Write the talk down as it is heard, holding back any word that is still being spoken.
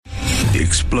The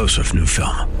explosive new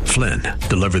film, Flynn,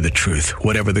 deliver the truth,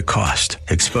 whatever the cost,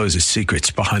 exposes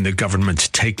secrets behind the government's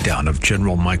takedown of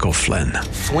General Michael Flynn.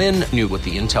 Flynn knew what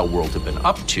the intel world had been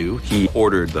up to. He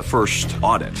ordered the first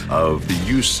audit of the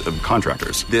use of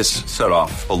contractors. This set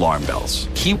off alarm bells.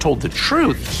 He told the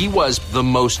truth. He was the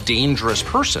most dangerous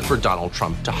person for Donald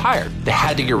Trump to hire. They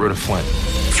had to get rid of Flynn.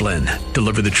 Flynn,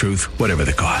 deliver the truth, whatever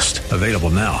the cost. Available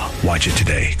now. Watch it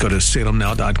today. Go to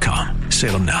salemnow.com.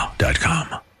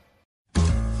 salemnow.com.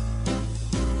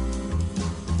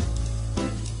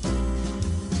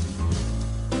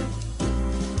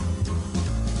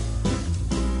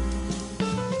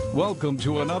 Welcome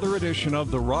to another edition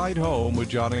of The Ride Home with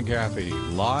John and Kathy,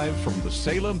 live from the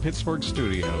Salem-Pittsburgh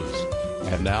studios.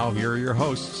 And now, here are your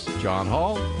hosts, John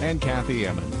Hall and Kathy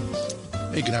Emmons.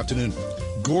 Hey, good afternoon.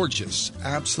 Gorgeous,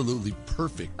 absolutely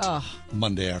perfect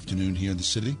Monday afternoon here in the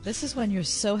city. This is when you're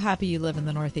so happy you live in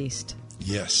the Northeast.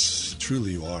 Yes,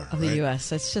 truly you are. Of the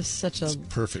U.S. It's just such a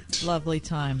perfect, lovely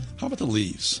time. How about the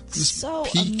leaves? So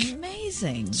peak,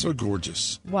 amazing. So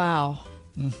gorgeous. Wow.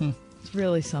 Mm-hmm. It's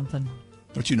really something.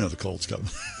 But you know the cold's coming.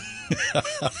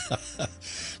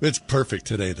 It's perfect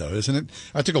today, though, isn't it?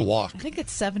 I took a walk. I think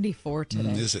it's 74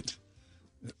 today. Is it?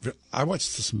 I watched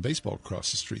some baseball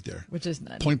across the street there. Which is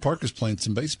not. Point Park is playing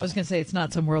some baseball. I was going to say it's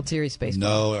not some World Series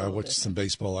baseball. No, I watched some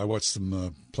baseball. I watched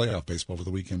some playoff baseball over the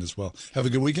weekend as well. Have a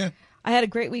good weekend? I had a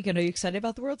great weekend. Are you excited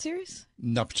about the World Series?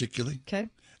 Not particularly. Okay.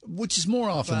 Which is more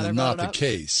often than not the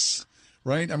case,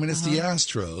 right? I mean, it's the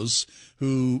Astros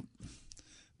who...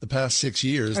 The past 6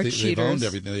 years, they've owned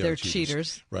everything. They're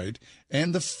cheaters. Right.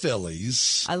 And the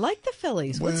Phillies. I like the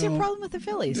Phillies. What's your problem with the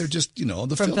Phillies? They're just, the From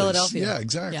Phillies. Philadelphia. Yeah,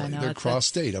 exactly. Yeah, no, they're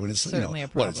cross-state. I mean, it's, certainly a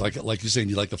what, it's like you're saying,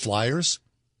 you like the Flyers?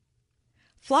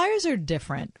 Flyers are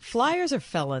different. Flyers are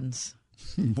felons.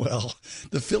 Well,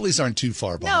 the Phillies aren't too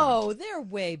far behind. No, they're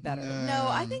way better. No,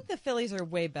 I think the Phillies are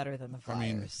way better than the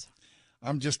Flyers.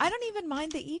 I mean, I don't even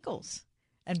mind the Eagles.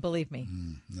 And believe me,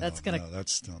 let's not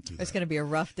do that. It's going to be a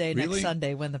rough day next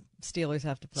Sunday when the Steelers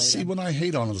have to play. See, when I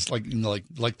hate on it, it's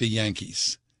like the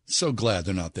Yankees. So glad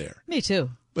they're not there. Me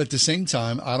too. But at the same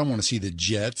time, I don't want to see the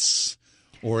Jets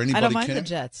or anybody. I don't mind the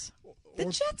Jets. The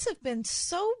Jets have been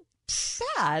so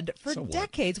sad for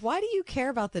decades. Why do you care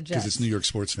about the Jets? Because it's New York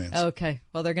sports fans. Okay.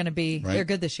 Well, they're going to be, they're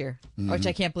good this year, which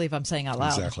I can't believe I'm saying out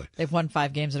loud. Exactly. They've won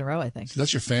 5 games in a row, I think. So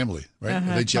that's your family, right?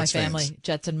 Are they Jets my family, fans?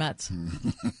 Jets and Mets.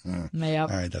 All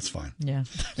right, that's fine. Yeah.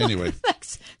 Anyway.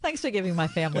 Thanks for giving my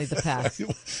family the pass.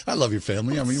 I love your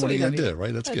family. I mean, what are you going to do,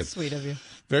 right? That's good. Sweet of you.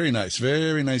 Very nice.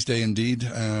 Very nice day indeed.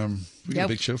 We got a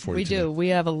big show for you today. We do. We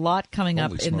have a lot coming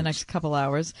up in the next couple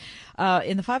hours.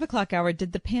 In the 5 o'clock hour,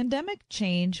 did the pandemic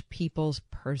change people's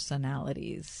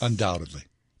personalities? Undoubtedly.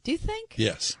 Do you think?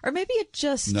 Yes. Or maybe it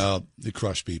just... No, it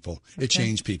crushed people. It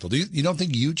changed people. You don't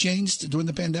think you changed during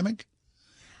the pandemic?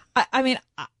 I mean,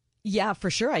 yeah, for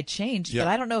sure I changed, but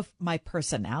I don't know if my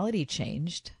personality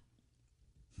changed.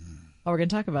 Oh, we're going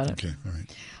to talk about it. Okay, all right.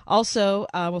 Also,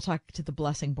 we'll talk to the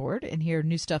Blessing Board and hear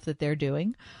new stuff that they're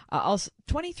doing. Also,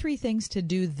 23 things to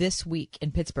do this week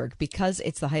in Pittsburgh because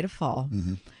it's the height of fall.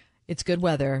 Mm-hmm. It's good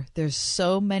weather. There's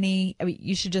so many. I mean,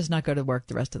 you should just not go to work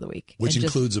the rest of the week. Which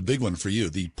includes a big one for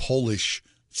you, the Polish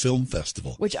Film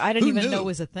Festival. Which I didn't even know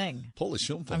was a thing. Polish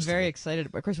Film Festival. I'm very excited.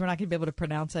 Of course, we're not going to be able to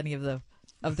pronounce any of the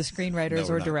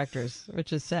screenwriters or directors,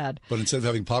 which is sad. But instead of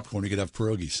having popcorn, you could have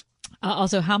pierogies.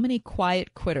 Also, how many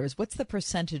quiet quitters? What's the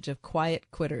percentage of quiet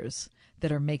quitters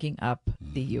that are making up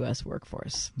the U.S.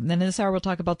 workforce? And then in this hour, we'll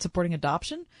talk about supporting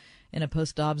adoption in a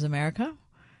post-Dobbs America.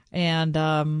 And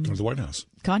or the White House.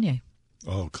 Kanye.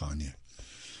 Oh, Kanye.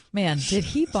 Man, did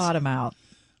he bottom out?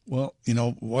 Well,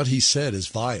 what he said is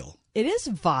vile. It is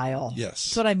vile. Yes.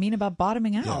 That's what I mean about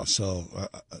bottoming out. Yeah, so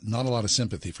not a lot of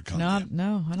sympathy for Kanye.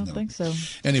 No, I don't think so.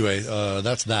 Anyway,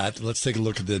 that's that. Let's take a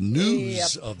look at the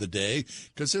news of the day,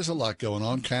 because there's a lot going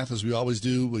on. Kath, as we always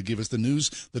do, will give us the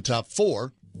news, the top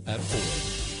 4 at 4.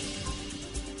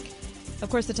 Of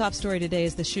course, the top story today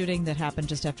is the shooting that happened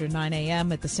just after 9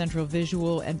 a.m. at the Central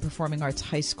Visual and Performing Arts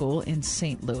High School in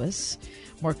St. Louis.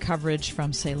 More coverage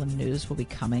from Salem News will be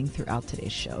coming throughout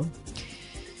today's show.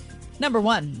 Number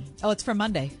 1. Oh, it's for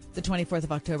Monday, the 24th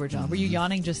of October, John. Were you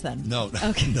yawning just then? No.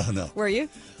 Okay. No. Were you?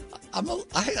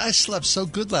 I slept so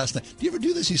good last night. Do you ever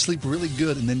do this? You sleep really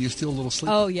good and then you're still a little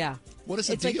sleepy. Oh, yeah. What is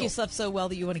the It's deal? like you slept so well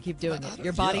that you want to keep doing it.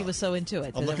 Your body was so into it.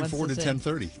 I'm that it looking wants forward to to sing.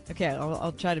 10:30. Okay,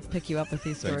 I'll try to pick you up with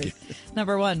these Thank stories.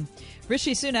 Number one,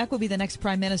 Rishi Sunak will be the next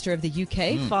Prime Minister of the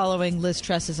UK following Liz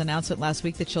Truss's announcement last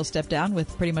week that she'll step down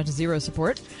with pretty much zero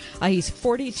support. He's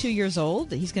 42 years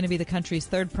old. He's going to be the country's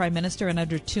third Prime Minister in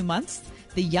under 2 months,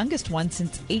 the youngest one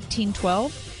since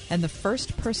 1812, and the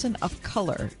first person of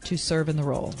color to serve in the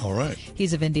role. All right.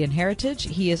 He's of Indian heritage.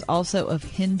 He is also of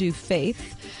Hindu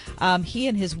faith. He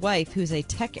and his wife, who's a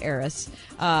tech heiress,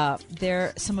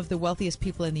 they're some of the wealthiest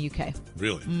people in the UK.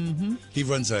 Really? Mm-hmm. He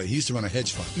used to run a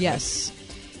hedge fund. Yes.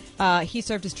 He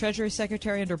served as Treasury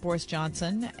Secretary under Boris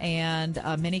Johnson, and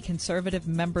many Conservative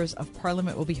members of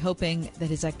Parliament will be hoping that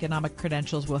his economic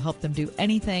credentials will help them do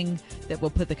anything that will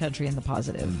put the country in the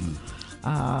positive.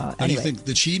 And you Anyway. think,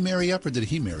 did she marry up or did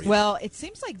he marry up? Well, it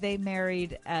seems like they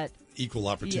married at... Equal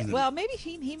opportunity. Yeah, well, maybe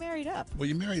he married up. Well,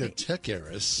 you married a tech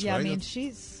heiress, Yeah, right? I mean,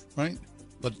 she's... Right?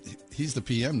 But he's the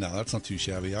PM now. That's not too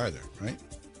shabby either, right?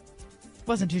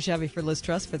 Wasn't too shabby for Liz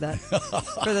Truss for that,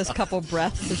 for those couple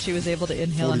breaths that she was able to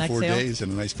inhale and 44 exhale. days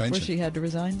and a nice pension. Where she had to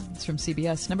resign. It's from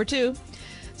CBS. Number two,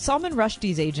 Salman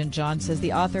Rushdie's agent, John, says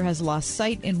the author has lost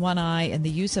sight in one eye and the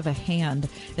use of a hand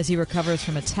as he recovers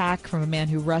from attack from a man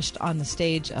who rushed on the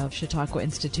stage of Chautauqua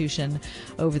Institution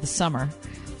over the summer.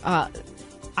 I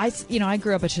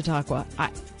grew up at Chautauqua.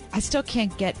 I still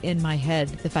can't get in my head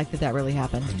the fact that really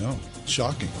happened. I know.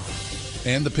 Shocking.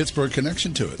 And the Pittsburgh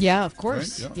connection to it. Yeah, of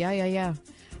course. Right? Yeah.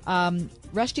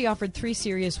 Rushdie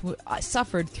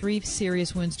suffered 3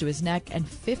 serious wounds to his neck and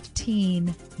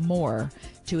 15 more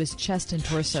to his chest and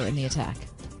torso in the attack.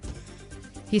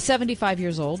 He's 75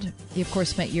 years old. He, of course,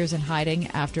 spent years in hiding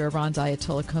after Iran's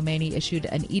Ayatollah Khomeini issued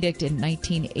an edict in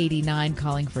 1989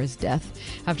 calling for his death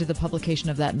after the publication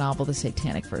of that novel, The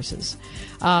Satanic Verses.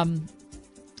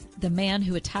 The man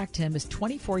who attacked him is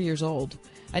 24 years old.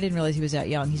 I didn't realize he was that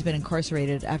young. He's been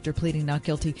incarcerated after pleading not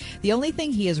guilty. The only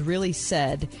thing he has really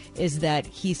said is that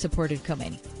he supported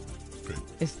Khomeini. Great.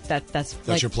 That's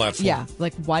your platform. Yeah,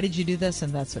 like, why did you do this?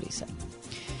 And that's what he said.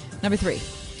 Number 3.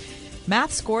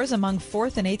 Math scores among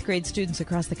 4th and 8th grade students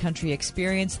across the country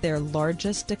experienced their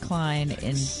largest decline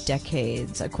in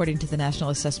decades, according to the National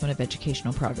Assessment of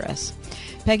Educational Progress.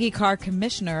 Peggy Carr,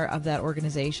 commissioner of that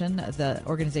organization, the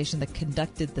organization that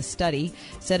conducted the study,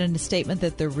 said in a statement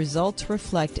that the results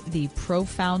reflect the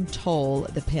profound toll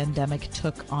the pandemic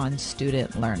took on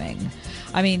student learning.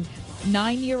 I mean,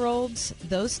 9-year-olds,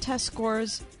 those test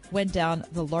scores went down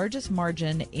the largest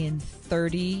margin in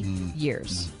 30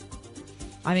 years.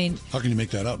 I mean, how can you make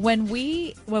that up? When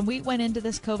we went into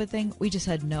this COVID thing, we just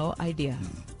had no idea.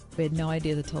 We had no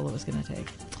idea the toll it was going to take.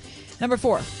 Number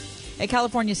 4. A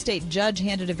California state judge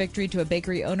handed a victory to a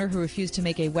bakery owner who refused to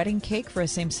make a wedding cake for a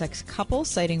same-sex couple,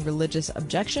 citing religious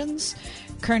objections.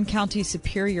 Kern County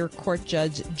Superior Court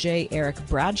Judge J. Eric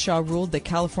Bradshaw ruled that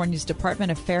California's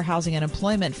Department of Fair Housing and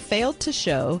Employment failed to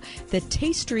show that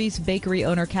Tastry's bakery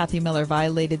owner Kathy Miller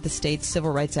violated the state's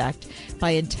Civil Rights Act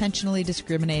by intentionally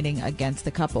discriminating against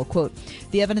the couple. Quote,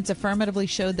 the evidence affirmatively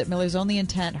showed that Miller's only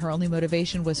intent, her only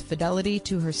motivation was fidelity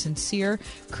to her sincere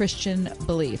Christian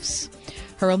beliefs.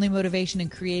 Her only motivation in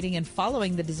creating and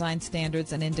following the design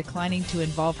standards and in declining to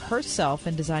involve herself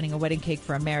in designing a wedding cake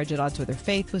for a marriage at odds with her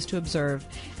faith was to observe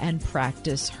and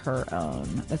practice her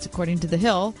own. That's according to The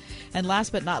Hill. And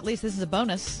last but not least, this is a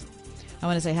bonus. I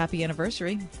want to say happy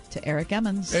anniversary to Eric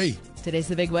Emmons. Hey. Today's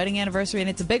the big wedding anniversary, and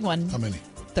it's a big one. How many?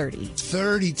 30.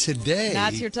 30 today.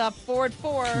 That's your top 4 at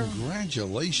 4.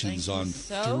 Congratulations Thank on you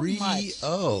so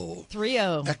 3-0.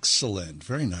 3-0. Excellent.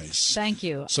 Very nice. Thank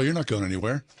you. So you're not going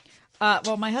anywhere?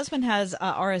 Well, my husband has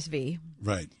RSV.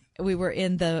 Right. We were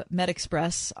in the Med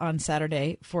Express on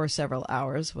Saturday for several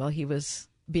hours while he was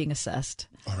being assessed.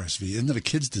 RSV, isn't it a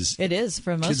kid's disease? It is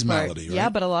for most kids' part. malady, right? Yeah,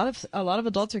 but a lot of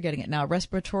adults are getting it now.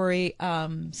 Respiratory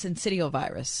syncytial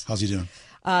virus. How's he doing?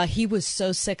 He was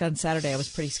so sick on Saturday. I was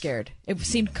pretty scared. It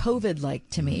seemed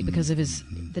COVID-like to me because of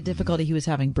the difficulty he was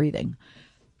having breathing.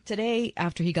 Today,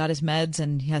 after he got his meds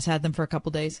and he has had them for a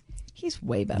couple days, he's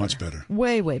way better. Much better.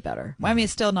 Way, way better. I mean,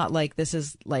 it's still not like this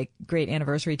is like great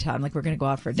anniversary time. Like we're going to go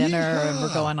out for dinner and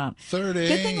we're going on. 30.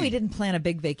 Good thing we didn't plan a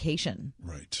big vacation.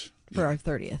 Right. For our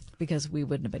 30th because we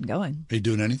wouldn't have been going. Are you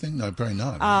doing anything? No, probably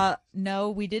not. No,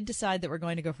 we did decide that we're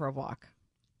going to go for a walk.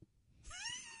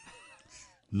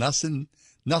 Nothing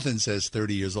says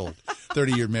 30 years old.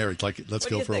 30-year marriage. Like, let's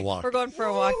go for a walk. We're going for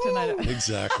a walk tonight.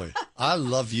 Exactly. I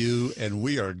love you, and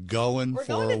we are going for a walk.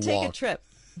 We're going to take a trip,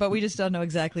 but we just don't know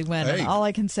exactly when. Hey. And all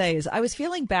I can say is I was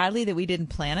feeling badly that we didn't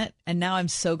plan it, and now I'm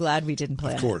so glad we didn't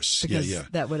plan it. Of course. Because Yeah.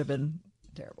 that would have been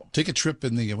terrible. Take a trip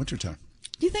in the wintertime.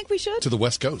 Do you think we should? To the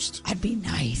West Coast. That'd be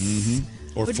nice.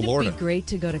 Or Wouldn't Florida. it be great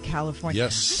to go to California?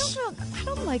 Yes. I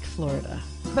don't like Florida.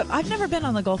 But I've never been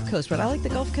on the Gulf Coast, but I like the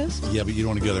Gulf Coast. Yeah, but you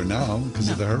don't want to go there now because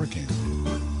of the hurricane.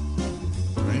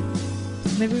 Right?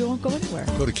 Maybe we won't go anywhere.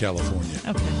 Go to California.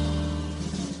 Okay.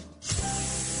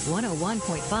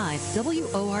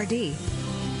 101.5 WORD.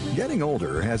 Getting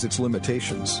older has its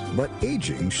limitations, but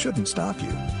aging shouldn't stop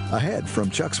you. Ahead from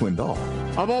Chuck Swindoll.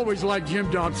 I've always liked Jim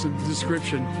Dobson's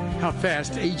description, how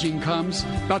fast aging comes.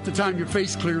 About the time your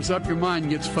face clears up, your mind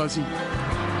gets fuzzy.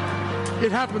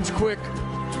 It happens quick.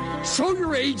 So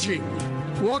you're aging.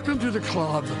 Welcome to the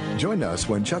club. Join us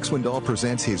when Chuck Swindoll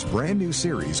presents his brand new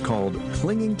series called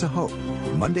Clinging to Hope,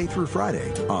 Monday through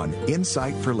Friday on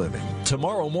Insight for Living.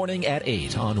 Tomorrow morning at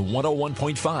 8 on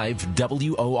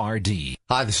 101.5 WORD.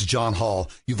 Hi, this is John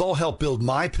Hall. You've all helped build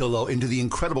MyPillow into the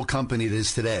incredible company it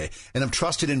is today, and have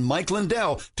trusted in Mike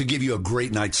Lindell to give you a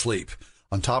great night's sleep.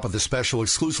 On top of the special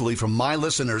exclusively from my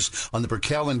listeners on the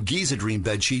Perkel and Giza Dream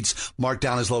bed sheets, marked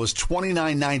down as low as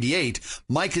 $29.98,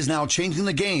 Mike is now changing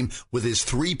the game with his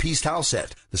 3-piece towel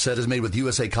set. The set is made with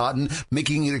USA cotton,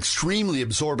 making it extremely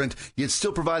absorbent, yet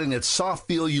still providing that soft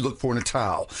feel you look for in a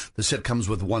towel. The set comes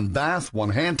with 1 bath, 1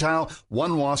 hand towel,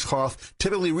 1 washcloth,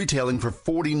 typically retailing for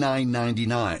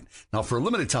 $49.99. Now, for a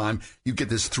limited time, you get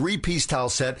this 3-piece towel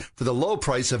set for the low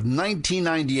price of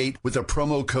 $19.98 with a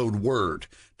promo code WORD.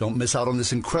 Don't miss out on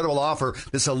this incredible offer.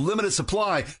 This is a limited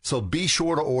supply, so be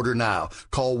sure to order now.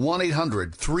 Call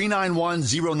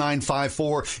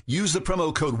 1-800-391-0954. Use the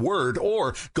promo code WORD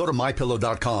or go to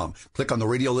MyPillow.com. Click on the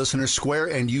radio listener square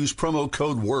and use promo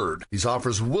code WORD. These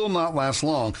offers will not last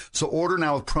long, so order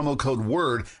now with promo code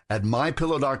WORD at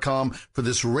MyPillow.com for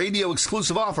this radio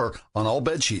exclusive offer on all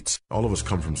bed sheets. All of us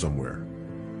come from somewhere.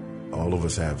 All of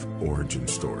us have origin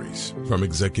stories. From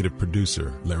executive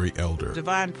producer Larry Elder.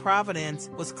 Divine Providence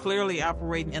was clearly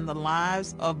operating in the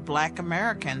lives of Black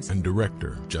Americans. And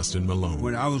director Justin Malone.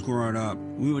 When I was growing up,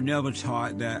 we were never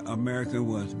taught that America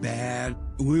was bad.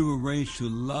 We were raised to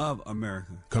love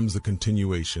America. Comes the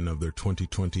continuation of their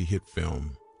 2020 hit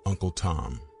film, Uncle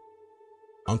Tom.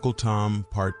 Uncle Tom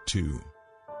Part 2,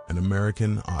 An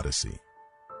American Odyssey.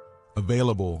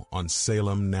 Available on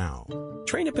Salem Now.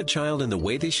 Train up a child in the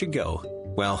way they should go.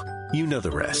 Well, you know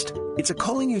the rest. It's a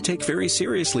calling you take very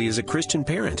seriously as a Christian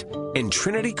parent. And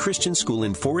Trinity Christian School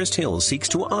in Forest Hills seeks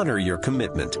to honor your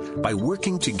commitment by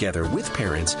working together with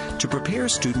parents to prepare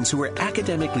students who are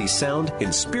academically sound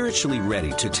and spiritually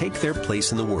ready to take their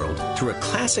place in the world through a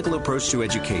classical approach to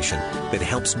education that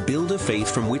helps build a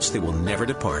faith from which they will never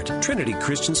depart. Trinity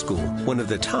Christian School, one of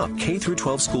the top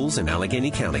K-12 schools in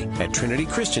Allegheny County, at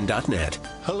trinitychristian.net.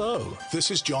 Hello,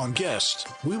 this is John Guest.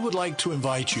 We would like to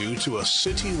invite you to a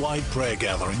citywide prayer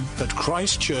gathering at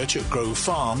Christ Church at Grove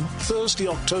Farm, Thursday,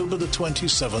 October the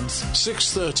 27th,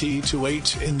 6:30 to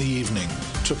 8 in the evening,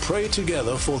 to pray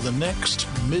together for the next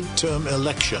midterm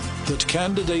election, that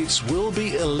candidates will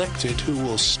be elected who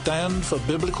will stand for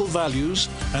biblical values,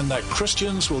 and that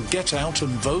Christians will get out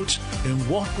and vote in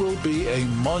what will be a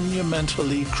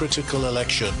monumentally critical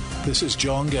election. This is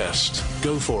John Guest.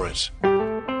 Go for it.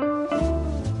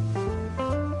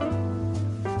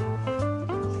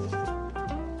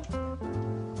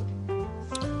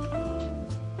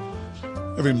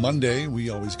 Every Monday, we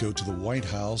always go to the White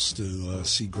House to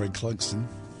see Greg Clugston.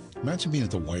 Imagine being at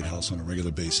the White House on a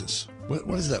regular basis.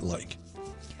 What is that like?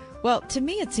 Well, to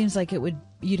me, it seems like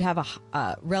you'd have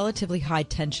a relatively high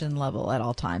tension level at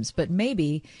all times. But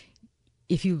maybe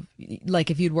if you'd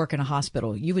work in a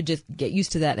hospital, you would just get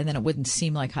used to that, and then it wouldn't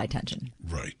seem like high tension.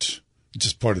 Right. It's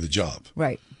just part of the job.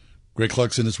 Right. Greg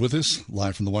Clugston is with us,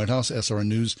 live from the White House, SRN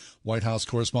News White House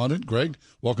correspondent. Greg,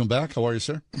 welcome back. How are you,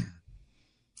 sir?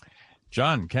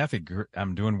 John, Kathy,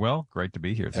 I'm doing well. Great to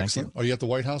be here. Thank Excellent. you. Are you at the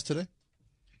White House today?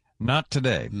 Not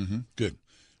today. Mm-hmm. Good.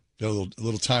 Got a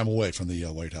little time away from the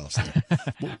White House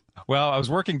there. Well, I was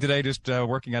working today, just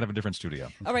working out of a different studio.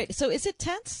 All right. So is it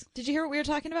tense? Did you hear what we were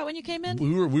talking about when you came in?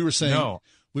 We were saying no.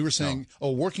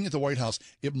 Oh, working at the White House,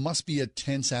 it must be a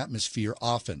tense atmosphere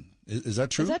often. Is that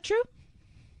true? Is that true?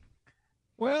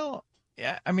 Well,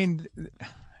 yeah. I mean,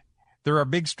 there are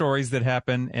big stories that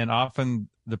happen, and often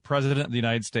the president of the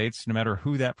United States, no matter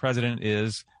who that president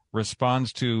is,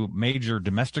 responds to major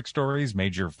domestic stories,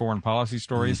 major foreign policy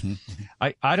stories.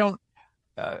 Mm-hmm.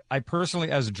 I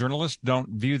personally, as a journalist, don't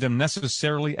view them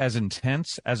necessarily as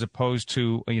intense, as opposed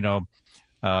to,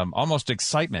 almost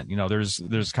excitement.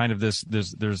 There's kind of this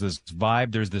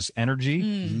vibe, there's this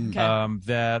energy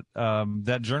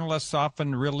that journalists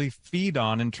often really feed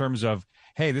on in terms of,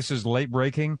 hey, this is late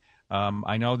breaking.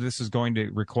 I know this is going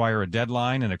to require a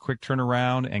deadline and a quick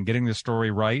turnaround and getting the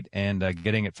story right and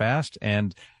getting it fast.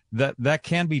 And that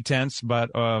can be tense,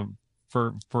 but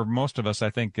for most of us, I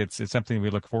think it's something we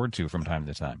look forward to from time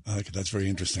to time. I like it. That's very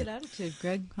interesting. Good attitude,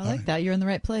 Greg. I like that. You're in the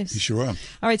right place. You sure are. All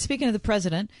right. Speaking of the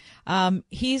president,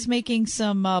 he's making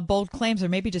some bold claims, or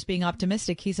maybe just being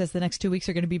optimistic. He says the next 2 weeks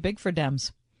are going to be big for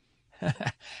Dems.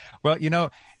 Well,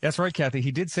 that's right, Kathy.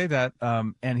 He did say that,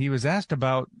 and he was asked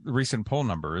about recent poll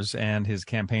numbers and his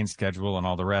campaign schedule and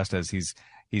all the rest as he's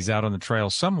out on the trail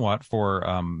somewhat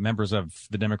for members of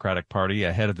the Democratic Party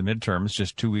ahead of the midterms,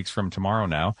 just 2 weeks from tomorrow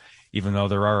now, even though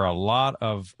there are a lot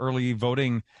of early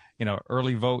voting,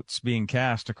 early votes being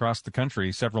cast across the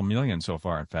country, several million so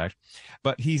far, in fact.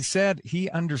 But he said he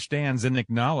understands and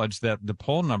acknowledged that the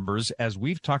poll numbers, as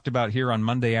we've talked about here on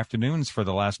Monday afternoons for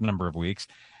the last number of weeks,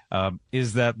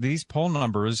 is that these poll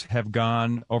numbers have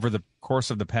gone over the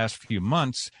course of the past few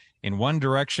months in one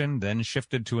direction, then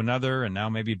shifted to another, and now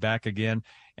maybe back again.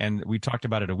 And we talked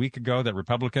about it a week ago that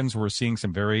Republicans were seeing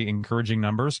some very encouraging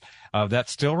numbers. That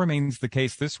still remains the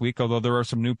case this week, although there are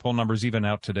some new poll numbers even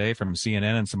out today from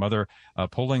CNN and some other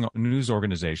polling news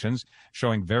organizations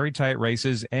showing very tight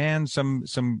races and some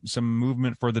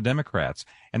movement for the Democrats.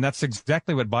 And that's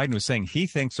exactly what Biden was saying. He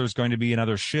thinks there's going to be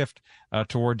another shift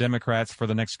toward Democrats for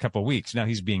the next couple of weeks. Now,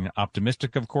 he's being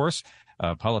optimistic, of course.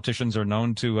 Politicians are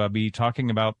known to be talking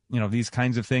about, these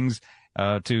kinds of things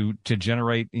to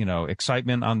generate,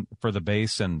 excitement for the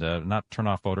base and not turn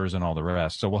off voters and all the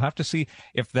rest. So we'll have to see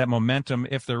if that momentum,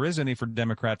 if there is any for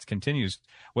Democrats, continues.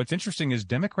 What's interesting is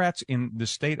Democrats in the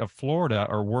state of Florida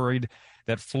are worried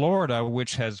that Florida,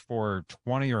 which has for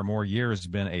 20 or more years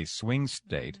been a swing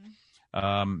state,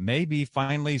 may be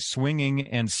finally swinging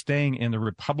and staying in the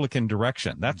Republican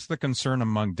direction. That's the concern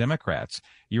among Democrats.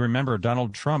 You remember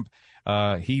Donald Trump,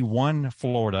 he won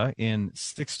Florida in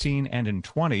 16 and in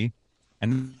 20.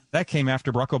 And that came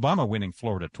after Barack Obama winning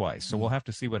Florida twice. So we'll have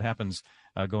to see what happens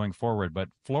going forward. But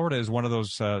Florida is one of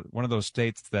those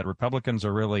states that Republicans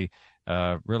are really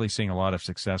seeing a lot of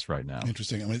success right now.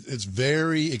 Interesting. I mean, it's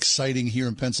very exciting here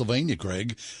in Pennsylvania,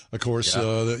 Greg. Of course,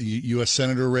 the U.S.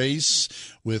 Senator race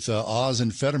with Oz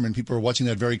and Fetterman. People are watching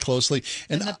that very closely.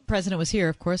 And the president was here,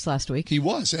 of course, last week. He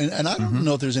was. And I don't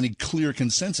know if there's any clear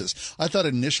consensus. I thought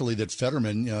initially that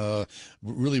Fetterman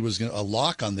really was a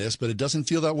lock on this, but it doesn't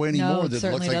feel that way anymore. No, it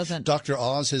certainly doesn't. Dr.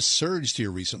 Oz has surged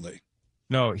here recently.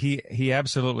 No, he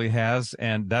absolutely has,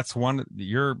 and that's one.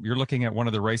 You're looking at one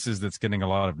of the races that's getting a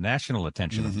lot of national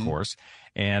attention, of course.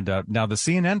 And now the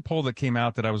CNN poll that came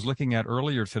out that I was looking at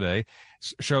earlier today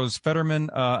shows Fetterman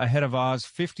ahead of Oz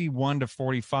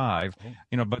 51-45.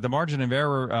 But the margin of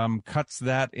error cuts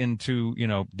that into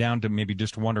down to maybe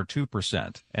just 1 or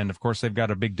 2%. And of course they've got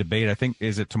a big debate. I think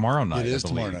is it tomorrow night? It is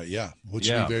tomorrow night, which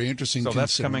will be very interesting. So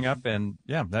that's coming up, and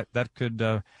that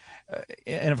could.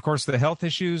 And of course, the health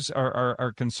issues are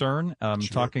a concern.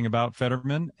 Talking about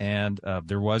Fetterman, and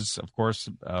there was, of course,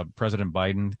 President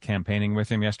Biden campaigning with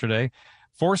him yesterday,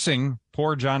 forcing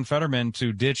poor John Fetterman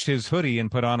to ditch his hoodie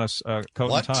and put on a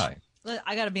coat and tie.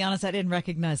 I got to be honest, I didn't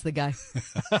recognize the guy.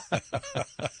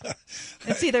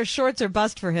 It's either shorts or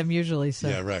bust for him usually. So.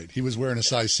 Yeah, right. He was wearing a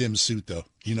size Sims suit, though.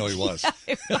 He was.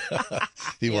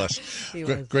 He was.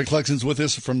 Greg Clugson's with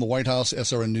us from the White House,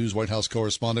 SRN News White House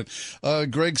correspondent.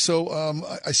 Greg, so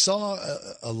I saw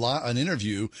an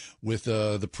interview with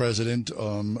the president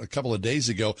a couple of days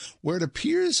ago where it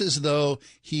appears as though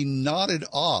he nodded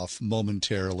off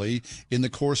momentarily in the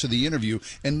course of the interview.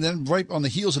 And then right on the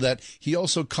heels of that, he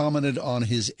also commented on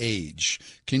his age.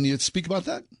 Can you speak about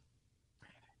that?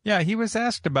 Yeah, he was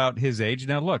asked about his age.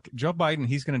 Now, look, Joe Biden,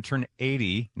 he's going to turn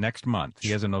 80 next month.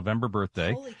 He has a November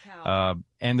birthday. Holy cow.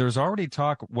 And there's already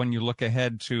talk when you look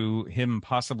ahead to him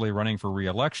possibly running for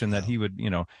re-election that he would,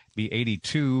 be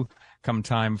 82 come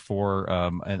time for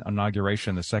an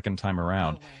inauguration the second time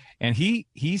around. And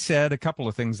he said a couple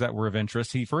of things that were of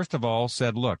interest. He, first of all,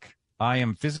 said, look, I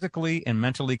am physically and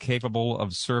mentally capable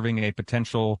of serving a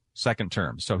potential second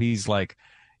term. So he's like,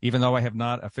 even though I have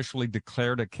not officially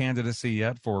declared a candidacy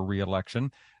yet for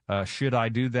re-election, should I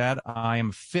do that, I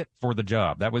am fit for the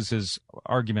job. That was his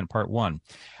argument, part one.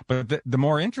 But the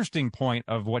more interesting point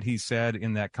of what he said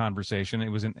in that conversation, it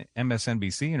was an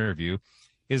MSNBC interview,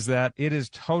 is that it is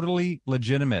totally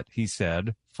legitimate, he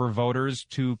said, for voters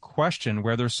to question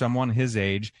whether someone his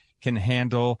age can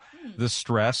handle the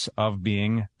stress of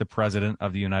being the president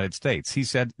of the United States. He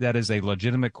said that is a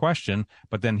legitimate question,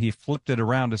 but then he flipped it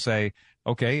around to say,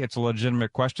 okay, it's a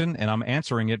legitimate question, and I'm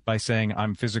answering it by saying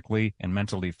I'm physically and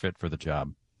mentally fit for the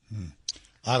job.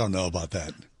 I don't know about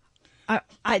that.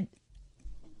 I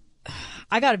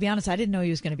got to be honest, I didn't know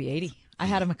he was going to be 80. I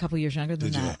had him a couple years younger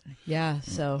than that. Yeah,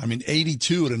 so. I mean,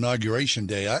 82 at Inauguration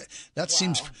Day.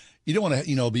 Seems, you don't want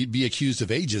to, be accused of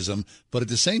ageism, but at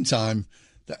the same time,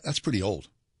 that's pretty old.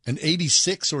 And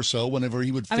 86 or so whenever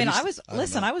he would finish. I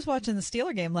was watching the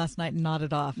Steeler game last night and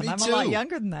nodded off. And Me I'm too. a lot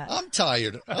younger than that. I'm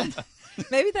tired.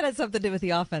 Maybe that had something to do with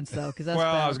the offense, though. Because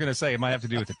I was going to say it might have to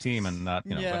do with the team and not,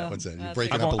 Yeah. What's that? You're That's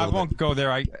breaking right. up a I little won't bit. go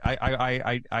there.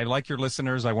 I like your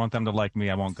listeners. I want them to like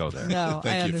me. I won't go there. No,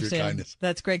 Thank I you for your understand. kindness.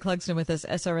 That's Greg Clugston with us,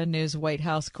 SRN News White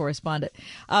House correspondent.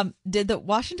 Did the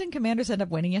Washington Commanders end up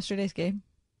winning yesterday's game?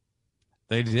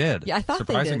 They did. Yeah, I thought they did.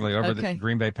 surprisingly over Okay. the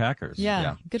Green Bay Packers.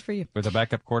 Yeah, good for you. With a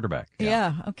backup quarterback.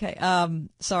 Yeah. Okay.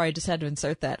 Sorry, I just had to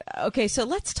insert that. Okay, so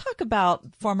let's talk about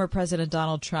former President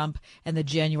Donald Trump and the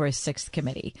January 6th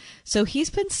committee. So he's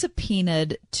been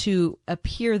subpoenaed to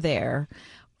appear there,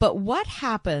 but what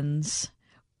happens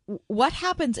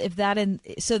if that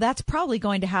so that's probably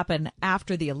going to happen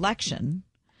after the election.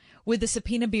 Would the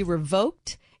subpoena be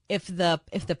revoked if the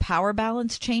power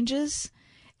balance changes?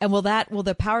 And will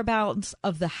the power balance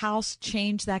of the House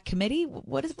change that committee?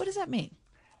 What does that mean?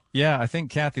 Yeah, I think,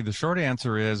 Kathy, the short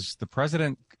answer is the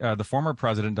former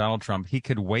president, Donald Trump, he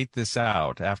could wait this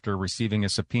out after receiving a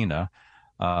subpoena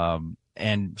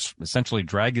and essentially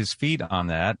drag his feet on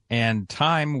that. And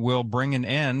time will bring an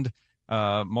end,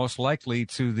 most likely,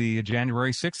 to the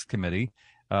January 6th committee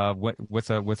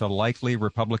with a likely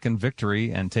Republican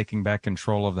victory and taking back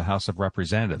control of the House of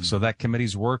Representatives. So that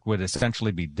committee's work would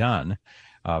essentially be done.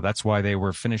 That's why they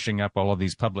were finishing up all of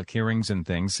these public hearings and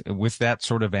things with that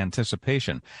sort of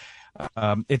anticipation.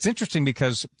 It's interesting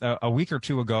because a week or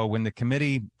two ago, when the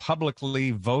committee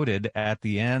publicly voted at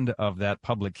the end of that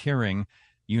public hearing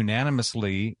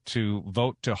unanimously to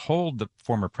vote to hold the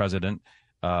former president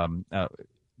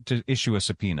to issue a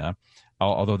subpoena,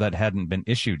 although that hadn't been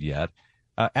issued yet,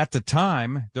 at the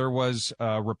time, there was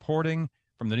reporting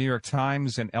from the New York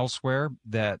Times and elsewhere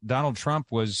that Donald Trump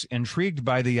was intrigued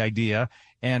by the idea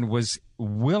and was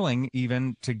willing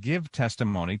even to give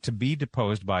testimony to be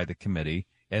deposed by the committee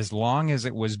as long as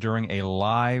it was during a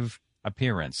live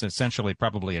appearance, essentially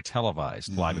probably a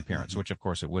televised live appearance, which of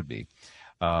course it would be.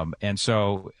 And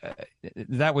so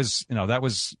that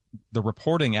was the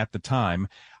reporting at the time,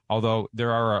 although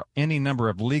there are any number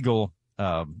of legal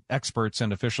experts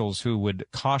and officials who would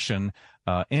caution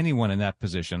anyone in that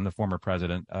position, the former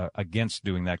president, against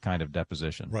doing that kind of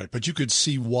deposition. Right, but you could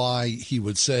see why he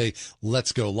would say,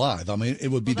 let's go live. I mean, it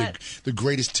would be the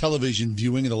greatest television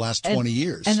viewing in the last 20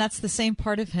 years. And that's the same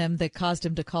part of him that caused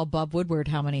him to call Bob Woodward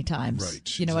how many times?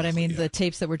 Right. You know what I mean? Yeah. The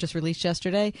tapes that were just released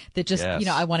yesterday that just,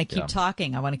 I want to keep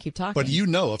talking. I want to keep talking. But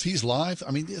if he's live,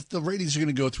 I mean, the ratings are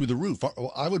going to go through the roof.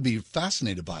 I would be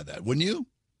fascinated by that, wouldn't you?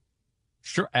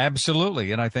 Sure,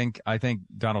 absolutely. And I think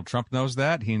Donald Trump knows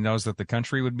that. He knows that the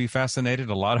country would be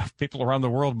fascinated. A lot of people around the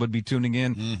world would be tuning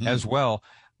in as well.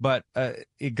 But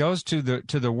it goes to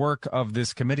the work of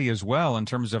this committee as well in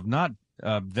terms of not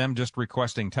them just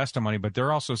requesting testimony, but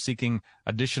they're also seeking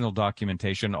additional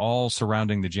documentation, all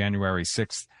surrounding the January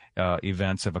 6th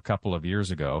events of a couple of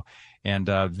years ago. And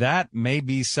that may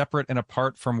be separate and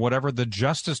apart from whatever the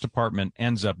Justice Department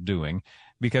ends up doing.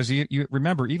 Because you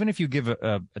remember, even if you give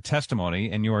a testimony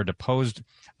and you are deposed,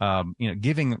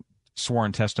 giving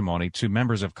sworn testimony to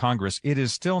members of Congress, it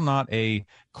is still not a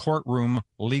courtroom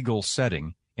legal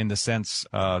setting in the sense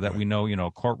that we know,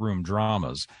 courtroom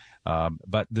dramas.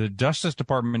 But the Justice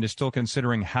Department is still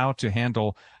considering how to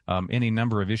handle any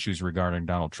number of issues regarding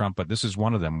Donald Trump, but this is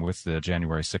one of them with the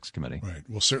January 6th committee. Right.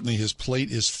 Well, certainly his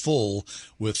plate is full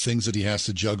with things that he has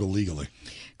to juggle legally.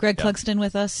 Greg Clugston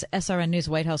with us, SRN News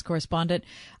White House correspondent.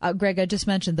 Greg, I just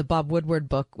mentioned the Bob Woodward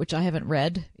book, which I haven't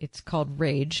read. It's called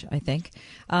Rage, I think.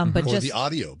 But or the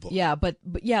audio book. Yeah, but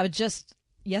just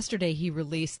yesterday he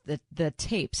released the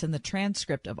tapes and the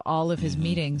transcript of all of his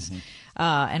meetings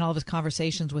and all of his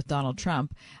conversations with Donald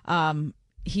Trump.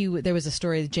 There was a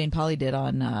story that Jane Pauley did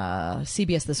on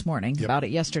CBS This Morning about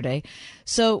it yesterday.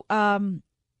 So as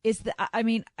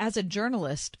a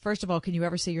journalist, first of all, can you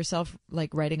ever see yourself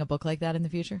like writing a book like that in the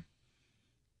future?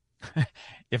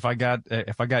 If I got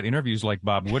interviews like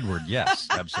Bob Woodward, yes,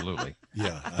 absolutely.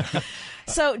 Yeah.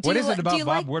 So what is it about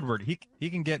Bob Woodward? He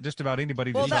can get just about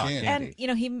anybody to talk. And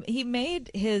he made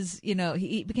his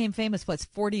he became famous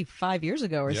 45 years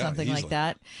ago or something easily.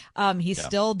 Like that. He's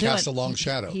still doing cast a long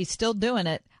shadow. He's still doing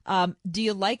it. Do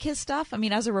you like his stuff? I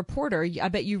mean, as a reporter, I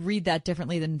bet you read that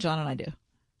differently than John and I do.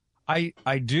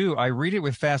 I do. I read it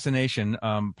with fascination.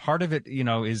 Part of it,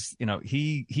 is,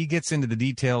 he gets into the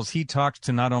details. He talks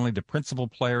to not only the principal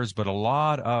players, but a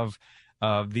lot of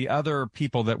the other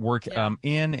people that work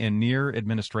in and near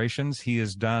administrations. He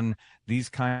has done these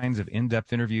kinds of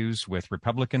in-depth interviews with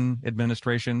Republican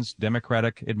administrations,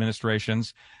 Democratic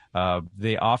administrations.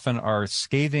 They often are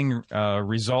scathing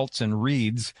results and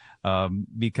reads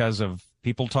because of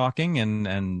people talking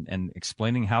and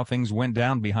explaining how things went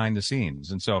down behind the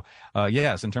scenes. And so,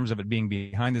 yes, in terms of it being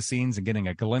behind the scenes and getting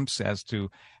a glimpse as to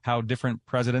how different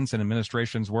presidents and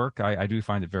administrations work, I do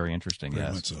find it very interesting. Very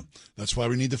yes. much so. That's why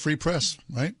we need the free press,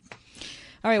 right?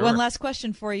 All right, Sure. one last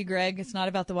question for you, Greg. It's not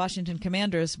about the Washington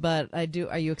Commanders, but I do.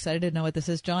 Are you excited to know what this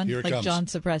is, John? Here it comes.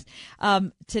 John's surprised.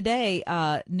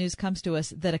 Today, news comes to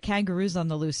us that a kangaroo's on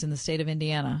the loose in the state of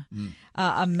Indiana.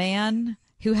 A man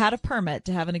who had a permit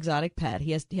to have an exotic pet.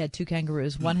 He had 2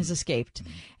 kangaroos. One has escaped,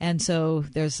 and so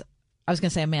there's. I was going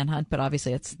to say a manhunt, but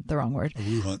obviously it's the wrong word. A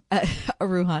roo hunt. A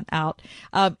roo hunt out.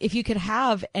 If you could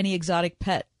have any exotic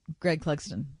pet, Greg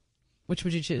Clugston, which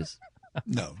would you choose?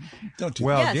 No, don't do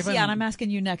Well, that. Yes, and I'm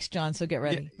asking you next, John, so get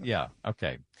ready. Yeah.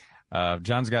 Okay.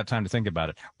 John's got time to think about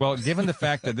it. Well, given the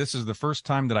fact that this is the first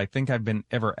time that I think I've been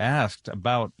ever asked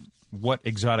about what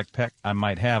exotic pet I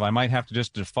might have to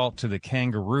just default to the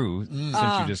kangaroo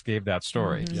since you just gave that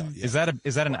story. Yeah. Is that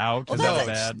an out? Well, is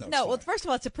that bad? No, well, first of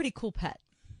all, it's a pretty cool pet.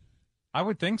 I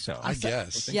would think so. I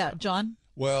guess. Yeah, John?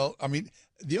 Well, I mean,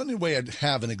 the only way I'd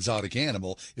have an exotic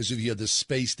animal is if you had the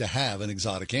space to have an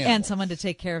exotic animal. And someone to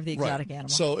take care of the exotic animal.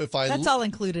 So that's all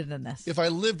included in this. If I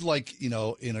lived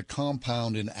in a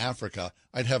compound in Africa,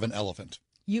 I'd have an elephant.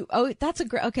 That's a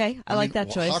great, okay. I like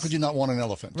that choice. How could you not want an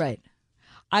elephant? Right.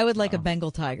 I would like a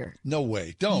Bengal tiger. No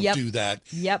way. Don't do that.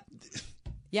 Yep.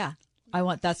 Yeah.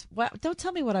 Don't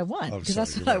tell me what I want, because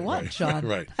that's what I want, Sean.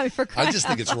 Right. I mean, I just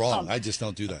think it's wrong. I just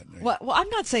don't do that. Well, I'm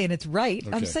not saying it's right.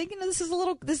 Okay. I'm saying, this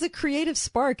is a creative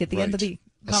spark at the end of the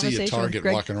conversation. I see a target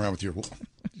walking around with your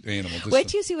animal. Wait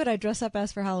till you see what I dress up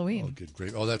as for Halloween. Oh, good,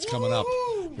 great. Oh, that's coming up.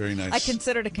 Very nice. I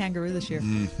considered a kangaroo this year,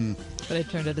 but I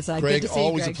turned it aside. Greg, good to see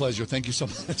always you, Greg. a pleasure. Thank you so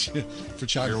much for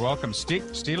chiming. You're welcome.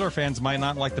 Steeler fans might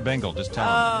not like the Bengal. Just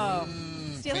tell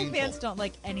them. Steeler fans don't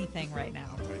like anything right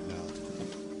now.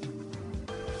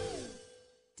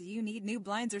 Do you need new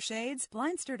blinds or shades?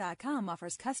 Blindster.com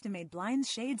offers custom-made blinds,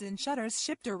 shades, and shutters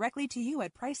shipped directly to you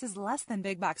at prices less than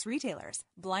big box retailers.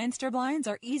 Blindster blinds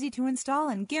are easy to install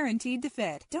and guaranteed to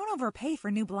fit. Don't overpay for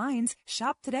new blinds.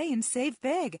 Shop today and save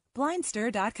big.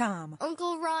 Blindster.com.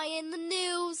 Uncle Ryan, the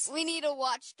news. We need a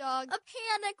watchdog. A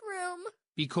panic room.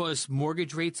 Because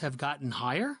mortgage rates have gotten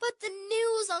higher? But the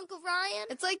news, Uncle Ryan.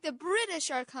 It's like the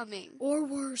British are coming. Or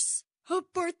worse, a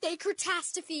birthday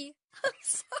catastrophe. I'm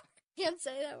sorry. Can't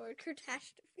say that word,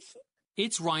 catastrophe.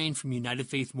 It's Ryan from United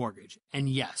Faith Mortgage, and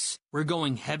yes, we're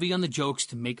going heavy on the jokes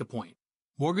to make a point.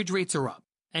 Mortgage rates are up,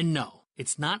 and no,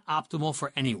 it's not optimal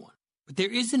for anyone. But there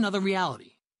is another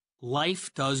reality.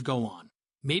 Life does go on.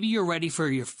 Maybe you're ready for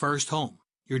your first home,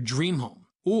 your dream home,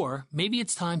 or maybe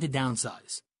it's time to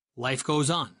downsize. Life goes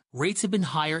on. Rates have been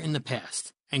higher in the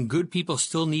past, and good people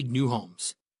still need new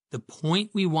homes. The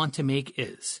point we want to make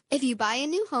is, if you buy a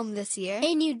new home this year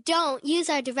and you don't use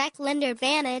our direct lender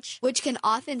advantage, which can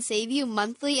often save you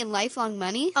monthly and lifelong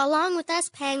money, along with us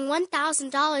paying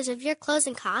 $1,000 of your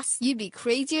closing costs, you'd be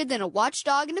crazier than a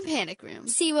watchdog in a panic room.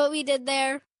 See what we did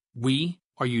there? we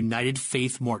are United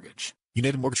Faith Mortgage.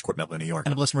 United Mortgage Corp, Melville, New York.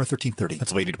 NMLS number 1330.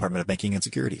 Pennsylvania Department of Banking and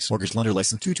Securities. Mortgage lender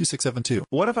license 22672.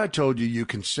 What if I told you you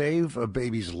can save a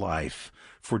baby's life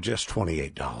for just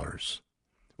 $28?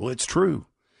 Well, it's true.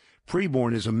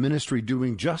 Preborn is a ministry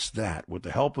doing just that with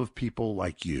the help of people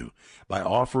like you by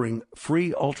offering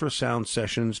free ultrasound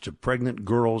sessions to pregnant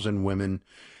girls and women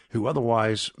who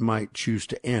otherwise might choose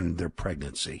to end their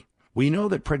pregnancy. We know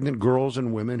that pregnant girls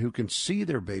and women who can see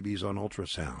their babies on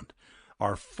ultrasound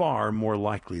are far more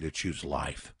likely to choose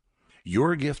life.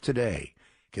 Your gift today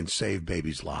can save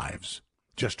babies' lives.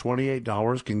 Just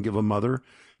 $28 can give a mother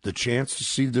the chance to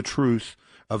see the truth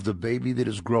of the baby that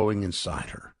is growing inside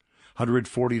her.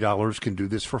 $140 can do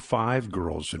this for 5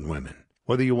 girls and women.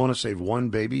 Whether you want to save one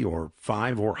baby or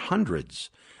 5 or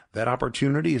hundreds, that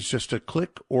opportunity is just a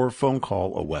click or phone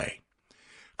call away.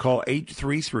 Call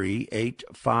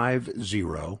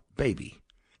 833-850-BABY.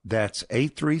 That's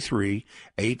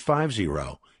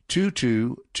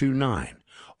 833-850-2229.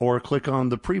 Or click on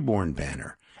the Preborn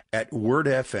banner at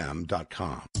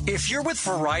wordfm.com. If you're with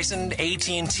Verizon,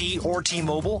 AT&T, or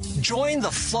T-Mobile, join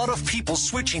the flood of people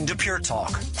switching to Pure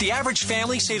Talk. The average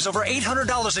family saves over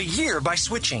 $800 a year by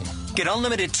switching. Get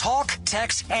unlimited talk,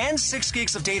 text, and 6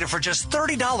 gigs of data for just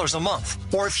 $30 a month.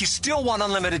 Or if you still want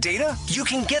unlimited data, you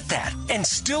can get that and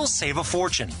still save a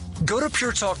fortune. Go to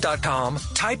puretalk.com,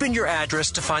 type in your address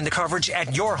to find the coverage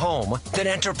at your home, then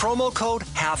enter promo code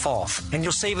HALF, and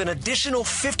you'll save an additional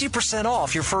 50%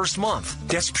 off your first month.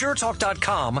 That's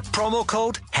puretalk.com, promo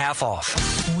code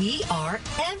HALF. We are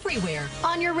everywhere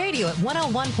on your radio at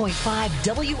 101.5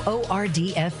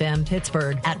 WORD FM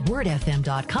Pittsburgh, at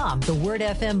wordfm.com, the Word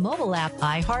FM mobile app,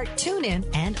 iHeart, TuneIn,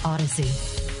 and Odyssey.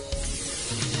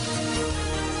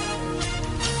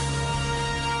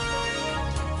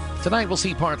 Tonight we'll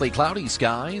see partly cloudy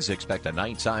skies. Expect a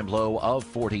nighttime low of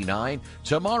 49.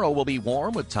 Tomorrow will be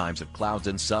warm with times of clouds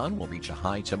and sun. We'll reach a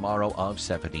high tomorrow of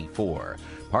 74.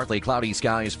 Partly cloudy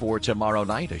skies for tomorrow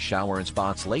night. A shower in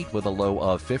spots late with a low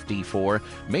of 54.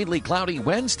 Mainly cloudy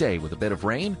Wednesday with a bit of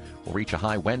rain. We'll reach a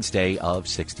high Wednesday of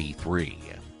 63.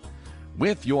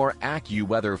 With your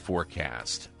AccuWeather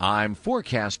forecast, I'm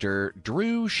forecaster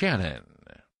Drew Shannon.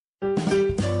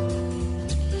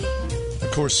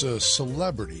 Of course,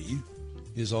 celebrity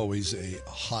is always a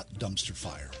hot dumpster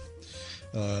fire.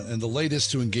 And the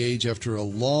latest to engage after a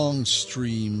long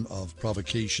stream of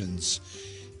provocations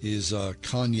is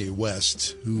Kanye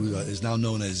West, who is now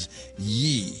known as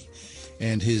Ye.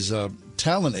 And his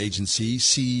talent agency,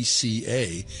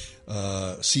 CAA,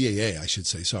 I should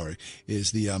say, sorry,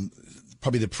 is the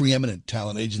probably the preeminent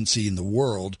talent agency in the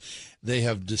world. They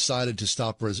have decided to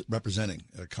stop representing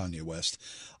Kanye West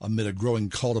amid a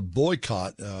growing call to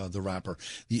boycott the rapper.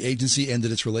 The agency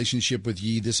ended its relationship with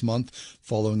Ye this month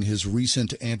following his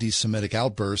recent anti-Semitic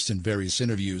outburst in various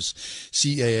interviews.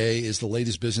 CAA is the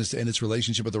latest business to end its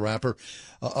relationship with the rapper.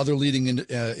 Other leading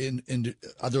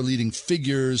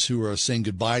figures who are saying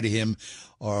goodbye to him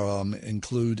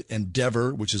include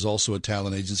Endeavor, which is also a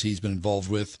talent agency he's been involved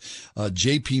with,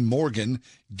 J.P. Morgan,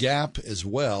 Gap as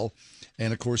well,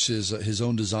 and, of course, his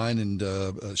own design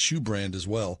and shoe brand as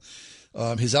well.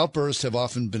 His outbursts have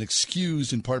often been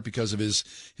excused in part because of his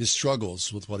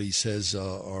struggles with what he says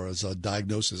are as a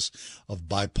diagnosis of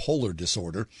bipolar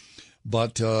disorder.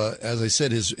 But as I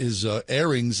said, his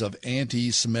airings of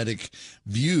anti-Semitic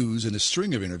views in a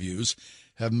string of interviews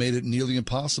have made it nearly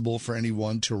impossible for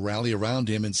anyone to rally around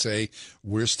him and say,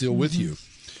 we're still with you.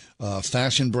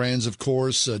 Fashion brands, of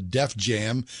course, Def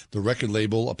Jam, the record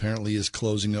label, apparently is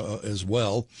closing as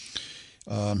well.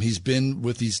 He's been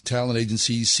with these talent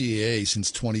agencies, CAA,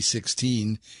 since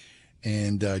 2016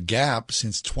 and Gap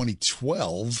since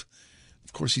 2012.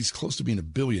 Of course, he's close to being a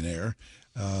billionaire.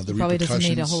 He probably doesn't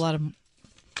need a whole lot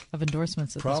of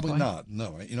endorsements at probably this point.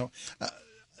 Not. No,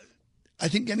 I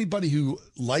think anybody who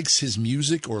likes his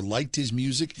music or liked his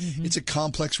music, it's a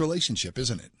complex relationship,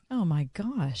 isn't it? Oh, my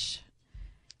gosh.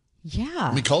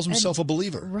 Yeah. He calls himself a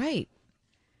believer. Right.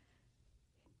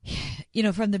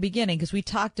 From the beginning, because we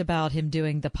talked about him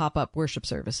doing the pop-up worship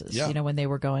services, when they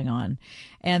were going on.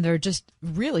 And they're just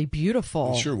really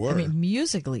beautiful. They sure were. I mean,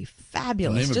 musically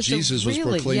fabulous. The name of Jesus was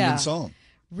proclaimed in song.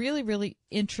 Really, really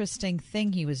interesting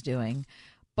thing he was doing.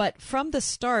 But from the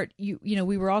start,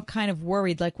 we were all kind of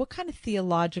worried, like, what kind of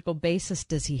theological basis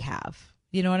does he have?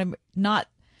 You know what I mean?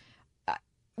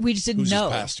 We just didn't know.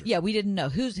 His pastor? Yeah, we didn't know.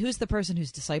 Who's the person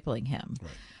who's discipling him?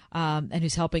 Right. And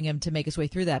who's helping him to make his way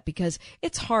through that, because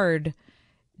it's hard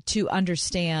to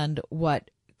understand what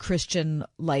Christian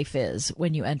life is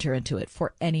when you enter into it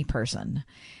for any person.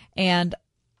 And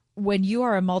when you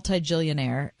are a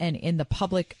multi-gillionaire and in the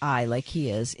public eye like he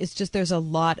is, it's just there's a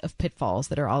lot of pitfalls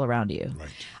that are all around you.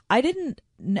 Right.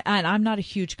 And I'm not a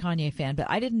huge Kanye fan, but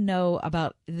I didn't know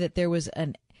about that there was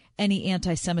any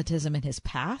anti-Semitism in his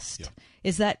past. Yeah.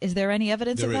 Is there any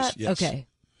evidence of that? Yes. Okay.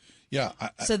 Yeah.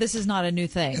 So this is not a new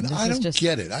thing. And I don't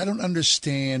get it. I don't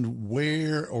understand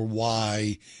where or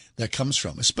why that comes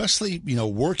from, especially,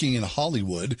 working in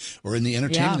Hollywood or in the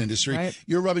entertainment industry. Right.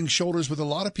 You're rubbing shoulders with a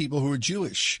lot of people who are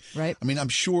Jewish. Right. I mean, I'm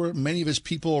sure many of his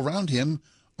people around him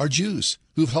are Jews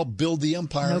who've helped build the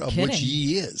empire of which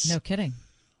he is. No kidding.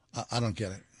 I don't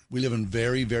get it. We live in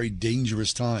very, very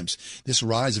dangerous times. This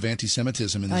rise of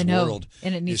anti-Semitism in this world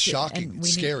is shocking.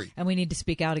 It's scary. And we need to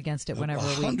speak out against it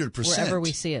wherever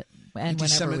we see it. And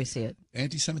whenever we see it.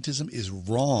 Anti-Semitism is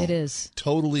wrong. It is.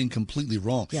 Totally and completely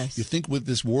wrong. Yes. You think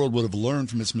this world would have learned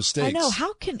from its mistakes. I know.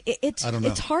 How can it's I don't know.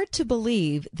 It's hard to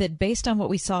believe that based on what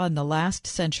we saw in the last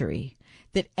century,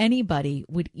 that anybody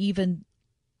would even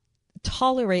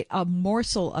tolerate a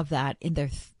morsel of that in their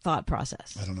thought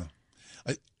process. I don't know.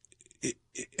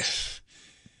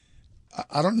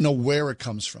 I don't know where it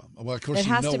comes from. Well, of course, it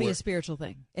has to be a spiritual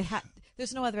thing.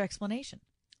 There's no other explanation.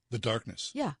 The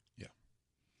darkness. Yeah. Yeah.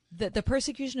 The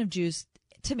persecution of Jews,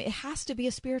 to me, it has to be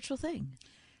a spiritual thing.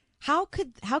 How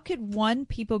could one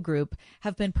people group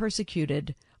have been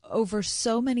persecuted over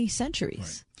so many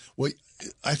centuries? Right. Well,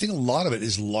 I think a lot of it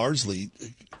is largely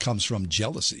comes from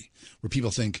jealousy, where people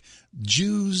think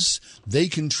Jews, they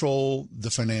control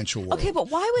the financial world. Okay, but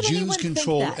why would anyone Jews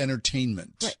control think that?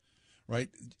 entertainment, right?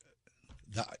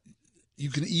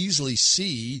 You can easily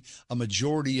see a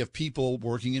majority of people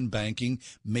working in banking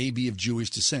may be of Jewish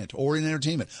descent, or in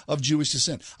entertainment of Jewish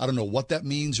descent. I don't know what that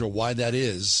means or why that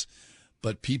is,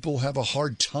 but people have a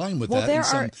hard time with that in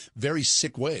some very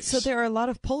sick ways. So there are a lot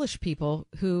of Polish people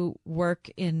who work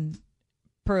in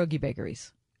pierogi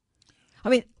bakeries. I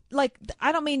mean,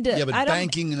 I don't mean to. Yeah, but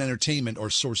banking and entertainment are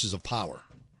sources of power.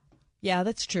 Yeah,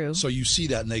 that's true. So you see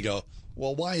that and they go,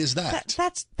 well, why is that?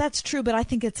 That's true, but I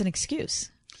think it's an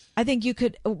excuse. I think you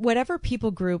could, whatever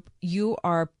people group you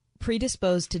are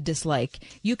predisposed to dislike,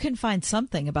 you can find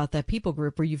something about that people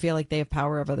group where you feel like they have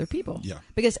power over other people. Yeah.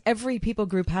 Because every people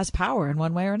group has power in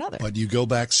one way or another. But you go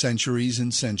back centuries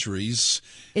and centuries.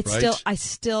 I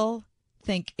still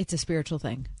think it's a spiritual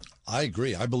thing. I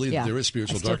agree. I believe there is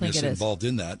spiritual darkness involved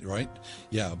in that, right?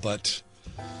 Yeah, but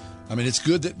I mean, it's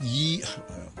good that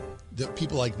that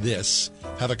people like this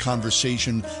have a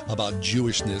conversation about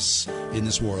Jewishness in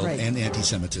this world and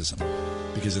anti-Semitism,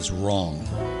 because it's wrong.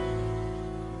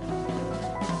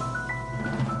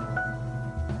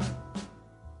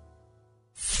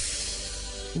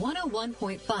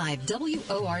 .5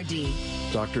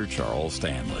 WORD. Dr. Charles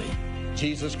Stanley.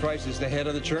 Jesus Christ is the head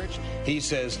of the church. He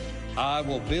says, I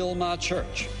will build my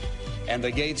church, and the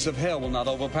gates of hell will not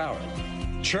overpower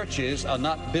it. Churches are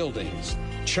not buildings.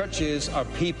 Churches are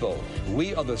people.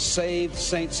 We are the saved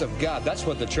saints of God. That's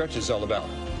what the church is all about.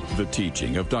 The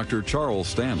teaching of Dr. Charles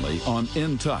Stanley on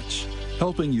In Touch,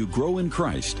 helping you grow in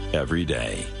Christ every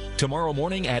day. Tomorrow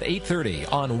morning at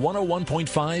 8:30 on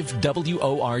 101.5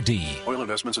 WORD. Oil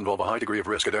investments involve a high degree of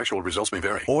risk and actual results may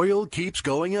vary. Oil keeps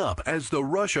going up as the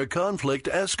Russia conflict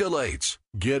escalates.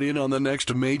 Get in on the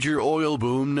next major oil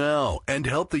boom now and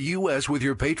help the U.S. with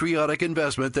your patriotic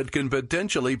investment that can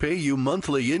potentially pay you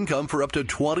monthly income for up to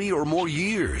 20 or more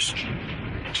years.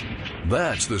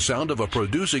 That's the sound of a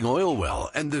producing oil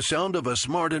well and the sound of a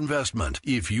smart investment.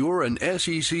 If you're an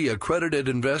SEC accredited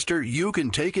investor, you can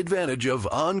take advantage of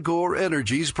Encore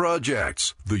Energy's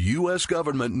projects. The U.S.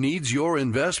 government needs your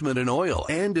investment in oil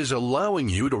and is allowing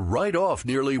you to write off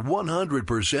nearly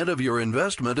 100% of your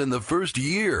investment in the first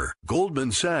year.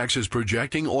 Goldman Sachs is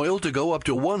projecting oil to go up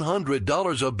to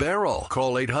 $100 a barrel.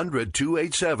 Call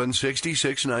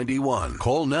 800-287-6691.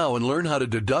 Call now and learn how to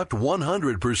deduct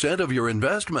 100% of your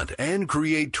investment and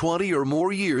create 20 or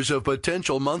more years of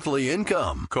potential monthly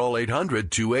income. Call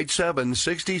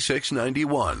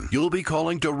 800-287-6691. You'll be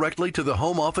calling directly to the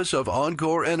home office of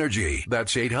Encore Energy.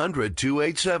 That's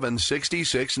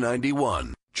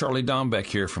 800-287-6691. Charlie Dombeck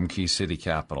here from Key City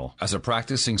Capital. As a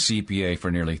practicing CPA for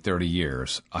nearly 30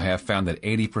 years, I have found that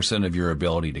 80% of your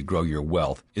ability to grow your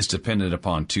wealth is dependent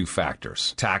upon two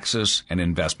factors: taxes and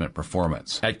investment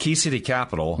performance. At Key City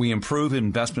Capital, we improve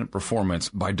investment performance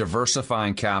by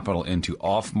diversifying capital into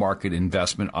off-market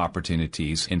investment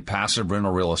opportunities in passive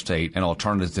rental real estate and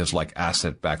alternatives like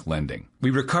asset-backed lending. We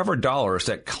recover dollars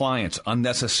that clients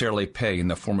unnecessarily pay in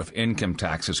the form of income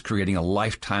taxes, creating a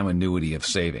lifetime annuity of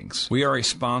savings. We are a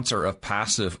sponsor of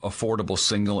passive, affordable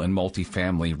single and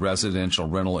multifamily residential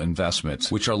rental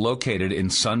investments, which are located in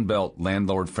Sunbelt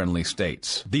landlord-friendly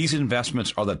states. These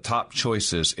investments are the top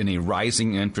choices in a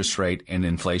rising interest rate and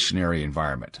inflationary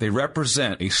environment. They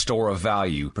represent a store of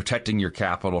value, protecting your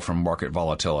capital from market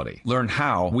volatility. Learn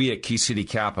how we at Key City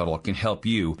Capital can help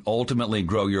you ultimately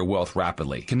grow your wealth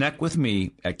rapidly. Connect with me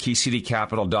at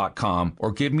KeyCityCapital.com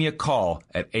or give me a call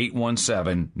at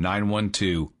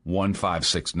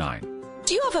 817-912-1569.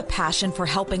 Do you have a passion for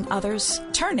helping others?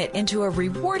 Turn it into a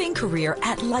rewarding career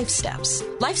at LifeSteps.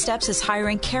 LifeSteps is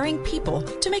hiring caring people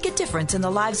to make a difference in the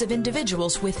lives of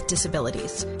individuals with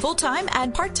disabilities. Full-time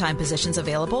and part-time positions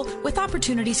available with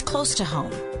opportunities close to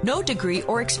home. No degree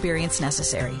or experience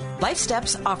necessary.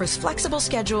 LifeSteps offers flexible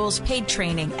schedules, paid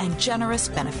training, and generous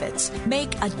benefits.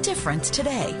 Make a difference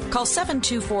today. Call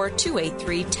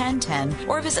 724-283-1010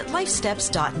 or visit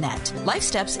lifesteps.net.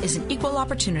 LifeSteps is an equal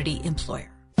opportunity employer.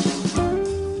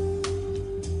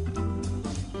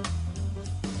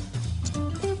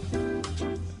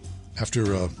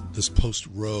 After this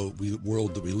post-Roe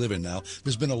world that we live in now,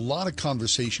 there's been a lot of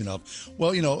conversation of,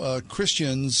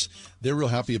 Christians, they're real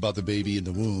happy about the baby in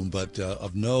the womb, but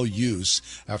of no use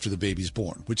after the baby's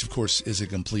born, which, of course, is a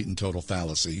complete and total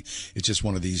fallacy. It's just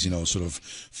one of these, sort of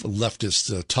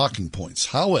leftist talking points.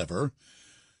 However,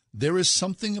 there is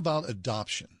something about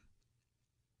adoption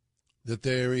that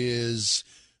there is...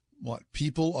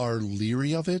 people are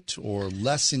leery of it or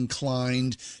less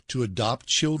inclined to adopt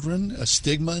children, a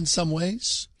stigma in some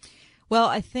ways? Well,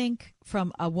 I think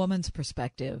from a woman's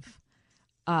perspective,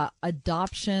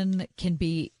 adoption can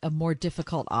be a more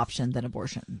difficult option than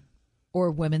abortion,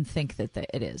 or women think that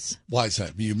it is. Why is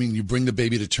that? You mean you bring the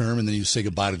baby to term and then you say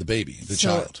goodbye to the baby, the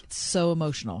child? It's so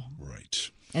emotional. Right.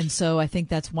 And so I think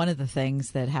that's one of the things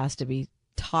that has to be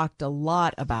talked a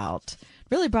lot about,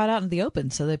 really brought out in the open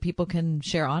so that people can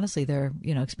share honestly their,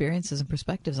 experiences and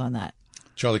perspectives on that.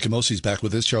 Charlie Camosi's back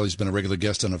with us. Charlie's been a regular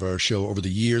guest on our show over the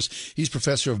years. He's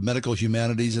professor of medical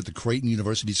humanities at the Creighton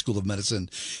University School of Medicine.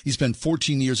 He spent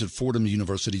 14 years at Fordham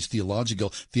University's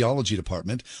theology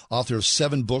department, author of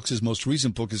 7 books. His most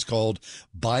recent book is called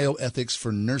Bioethics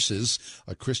for Nurses,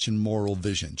 A Christian Moral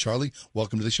Vision. Charlie,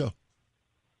 welcome to the show.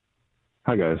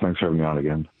 Hi, guys. Thanks for having me on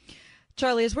again.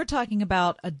 Charlie, as we're talking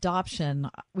about adoption,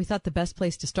 we thought the best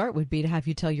place to start would be to have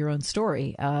you tell your own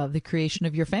story, the creation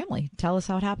of your family. Tell us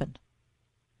how it happened.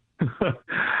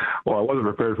 Well, I wasn't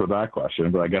prepared for that question,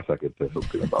 but I guess I could say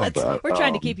something about that. We're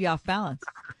trying to keep you off balance.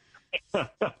 Well,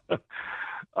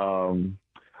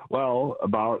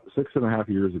 about 6.5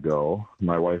 years ago,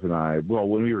 my wife and I,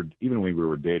 when we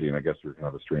were dating, I guess we were kind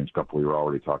of a strange couple. We were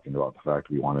already talking about the fact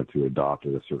we wanted to adopt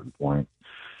at a certain point.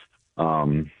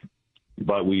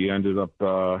 But we ended up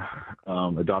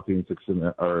adopting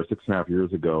 6.5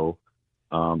 years ago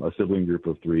a sibling group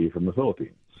of 3 from the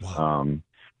Philippines. Wow.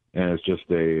 And it's just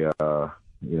we were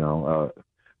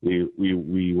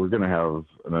going to have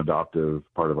an adoptive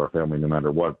part of our family no matter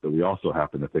what, but we also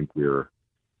happened to think we were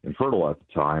infertile at the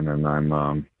time, and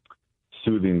I'm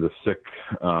soothing the sick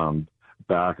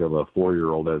back of a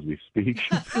 4-year-old as we speak,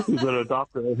 who's an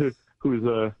adopted, who is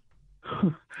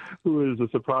a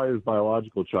surprise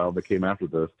biological child that came after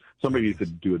this. Somebody needs to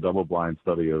do a double-blind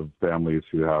study of families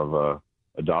who have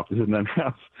adopted and then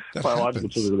have biological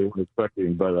children they weren't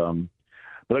expecting.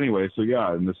 But anyway, so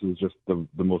yeah, and this is just the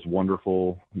most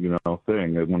wonderful,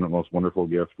 thing, one of the most wonderful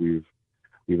gifts we've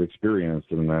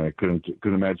experienced, and I couldn't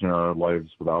imagine our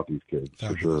lives without these kids,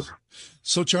 for sure.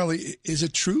 So, Charlie, is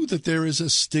it true that there is a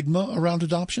stigma around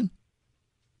adoption?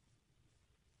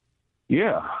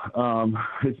 Yeah,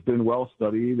 it's been well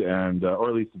studied, and or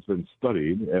at least it's been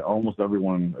studied. Almost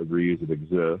everyone agrees it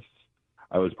exists.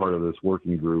 I was part of this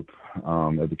working group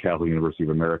at the Catholic University of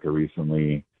America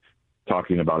recently,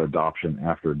 talking about adoption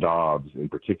after Dobbs in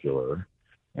particular.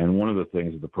 And one of the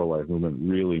things that the pro-life movement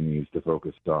really needs to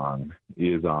focus on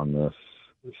is on this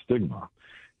stigma,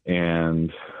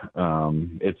 and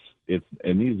it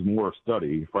needs more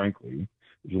study, frankly.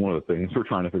 Which is one of the things we're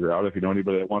trying to figure out. If you know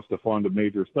anybody that wants to fund a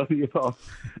major study about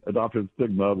adoption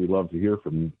stigma, we'd love to hear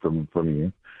from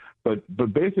you.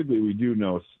 But basically, we do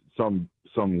know some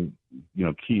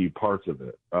key parts of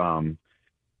it.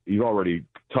 You've already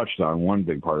touched on one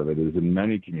big part of it. Is in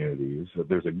many communities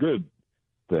there's a good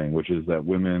thing, which is that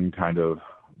women kind of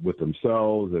with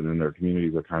themselves and in their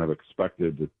communities are kind of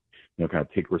expected to kind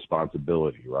of take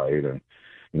responsibility, right? And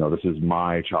this is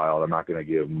my child. I'm not going to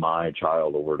give my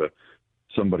child over to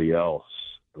somebody else,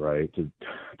 right, to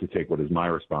take what is my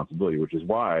responsibility, which is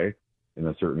why, in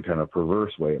a certain kind of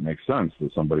perverse way, it makes sense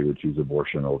that somebody would choose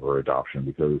abortion over adoption,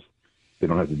 because they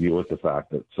don't have to deal with the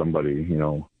fact that somebody,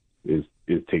 is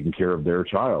taking care of their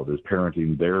child, is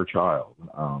parenting their child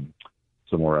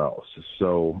somewhere else.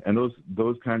 So, and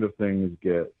those kind of things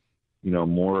get,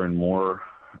 more and more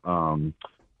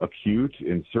acute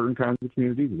in certain kinds of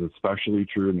communities. It's especially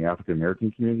true in the African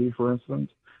American community, for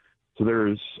instance. So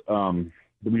there's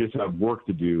we just have work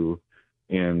to do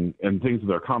in things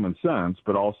that are common sense,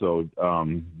 but also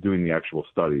doing the actual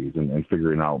studies and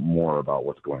figuring out more about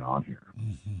what's going on here.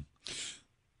 Mm-hmm.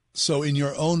 So in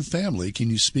your own family,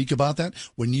 can you speak about that?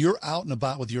 When you're out and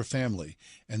about with your family,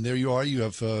 and there you are, you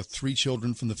have 3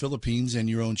 children from the Philippines and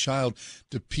your own child,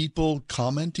 do people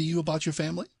comment to you about your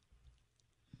family?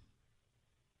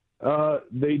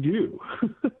 They do.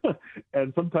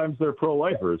 And sometimes they're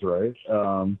pro-lifers, right?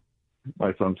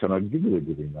 My son's kind of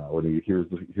giggling now when he hears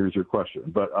your question.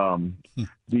 But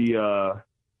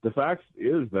the fact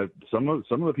is that some of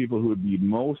the people who would be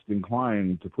most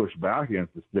inclined to push back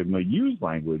against the stigma use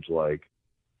language like,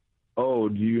 "Oh,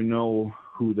 do you know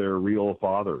who their real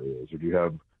father is, or do you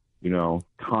have,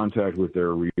 contact with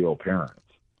their real parents?"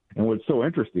 And what's so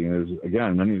interesting is,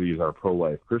 again, many of these are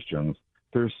pro-life Christians.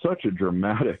 There's such a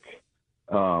dramatic,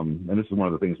 and this is one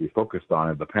of the things we focused on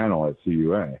at the panel at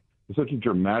CUA. There's such a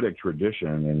dramatic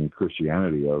tradition in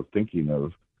Christianity of thinking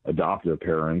of adoptive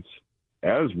parents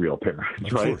as real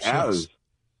parents, right? Course, yes.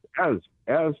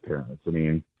 As parents. I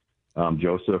mean,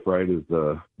 Joseph, right, is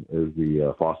the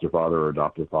foster father or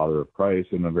adoptive father of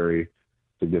Christ in a very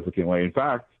significant way. In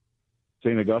fact,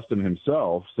 St. Augustine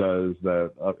himself says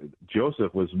that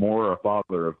Joseph was more a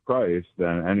father of Christ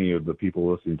than any of the people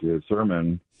listening to his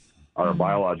sermon are a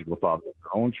biological father of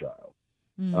their own child.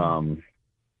 Mm.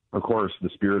 Of course, the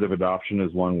spirit of adoption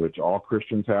is one which all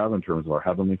Christians have in terms of our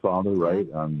Heavenly Father, right?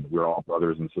 We're all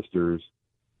brothers and sisters.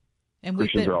 And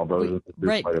Christians are all brothers and sisters.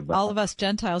 Right. All of us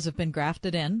Gentiles have been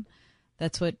grafted in.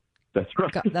 That's right.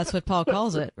 That's what Paul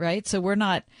calls it, right? So we're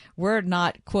not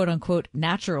quote unquote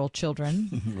natural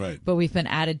children, right? But we've been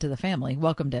added to the family,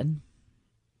 welcomed in.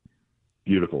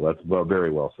 Beautiful. That's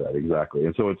very well said. Exactly.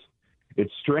 And so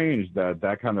it's strange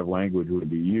that kind of language would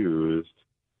be used.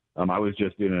 I was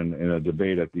just in a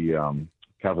debate at the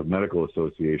Catholic Medical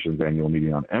Association's annual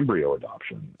meeting on embryo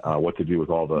adoption, what to do with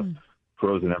all the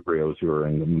frozen embryos who are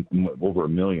in over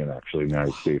 1 million, actually, in the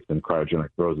United States in cryogenic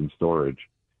frozen storage.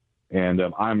 And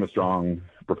I'm a strong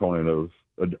proponent of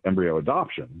embryo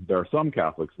adoption. There are some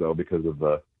Catholics, though, because of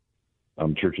the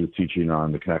church's teaching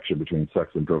on the connection between sex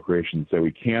and procreation, say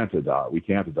we can't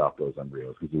adopt those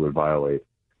embryos because it would violate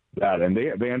that. And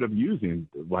they end up using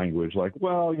language like,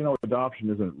 well, adoption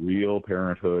isn't real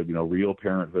parenthood. Real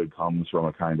parenthood comes from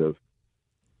a kind of,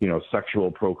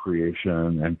 sexual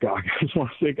procreation. And God, I just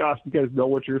want to say, gosh, you guys know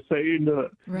what you're saying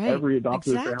to every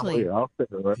adoptive family out there.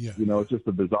 Right? Yeah. It's just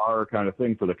a bizarre kind of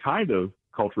thing for the kind of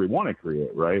culture we want to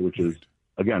create, right? Which is,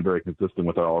 again, very consistent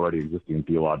with our already existing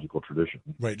theological tradition.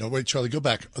 Right. Now, wait, Charlie, go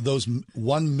back. Those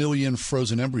 1 million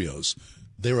frozen embryos,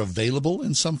 they're available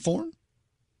in some form?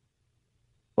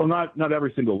 Well, not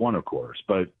every single one, of course,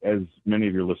 but as many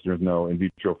of your listeners know, in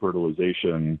vitro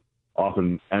fertilization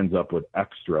often ends up with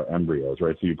extra embryos,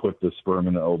 right? So you put the sperm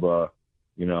in the ova,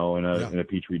 in a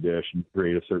petri dish and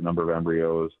create a certain number of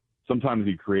embryos. Sometimes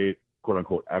you create, quote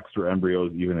unquote, extra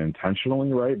embryos even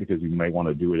intentionally, right? Because you may want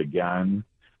to do it again.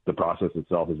 The process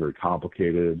itself is very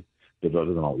complicated. It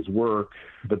doesn't always work.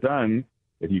 But then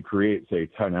if you create, say,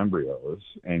 10 embryos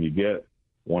and you get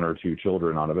 1 or 2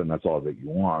 children out of it, and that's all that you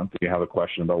want, you have a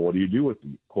question about what do you do with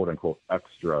the quote-unquote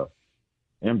extra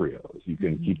embryos. You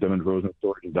can keep them in frozen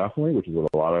storage indefinitely, which is what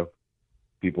a lot of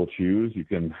people choose. You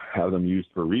can have them used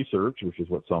for research, which is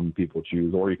what some people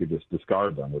choose, or you could just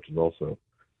discard them, which is also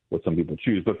what some people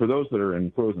choose. But for those that are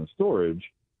in frozen storage,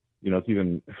 it's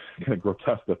even kind of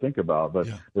grotesque to think about. But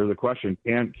there's a question: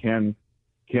 can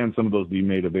some of those be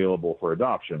made available for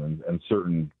adoption? And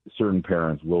certain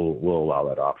parents will allow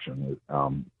that option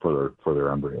for their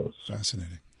embryos.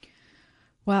 Fascinating.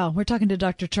 Wow. We're talking to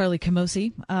Dr. Charlie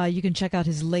Camosy. You can check out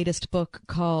his latest book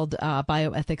called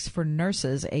Bioethics for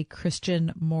Nurses, A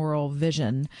Christian Moral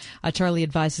Vision. Charlie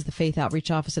advises the Faith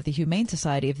Outreach Office of the Humane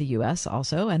Society of the U.S.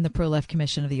 also, and the Pro-Life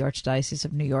Commission of the Archdiocese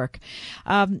of New York.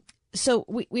 So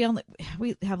we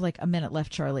have like a minute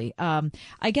left, Charlie.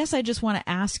 I guess I just want to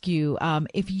ask you,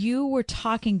 if you were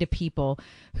talking to people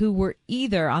who were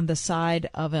either on the side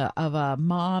of a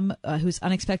mom who's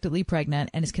unexpectedly pregnant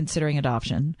and is considering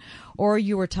adoption, or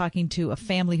you were talking to a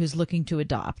family who's looking to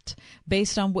adopt,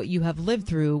 based on what you have lived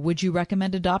through, would you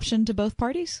recommend adoption to both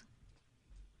parties?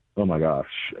 Oh my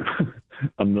gosh,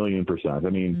 1,000,000%. I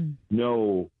mean,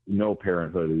 no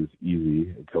parenthood is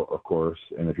easy, of course,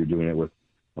 and if you're doing it with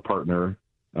a partner,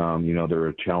 there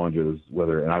are challenges.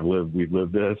 We've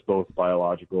lived this, both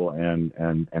biological and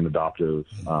adoptive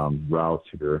routes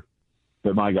here.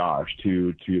 But my gosh,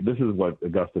 this is what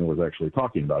Augustine was actually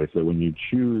talking about. He said, when you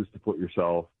choose to put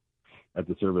yourself at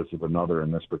the service of another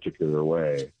in this particular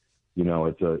way,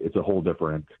 it's a whole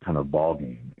different kind of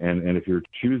ballgame. And if you're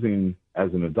choosing as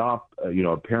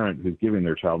a parent who's giving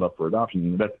their child up for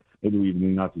adoption, that maybe we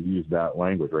need not to use that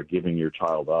language, right? Giving your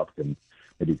child up can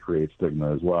maybe create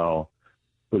stigma as well.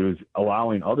 But it was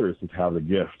allowing others to have the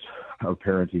gift of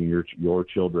parenting your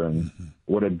children.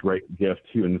 What a great gift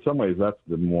too. And in some ways, that's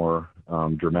the more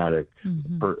dramatic,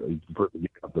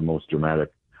 the most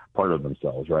dramatic part of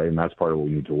themselves, right? And that's part of what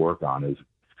we need to work on, is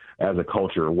as a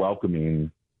culture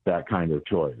welcoming that kind of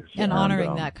choice and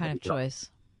honoring that kind of choice.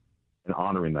 And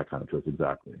honoring that kind of choice,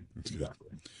 exactly.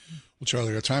 Well,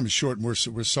 Charlie, our time is short, and we're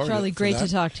sorry. Charlie, great to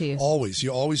talk to you. Always.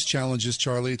 You always challenge us,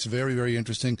 Charlie. It's very, very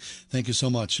interesting. Thank you so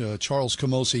much. Charles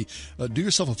Camosy, do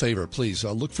yourself a favor, please.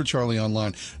 Look for Charlie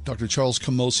online. Dr. Charles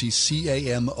Camosy,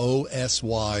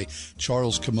 Camosy,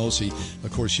 Charles Camosy.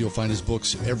 Of course, you'll find his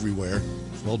books everywhere.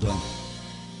 Well done.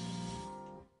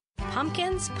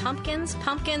 Pumpkins, pumpkins,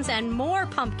 pumpkins, and more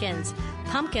pumpkins.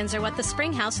 Pumpkins are what the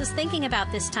Springhouse is thinking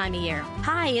about this time of year.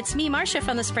 Hi, it's me, Marcia,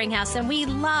 from the Springhouse, and we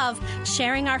love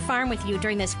sharing our farm with you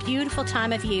during this beautiful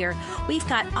time of year. We've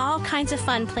got all kinds of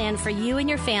fun planned for you and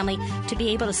your family to be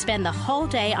able to spend the whole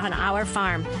day on our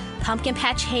farm. Pumpkin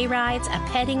patch hay rides, a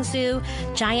petting zoo,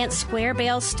 giant square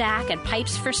bale stack and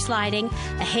pipes for sliding,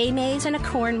 a hay maze and a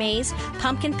corn maze,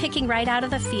 pumpkin picking right out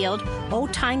of the field,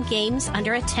 old-time games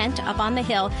under a tent up on the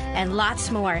hill, and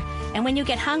lots more. And when you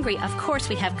get hungry, of course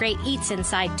we have great eats in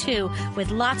inside, too,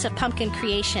 with lots of pumpkin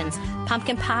creations.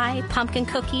 Pumpkin pie, pumpkin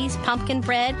cookies, pumpkin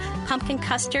bread, pumpkin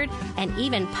custard, and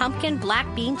even pumpkin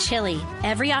black bean chili.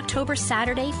 Every October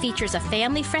Saturday features a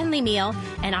family-friendly meal,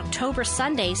 and October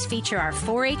Sundays feature our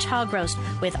 4-H hog roast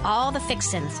with all the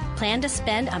fixins. Plan to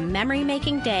spend a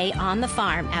memory-making day on the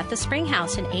farm at the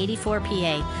Springhouse in 84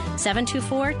 PA.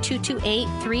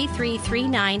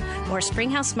 724-228-3339 or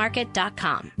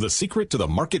springhousemarket.com. The secret to the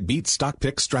market beat stock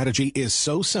pick strategy is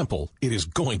so simple, it is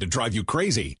going to drive you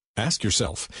crazy. Ask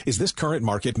yourself, is this current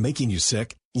market making you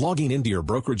sick? Logging into your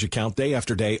brokerage account day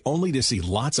after day only to see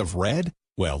lots of red?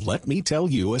 Well, let me tell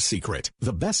you a secret.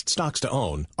 The best stocks to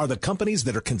own are the companies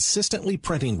that are consistently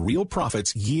printing real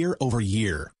profits year over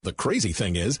year. The crazy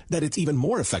thing is that it's even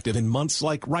more effective in months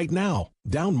like right now.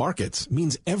 Down markets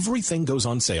means everything goes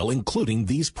on sale, including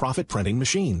these profit-printing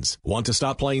machines. Want to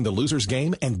stop playing the loser's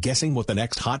game and guessing what the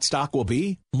next hot stock will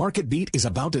be? Market Beat is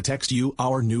about to text you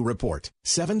our new report.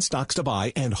 7 stocks to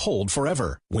buy and hold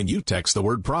forever when you text the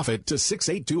word profit to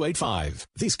 68285.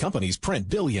 These companies print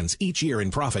billions each year in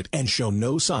profit and show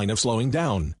no sign of slowing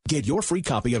down. Get your free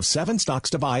copy of 7 stocks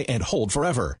to buy and hold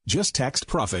forever. Just text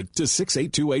profit to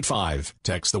 68285.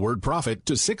 Text the word profit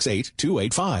to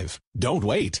 68285. Don't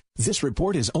wait. This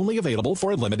report is only available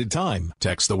for a limited time.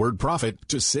 Text the word profit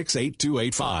to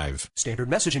 68285. Standard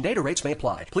message and data rates may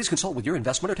apply. Please consult with your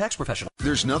investment or tax professional.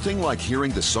 There's nothing like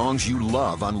hearing the songs you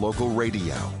love on local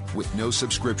radio with no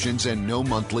subscriptions and no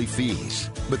monthly fees.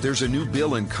 But there's a new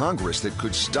bill in Congress that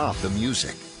could stop the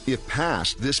music. If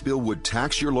passed, this bill would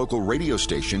tax your local radio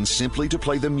station simply to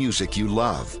play the music you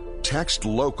love. Text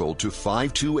LOCAL to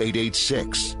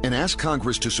 52886 and ask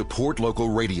Congress to support local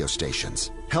radio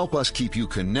stations. Help us keep you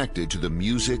connected to the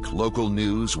music, local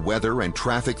news, weather, and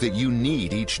traffic that you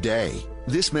need each day.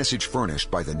 This message furnished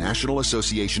by the National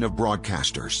Association of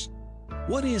Broadcasters.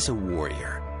 What is a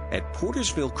warrior? At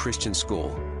Portersville Christian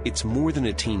School, it's more than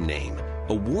a team name.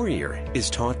 A warrior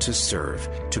is taught to serve,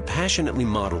 to passionately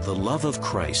model the love of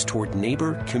Christ toward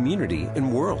neighbor, community,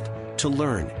 and world. To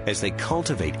learn as they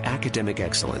cultivate academic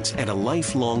excellence and a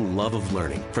lifelong love of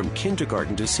learning from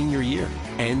kindergarten to senior year,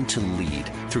 and to lead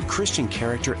through Christian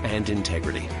character and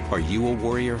integrity. Are you a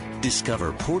warrior?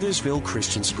 Discover Portersville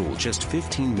Christian School just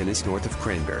 15 minutes north of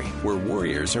Cranberry, where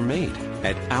warriors are made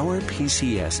at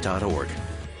ourpcs.org.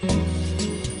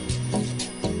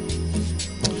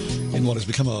 In what has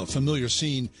become a familiar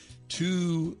scene,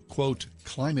 2, quote,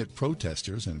 climate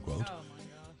protesters, end quote,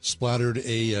 splattered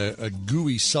a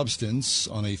gooey substance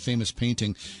on a famous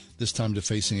painting, this time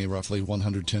defacing a roughly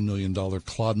 $110 million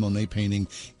Claude Monet painting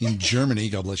in Germany,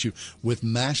 God bless you, with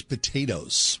mashed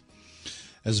potatoes.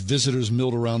 As visitors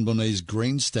milled around Monet's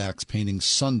grain stacks painting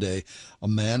Sunday, a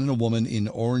man and a woman in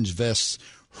orange vests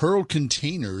hurled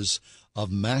containers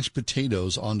of mashed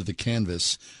potatoes onto the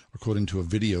canvas, according to a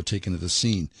video taken at the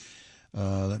scene.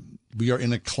 We are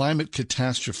in a climate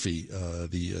catastrophe,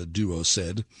 the duo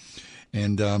said.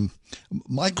 And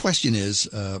my question is,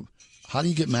 how do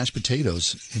you get mashed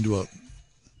potatoes into a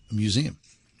museum?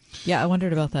 Yeah, I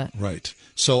wondered about that. Right.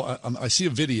 So I see a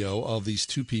video of these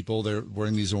 2 people. They're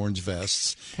wearing these orange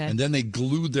vests. Okay. And then they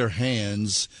glued their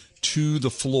hands to the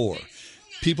floor.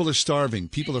 People are starving.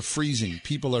 People are freezing.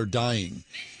 People are dying.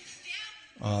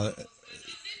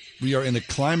 We are in a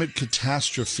climate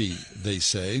catastrophe, they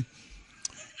say.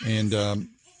 And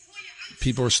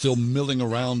people are still milling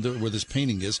around where this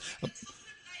painting is.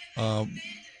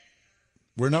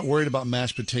 We're not worried about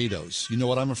mashed potatoes. You know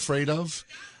what I'm afraid of?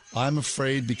 I'm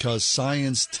afraid because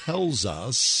science tells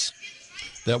us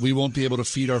that we won't be able to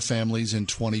feed our families in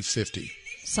 2050.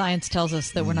 Science tells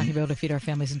us that we're not going to be able to feed our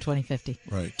families in 2050.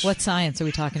 Right. What science are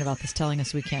we talking about that's telling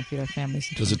us we can't feed our families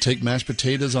in 2050? Does it take mashed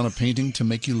potatoes on a painting to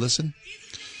make you listen?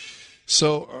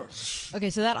 So, okay,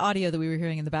 so that audio that we were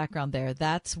hearing in the background there,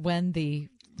 that's when the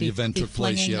event took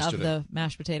place yesterday. Of the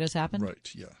mashed potatoes happened?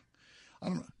 Right, yeah. I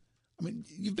don't know. I mean,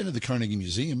 you've been to the Carnegie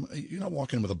Museum. You're not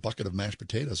walking in with a bucket of mashed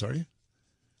potatoes, are you?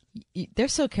 They're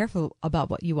so careful about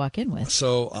what you walk in with.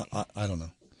 So, I don't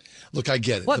know. Look, I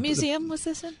get it. What museum was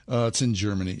this in? It's in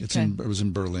Germany. It was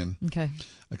in Berlin. Okay.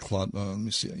 Let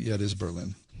me see. Yeah, it is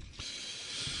Berlin.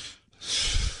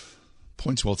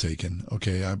 Points well taken.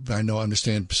 Okay, I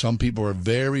understand some people are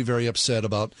very, very upset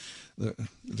about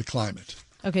the climate.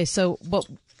 Okay, so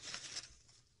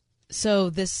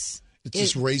this... It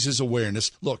just raises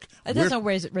awareness. Look, it doesn't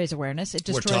raise awareness. It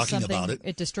destroys we're talking something. About it.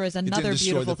 It destroys another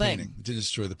beautiful thing. It didn't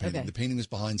destroy the painting. Okay. The painting was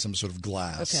behind some sort of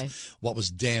glass. Okay. What was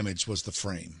damaged was the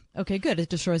frame. Okay, good. It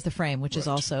destroys the frame, which is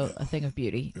also a thing of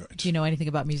beauty. Right. If you know anything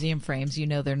about museum frames, you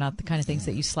know they're not the kind of things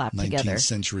that you slap 19th together. 19th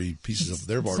century pieces of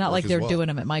their artwork. It's not like they're doing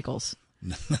them at Michael's.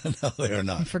 No, they are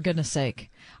not. For goodness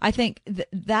sake. I think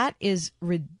that is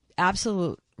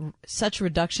such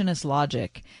reductionist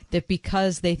logic that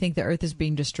because they think the earth is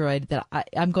being destroyed, that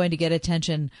I'm going to get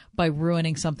attention by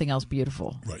ruining something else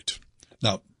beautiful. Right.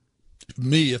 Now,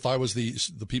 me, if I was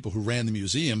the people who ran the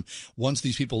museum, once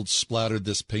these people splattered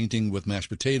this painting with mashed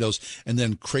potatoes and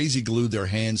then crazy glued their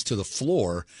hands to the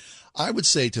floor, I would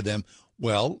say to them,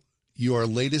 well, your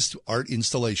latest art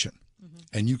installation.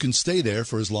 And you can stay there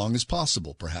for as long as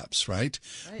possible, perhaps, right?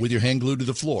 With your hand glued to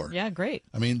the floor. Yeah, great.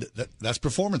 I mean, that's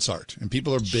performance art, and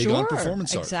people are big on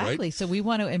performance art, right? Exactly. So we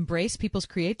want to embrace people's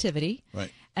creativity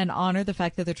and honor the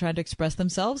fact that they're trying to express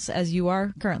themselves as you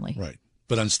are currently. Right.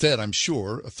 But instead, I'm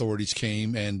sure authorities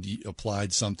came and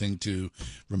applied something to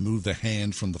remove the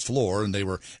hand from the floor, and they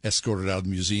were escorted out of the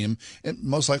museum and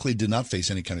most likely did not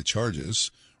face any kind of charges,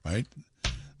 right?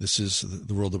 This is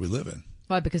the world that we live in.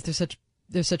 Why? Because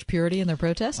there's such purity in their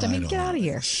protest? I mean, get out of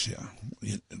here.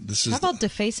 Yeah. How about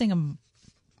defacing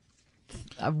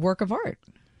a work of art?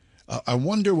 I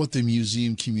wonder what the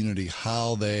museum community,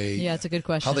 Yeah, it's a good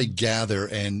question. How they gather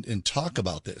and talk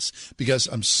about this. Because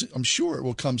I'm sure it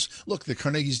will come. Look, the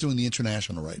Carnegie's doing the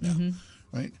International right now,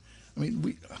 right? I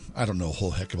mean, I don't know a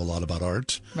whole heck of a lot about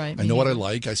art. Right. I know what I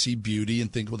like. I see beauty and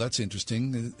think, well, that's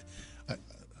interesting.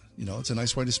 It's a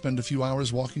nice way to spend a few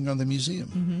hours walking around the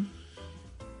museum.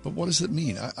 But what does it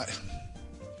mean?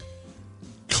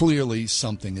 Clearly,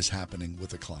 something is happening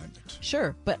with the climate.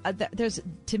 Sure, but there's,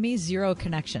 to me, zero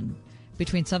connection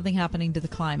between something happening to the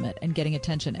climate and getting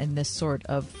attention and this sort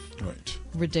of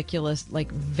ridiculous,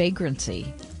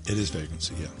 vagrancy. It is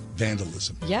vagrancy, yeah.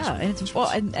 Vandalism. Yeah, and it's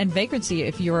and vagrancy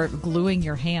if you're gluing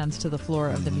your hands to the floor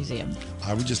of the museum.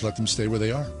 I would just let them stay where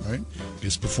they are, right?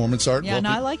 It's performance art. Yeah,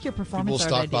 I like your performance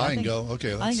art idea. idea. People stop by and go,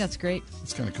 okay. I think that's great.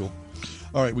 It's kind of cool.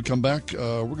 All right, we come back.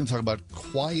 We're going to talk about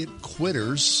quiet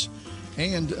quitters.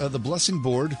 And the Blessing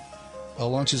Board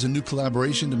launches a new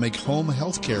collaboration to make home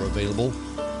health care available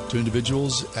to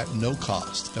individuals at no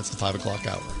cost. That's the 5 o'clock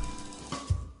hour.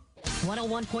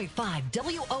 101.5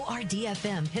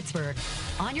 WORD-FM Pittsburgh.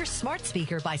 On your smart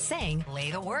speaker by saying,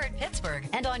 play the word Pittsburgh.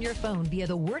 And on your phone via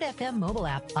the Word FM mobile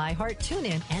app, iHeart,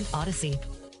 TuneIn, and Odyssey.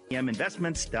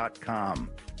 Investments.com.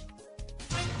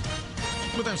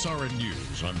 With SRN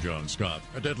News, I'm John Scott.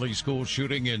 A deadly school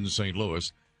shooting in St.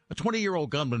 Louis. A 20-year-old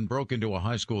gunman broke into a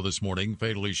high school this morning,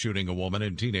 fatally shooting a woman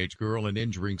and teenage girl and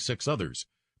injuring 6 others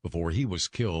before he was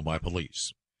killed by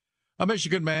police. A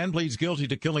Michigan man pleads guilty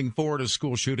to killing 4 at a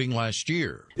school shooting last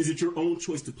year. Is it your own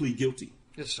choice to plead guilty?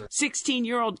 Yes, sir.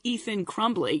 16-year-old Ethan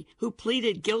Crumbly, who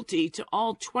pleaded guilty to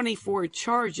all 24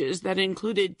 charges that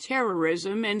included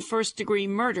terrorism and first-degree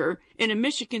murder in a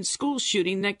Michigan school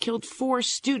shooting that killed 4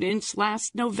 students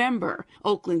last November.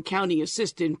 Oakland County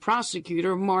Assistant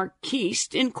Prosecutor Mark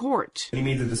Keast in court. He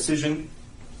made the decision,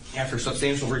 after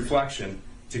substantial reflection,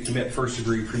 to commit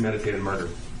first-degree premeditated murder.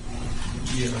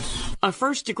 Yes. A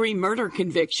first-degree murder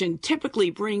conviction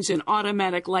typically brings an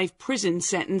automatic life prison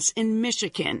sentence in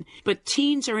Michigan, but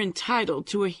teens are entitled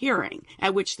to a hearing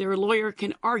at which their lawyer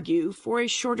can argue for a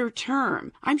shorter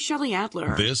term. I'm Shelley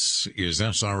Adler. This is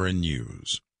SRN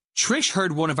News. Trish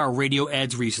heard one of our radio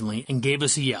ads recently and gave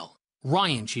us a yell.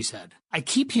 Ryan, she said, I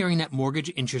keep hearing that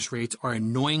mortgage interest rates are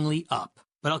annoyingly up,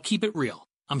 but I'll keep it real.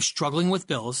 I'm struggling with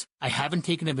bills, I haven't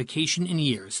taken a vacation in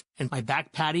years, and my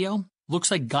back patio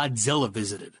looks like Godzilla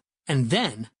visited. And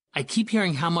then, I keep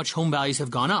hearing how much home values have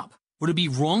gone up. Would it be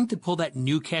wrong to pull that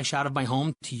new cash out of my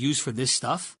home to use for this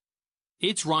stuff?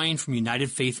 It's Ryan from United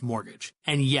Faith Mortgage.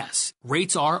 And yes,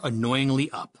 rates are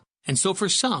annoyingly up. And so for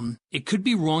some, it could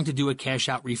be wrong to do a cash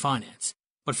out refinance.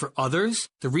 But for others,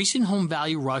 the recent home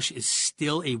value rush is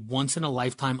still a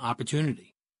once-in-a-lifetime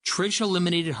opportunity. Trish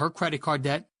eliminated her credit card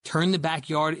debt, turned the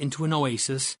backyard into an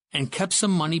oasis, and kept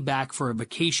some money back for a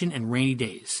vacation and rainy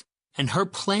days. And her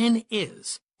plan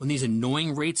is, when these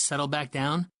annoying rates settle back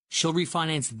down, she'll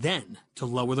refinance then to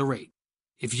lower the rate.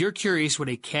 If you're curious what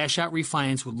a cash-out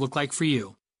refinance would look like for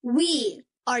you, we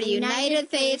are United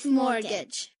Faith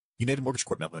Mortgage. United Mortgage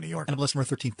Corp, Melville, New York. NMLS number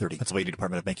 1330. Pennsylvania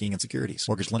Department of Banking and Securities.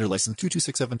 Mortgage lender license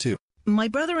 22672. My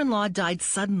brother-in-law died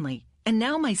suddenly, and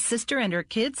now my sister and her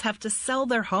kids have to sell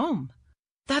their home.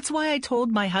 That's why I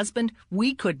told my husband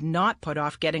we could not put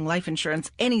off getting life insurance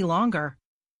any longer.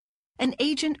 An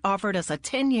agent offered us a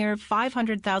 10-year,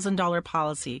 $500,000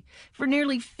 policy for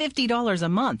nearly $50 a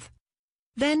month.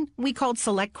 Then we called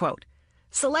SelectQuote.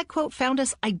 SelectQuote found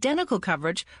us identical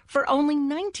coverage for only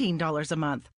 $19 a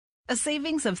month, a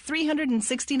savings of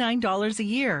 $369 a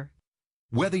year.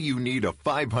 Whether you need a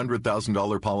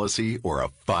 $500,000 policy or a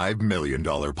 $5 million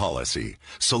policy,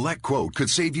 SelectQuote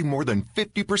could save you more than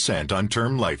 50% on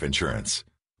term life insurance.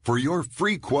 For your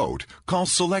free quote, call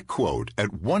SelectQuote at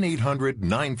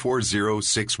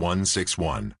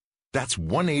 1-800-940-6161. That's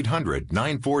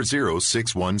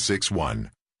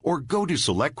 1-800-940-6161. Or go to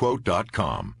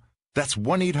SelectQuote.com. That's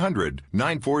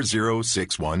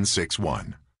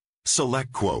 1-800-940-6161.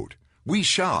 Select Quote. We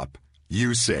shop.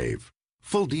 You save.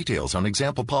 Full details on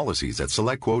example policies at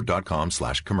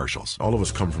SelectQuote.com/commercials. All of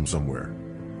us come from somewhere.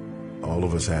 All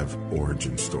of us have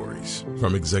origin stories.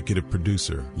 From executive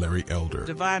producer Larry Elder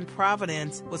Divine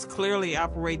Providence was clearly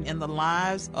operating in the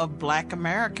lives of Black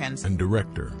Americans. and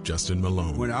director Justin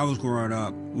Malone. When I was growing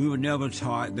up, we were never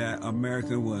taught that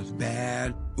America was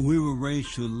bad. We were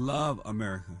raised to love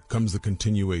America. Comes the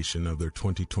continuation of their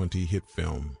 2020 hit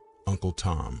film, Uncle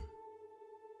Tom.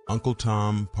 Uncle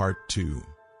Tom Part 2,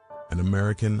 An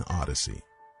American Odyssey.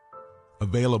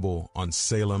 Available on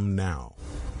Salem Now.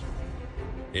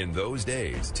 In those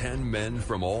days, 10 men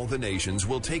from all the nations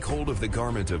will take hold of the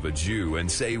garment of a Jew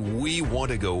and say, "We want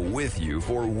to go with you,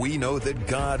 for we know that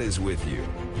God is with you."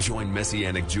 Join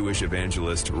Messianic Jewish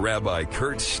evangelist Rabbi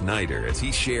Kurt Schneider as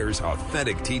he shares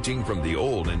authentic teaching from the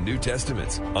Old and New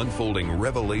Testaments, unfolding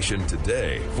revelation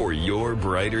today for your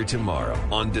brighter tomorrow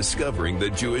on Discovering the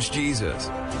Jewish Jesus.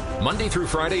 Monday through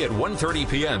Friday at 1:30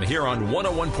 p.m. here on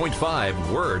 101.5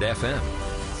 Word FM.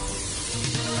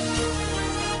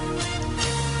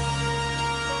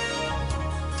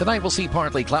 Tonight we'll see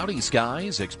partly cloudy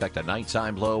skies. Expect a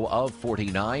nighttime low of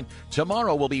 49.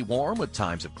 Tomorrow will be warm with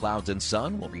times of clouds and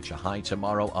sun. We'll reach a high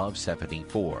tomorrow of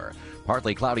 74.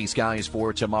 Partly cloudy skies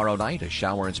for tomorrow night. A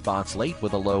shower in spots late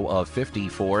with a low of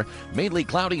 54. Mainly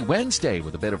cloudy Wednesday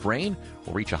with a bit of rain.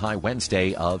 We'll reach a high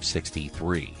Wednesday of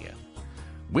 63.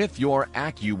 With your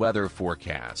AccuWeather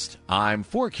forecast, I'm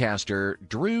forecaster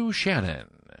Drew Shannon.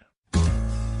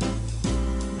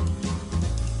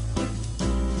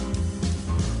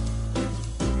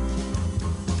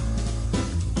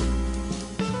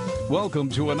 Welcome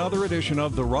to another edition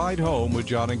of The Ride Home with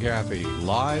John and Kathy,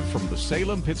 live from the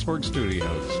Salem-Pittsburgh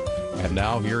studios. And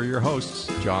now here are your hosts,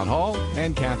 John Hall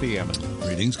and Kathy Emmons.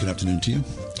 Greetings. Good afternoon to you.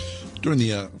 During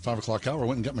the 5 o'clock hour, I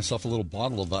went and got myself a little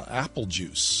bottle of apple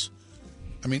juice.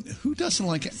 I mean, who doesn't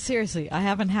like it? Seriously, I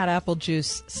haven't had apple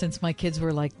juice since my kids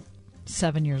were like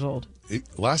 7 years old.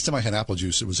 Last time I had apple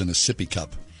juice, it was in a sippy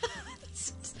cup.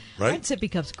 Right? Aren't sippy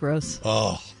cups gross?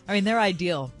 Oh. I mean, they're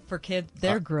ideal for kids.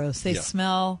 They're gross. They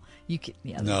smell.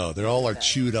 No, they're all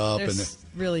chewed up. They're and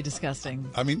really disgusting.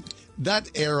 I mean, that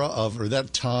era or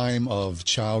that time of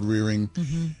child rearing.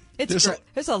 Mm-hmm. There's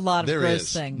a lot of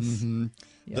gross things. Mm-hmm.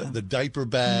 Yeah. The diaper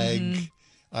bag. Mm-hmm.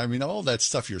 I mean, all that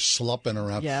stuff you're slupping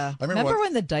around. Yeah. I remember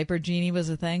when the diaper genie was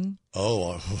a thing?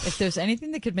 Oh. If there's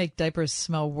anything that could make diapers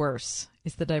smell worse,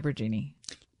 it's the diaper genie.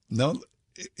 No,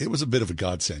 it was a bit of a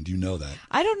godsend. You know that.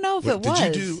 I don't know if it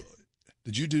was.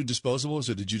 Did you do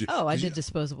disposables or did you do? Oh, I did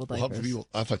disposable diapers.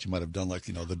 I thought you might have done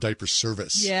the diaper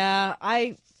service. Yeah,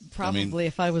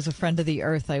 if I was a friend of the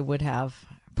earth, I would have.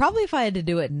 Probably if I had to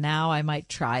do it now, I might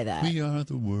try that. We are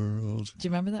the world. Do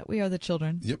you remember that? We are the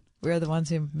children. Yep. We are the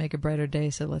ones who make a brighter day,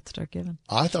 so let's start giving.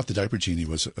 I thought the diaper genie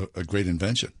was a great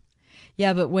invention.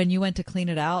 Yeah, but when you went to clean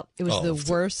it out, it was the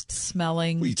worst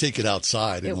smelling. Well, you take it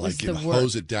outside and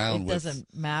hose it down with. It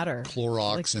doesn't matter.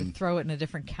 Clorox and throw it in a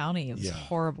different county. It was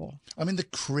horrible. I mean, the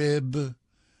crib,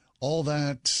 all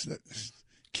that.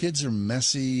 Kids are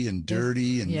messy and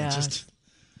dirty and just.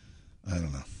 I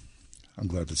don't know. I'm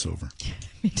glad it's over.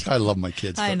 I love my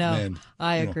kids. I know. Man,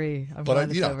 I agree. I'm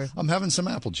glad it's over. I'm having some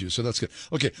apple juice, so that's good.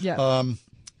 Okay. Yeah.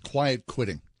 Quiet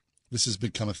quitting. This has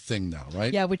become a thing now,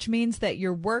 right? Yeah, which means that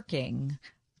you're working,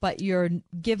 but you're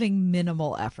giving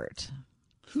minimal effort.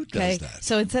 Who does that?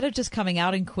 So instead of just coming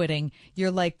out and quitting,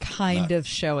 you're kind of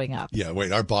showing up. Yeah,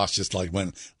 wait, our boss just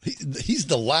went, he's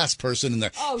the last person in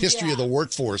the history of the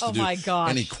workforce to do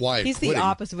any quiet he's quitting. The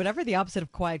opposite. Whatever the opposite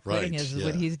of quiet quitting is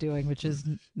what he's doing, which is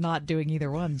not doing either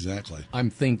one. Exactly. I'm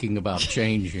thinking about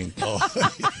changing.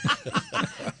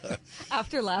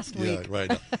 After last week. Yeah,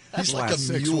 right. He's like a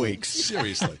mule. 6 weeks.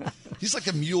 Seriously. He's like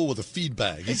a mule with a feed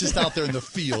bag. He's just out there in the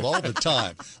field all the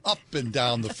time, up and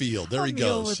down the field. There he goes.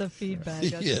 Mule with a feed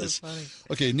bag. That's Yes. So funny.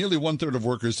 Okay, nearly 1/3 of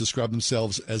workers describe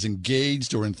themselves as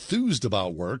engaged or enthused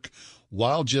about work,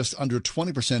 while just under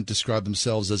 20% describe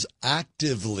themselves as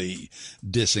actively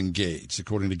disengaged,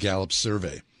 according to Gallup's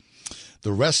survey.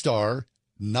 The rest are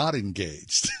not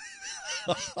engaged.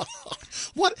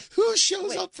 What? Who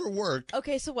shows up for work?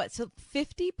 Okay, so what? So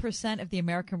 50% of the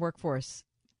American workforce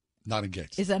not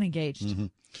engaged. Is unengaged. Mm-hmm.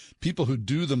 People who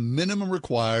do the minimum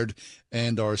required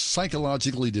and are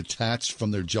psychologically detached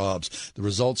from their jobs. The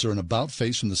results are an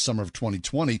about-face from the summer of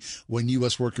 2020 when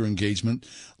U.S. worker engagement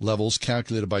levels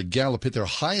calculated by Gallup hit their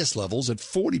highest levels at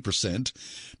 40%.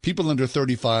 People under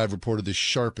 35 reported the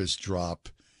sharpest drop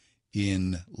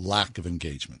in lack of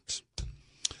engagement.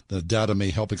 The data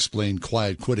may help explain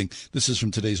quiet quitting. This is from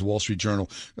today's Wall Street Journal.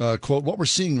 Quote, what we're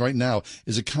seeing right now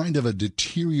is a kind of a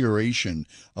deterioration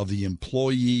of the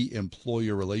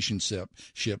employee-employer relationship,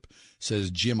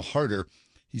 says Jim Harder.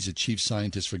 He's a chief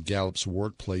scientist for Gallup's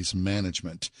Workplace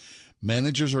Management.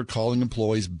 Managers are calling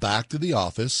employees back to the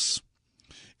office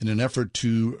in an effort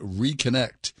to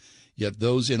reconnect. Yet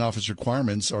those in-office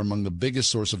requirements are among the biggest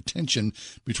source of tension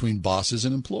between bosses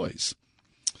and employees.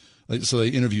 So they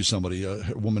interview somebody, a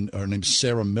woman, her name's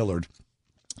Sarah Millard.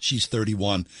 She's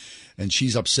 31, and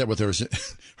she's upset with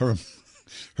her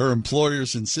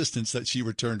employer's insistence that she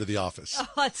return to the office. Oh,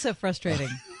 that's so frustrating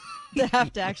to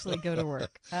have to actually go to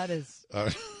work. That is...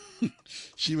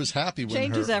 She was happy when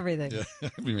changes everything.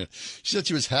 Yeah, she said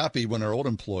she was happy when her old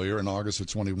employer in August of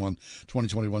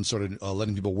 2021 started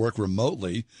letting people work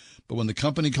remotely. But when the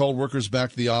company called workers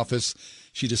back to the office,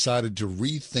 she decided to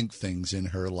rethink things in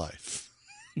her life.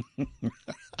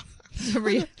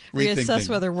 Reassess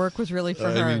whether work was really for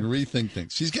her. I mean, rethink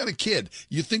things. She's got a kid.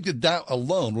 You think that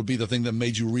alone would be the thing that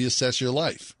made you reassess your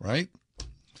life, right?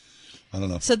 I don't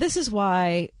know. So this is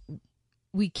why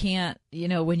we can't,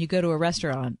 when you go to a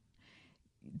restaurant,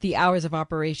 the hours of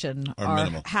operation are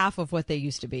minimal. Half of what they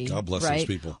used to be. God bless right? those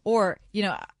people. Or,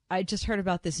 I just heard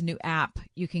about this new app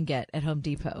you can get at Home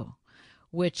Depot,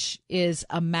 which is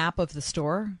a map of the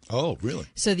store. Oh, really?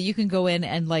 So that you can go in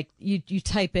and you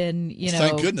type in,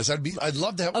 Thank goodness. I'd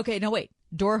love to have. Okay, no, wait.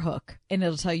 Door hook. And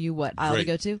it'll tell you what aisle to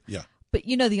go to. Yeah. But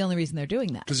the only reason they're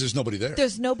doing that. Because there's nobody there.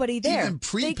 There's nobody there. Even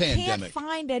pre-pandemic. They can't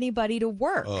find anybody to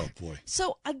work. Oh, boy.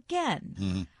 So,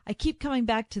 again, I keep coming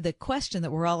back to the question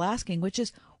that we're all asking, which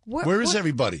is, where is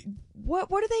everybody? What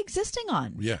are they existing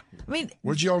on? Yeah. I mean,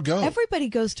 where'd you all go? Everybody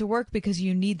goes to work because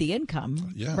you need the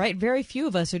income, right? Very few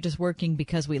of us are just working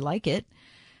because we like it.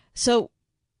 So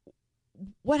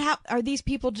are these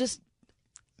people just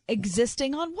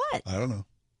existing on what? I don't know.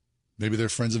 Maybe they're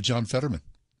friends of John Fetterman.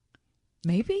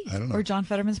 Maybe. I don't know. Or John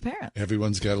Fetterman's parents.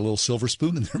 Everyone's got a little silver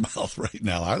spoon in their mouth right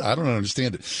now. I don't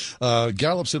understand it.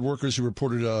 Gallup said workers who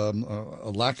reported a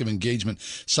lack of engagement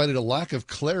cited a lack of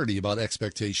clarity about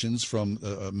expectations from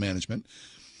management.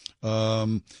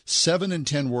 7 in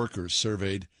 10 workers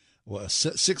surveyed,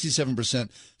 67%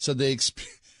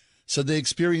 said they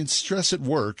experienced stress at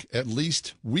work at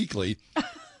least weekly.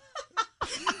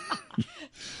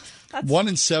 1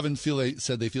 in 7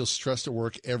 said they feel stressed at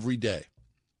work every day.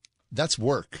 That's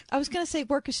work. I was going to say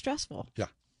work is stressful. Yeah.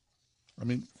 I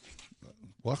mean,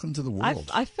 welcome to the world.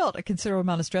 I felt a considerable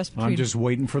amount of stress between... I'm just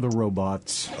waiting for the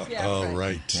robots.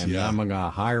 Right. And I'm going to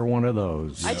hire one of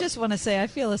those. I just want to say I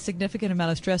feel a significant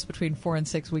amount of stress between 4 and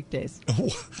 6 weekdays.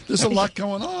 There's a lot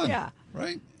going on. Yeah.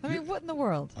 Right? I mean, what in the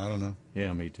world? I don't know.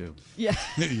 Yeah, me too. Yeah.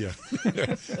 Yeah.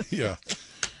 Yeah.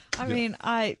 I mean,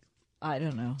 I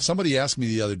don't know. Somebody asked me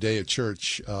the other day at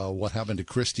church what happened to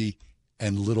Christy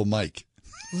and little Mike.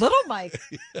 Little Mike.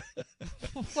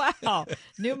 Wow.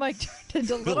 New Mike turned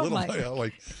into Little Mike.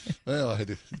 I had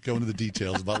to go into the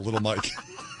details about Little Mike.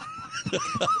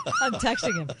 I'm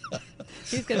texting him.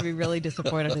 He's going to be really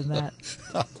disappointed in that.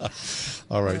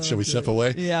 All right. Shall we step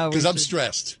away? Yeah. Because I'm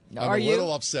stressed. I'm a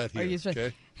little upset here. Are you stressed?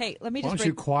 Okay? Hey, let me just Why don't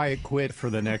you quiet quit for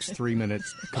the next 3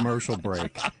 minutes commercial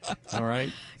break? All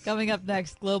right? Coming up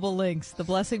next, Global Links. The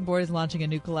Blessing Board is launching a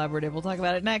new collaborative. We'll talk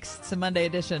about it next. It's a Monday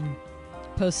edition.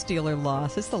 Post-Steeler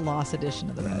loss. It's the loss edition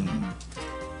of the Red.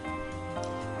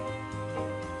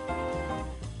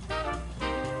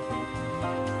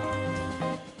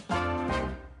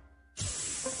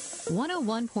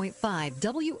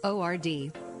 101.5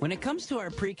 WORD. When it comes to our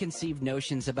preconceived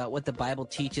notions about what the Bible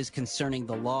teaches concerning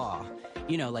the law,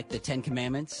 like the 10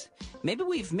 Commandments, maybe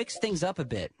we've mixed things up a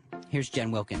bit. Here's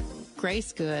Jen Wilkin.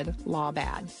 Grace good, law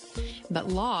bad. But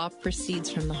law proceeds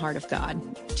from the heart of God,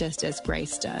 just as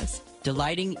grace does.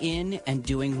 Delighting in and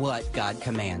doing what God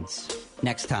commands.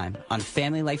 Next time on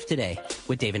Family Life Today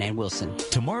with David Ann Wilson.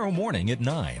 Tomorrow morning at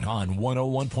 9 on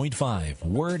 101.5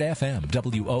 Word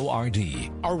FM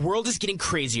WORD. Our world is getting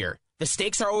crazier. The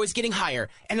stakes are always getting higher,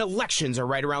 and elections are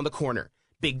right around the corner.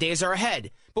 Big days are ahead,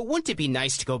 but wouldn't it be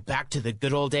nice to go back to the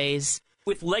good old days?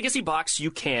 With Legacy Box, you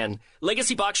can.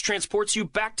 Legacy Box transports you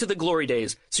back to the glory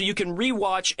days so you can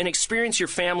re-watch and experience your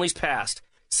family's past.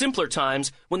 Simpler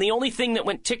times when the only thing that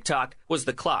went tick-tock was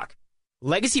the clock.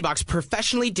 Legacy Box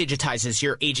professionally digitizes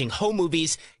your aging home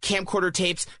movies, camcorder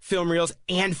tapes, film reels,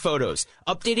 and photos,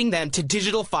 updating them to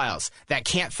digital files that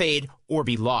can't fade or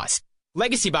be lost.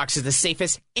 Legacy Box is the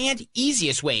safest and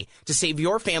easiest way to save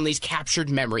your family's captured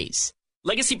memories.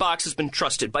 Legacy Box has been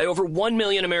trusted by over 1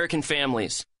 million American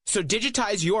families. So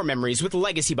digitize your memories with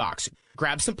Legacy Box.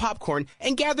 Grab some popcorn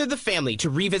and gather the family to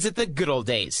revisit the good old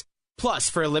days. Plus,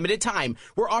 for a limited time,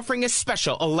 we're offering a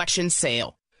special election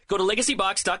sale. Go to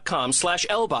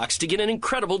legacybox.com/LBox to get an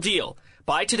incredible deal.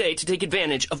 Buy today to take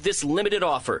advantage of this limited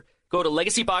offer. Go to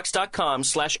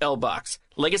legacybox.com/LBox.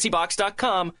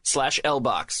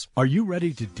 legacybox.com/LBox. Are you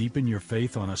ready to deepen your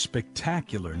faith on a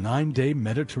spectacular 9-day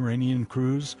Mediterranean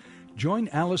cruise? Join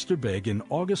Alistair Begg in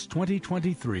August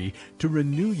 2023 to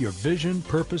renew your vision,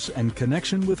 purpose, and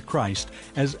connection with Christ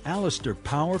as Alistair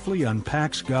powerfully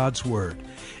unpacks God's Word.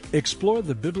 Explore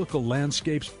the biblical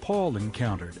landscapes Paul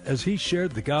encountered as he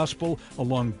shared the gospel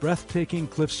along breathtaking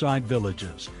cliffside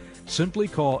villages. Simply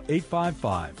call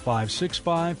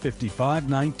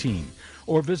 855-565-5519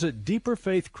 or visit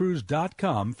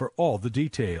deeperfaithcruise.com for all the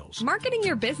details. Marketing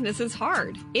your business is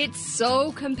hard. It's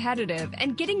so competitive,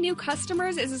 and getting new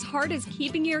customers is as hard as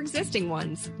keeping your existing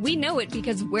ones. We know it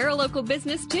because we're a local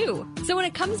business too. So when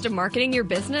it comes to marketing your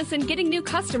business and getting new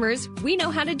customers, we know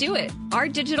how to do it. Our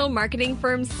digital marketing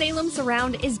firm, Salem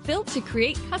Surround, is built to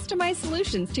create customized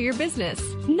solutions to your business,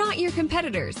 not your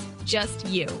competitors. Just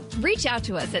you. Reach out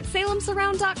to us at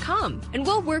salemsurround.com and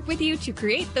we'll work with you to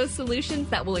create those solutions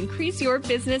that will increase your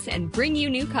business and bring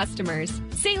you new customers.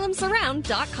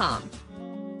 salemsurround.com.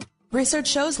 Research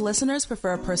shows listeners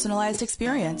prefer a personalized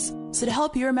experience. So to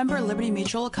help you remember, Liberty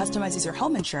Mutual customizes your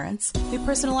home insurance. We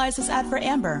personalized this ad for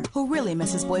Amber, who really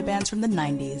misses boy bands from the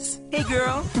 90s. Hey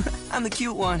girl, I'm the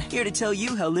cute one, here to tell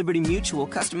you how Liberty Mutual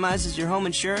customizes your home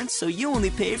insurance so you only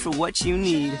pay for what you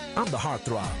need. I'm the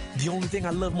heartthrob. The only thing I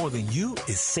love more than you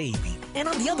is saving. And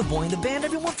I'm the other boy in the band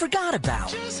everyone forgot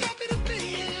about.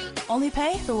 Only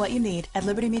pay for what you need at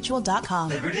libertymutual.com.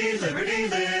 Liberty, liberty,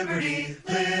 liberty,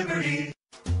 liberty.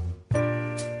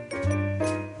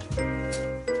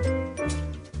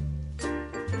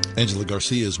 Angela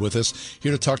Garcia is with us,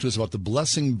 here to talk to us about the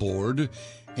Blessing Board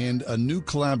and a new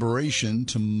collaboration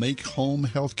to make home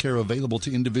health care available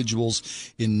to individuals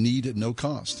in need at no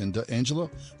cost. And Angela,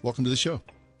 welcome to the show.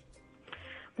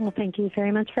 Well, thank you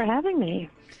very much for having me.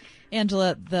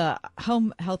 Angela, the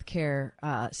home health care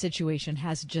situation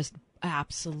has just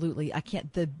absolutely,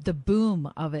 the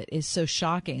boom of it is so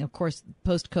shocking. Of course,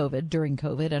 post-COVID, during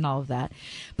COVID and all of that.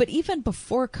 But even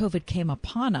before COVID came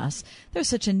upon us, there's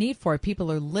such a need for it.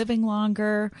 People are living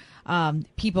longer.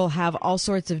 People have all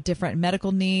sorts of different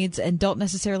medical needs and don't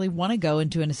necessarily want to go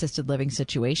into an assisted living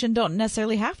situation, don't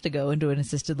necessarily have to go into an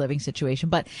assisted living situation,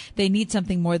 but they need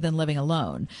something more than living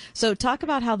alone. So talk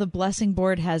about how the Blessing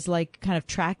Board has kind of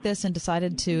tracked this and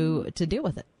decided to deal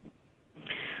with it.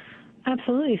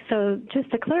 Absolutely. So just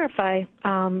to clarify,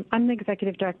 I'm the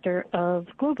executive director of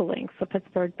Global Links, a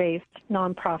Pittsburgh-based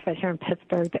nonprofit here in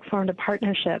Pittsburgh that formed a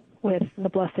partnership with the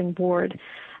Blessing Board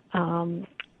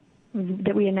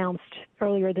that we announced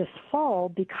earlier this fall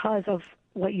because of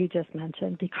what you just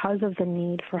mentioned, because of the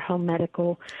need for home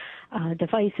medical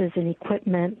devices and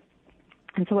equipment.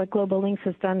 And so what Global Links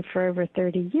has done for over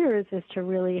 30 years is to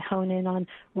really hone in on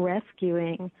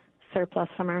rescuing surplus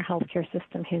from our healthcare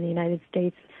system here in the United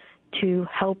States to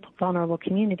help vulnerable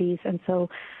communities. And so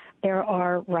there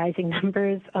are rising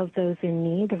numbers of those in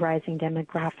need, the rising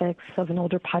demographics of an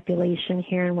older population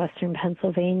here in Western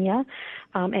Pennsylvania.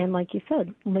 And like you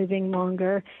said, living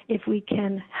longer. If we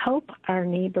can help our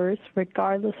neighbors,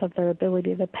 regardless of their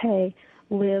ability to pay,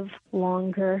 live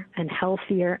longer and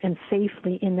healthier and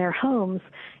safely in their homes,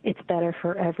 it's better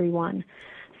for everyone.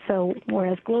 So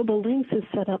whereas Global Links is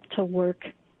set up to work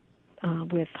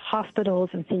with hospitals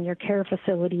and senior care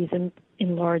facilities in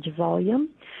large volume.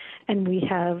 And we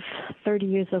have 30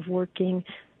 years of working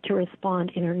to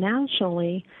respond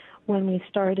internationally. When we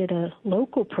started a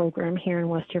local program here in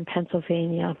Western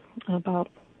Pennsylvania about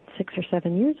 6 or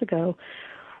 7 years ago,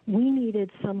 we needed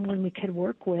someone we could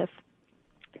work with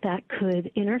that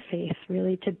could interface,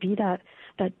 really, to be that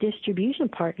distribution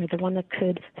partner, the one that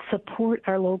could support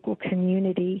our local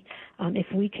community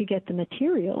if we could get the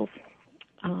materials.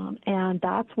 And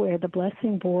that's where the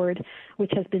Blessing Board,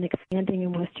 which has been expanding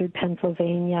in Western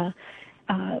Pennsylvania,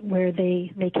 where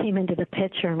they came into the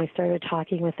picture, and we started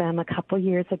talking with them a couple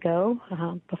years ago,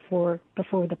 before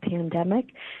the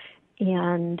pandemic,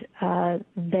 and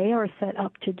they are set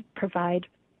up to provide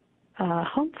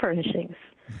home furnishings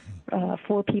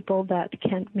for people that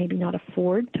can maybe not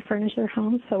afford to furnish their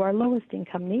homes, so our lowest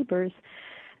income neighbors.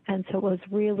 And so it was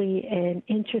really an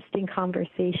interesting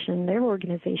conversation their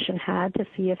organization had to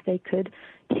see if they could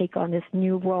take on this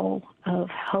new role of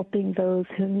helping those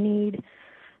who need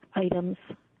items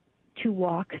to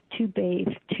walk, to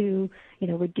bathe, to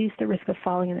reduce the risk of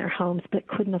falling in their homes but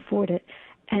couldn't afford it.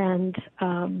 And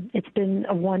it's been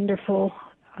a wonderful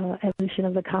evolution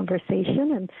of the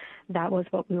conversation, and that was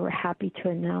what we were happy to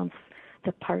announce,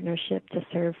 the partnership to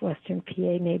serve Western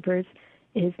PA neighbors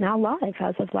is now live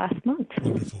as of last month.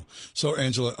 Wonderful. So,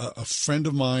 Angela, a friend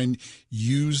of mine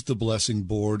used the Blessing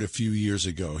Board a few years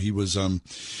ago. He was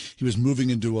moving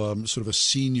into sort of a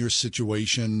senior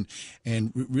situation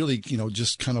and really,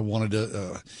 just kind of wanted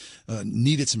to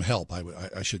needed some help,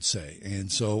 I should say.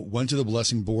 And so went to the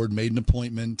Blessing Board, made an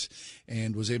appointment,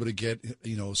 and was able to get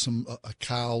a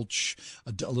couch,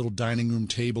 a little dining room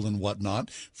table, and whatnot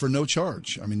for no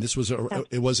charge. I mean, this was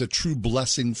it was a true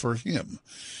blessing for him.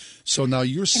 So now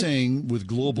you're saying with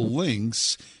Global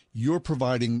Links, you're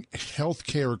providing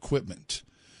healthcare equipment.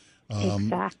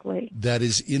 Exactly. That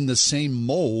is in the same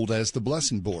mold as the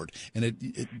Blessing Board. And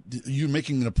you're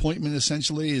making an appointment,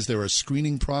 essentially. Is there a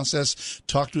screening process?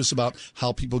 Talk to us about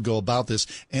how people go about this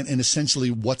and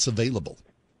essentially what's available.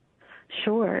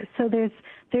 Sure. So there's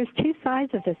two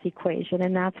sides of this equation,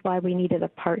 and that's why we needed a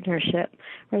partnership,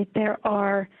 right? There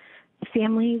are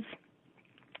families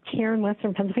here in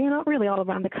Western Pennsylvania, not really all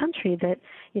around the country, that,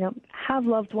 have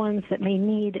loved ones that may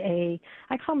need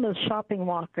I call them those shopping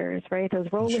walkers, right? Those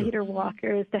rollator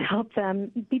walkers to help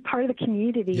them be part of the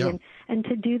community and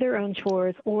to do their own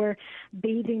chores, or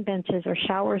bathing benches or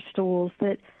shower stools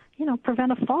that,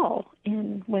 prevent a fall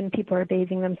when people are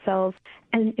bathing themselves.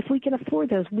 And if we can afford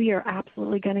those, we are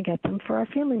absolutely going to get them for our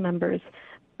family members.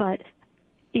 But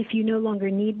if you no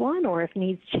longer need one, or if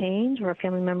needs change, or a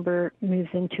family member moves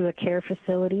into a care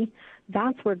facility,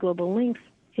 that's where Global Links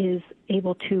is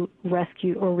able to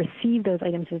rescue or receive those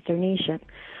items as donation.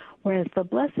 Whereas the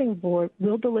Blessing Board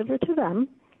will deliver to them,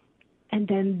 and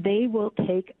then they will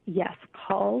take,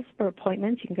 calls or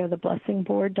appointments. You can go to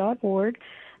theblessingboard.org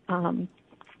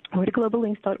or to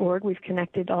globallinks.org. We've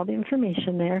connected all the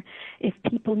information there. If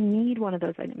people need one of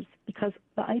those items, because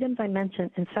the items I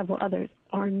mentioned and several others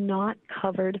are not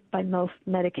covered by most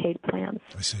Medicaid plans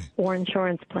or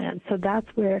insurance plans. So that's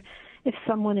where if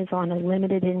someone is on a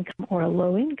limited income or a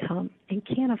low income and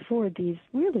can't afford these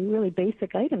really, really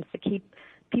basic items to keep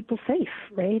people safe,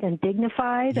 right, and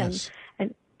dignified and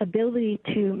ability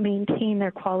to maintain their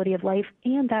quality of life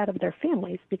and that of their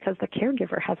families, because the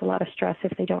caregiver has a lot of stress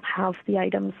if they don't have the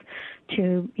items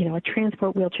to, a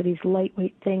transport wheelchair, these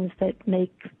lightweight things that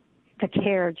make the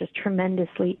care just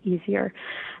tremendously easier.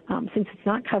 Since it's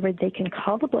not covered, they can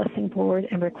call the Blessing Board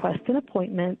and request an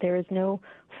appointment. There is no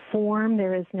form,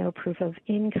 there is no proof of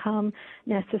income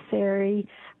necessary,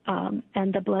 and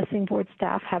the Blessing Board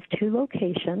staff have two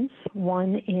locations,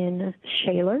 one in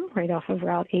Shaler, right off of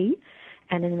Route 8,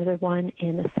 and another one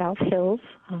in the South Hills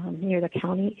near the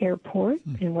county airport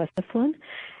in West Mifflin,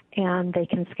 and they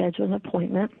can schedule an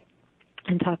appointment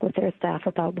and talk with their staff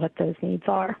about what those needs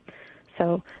are.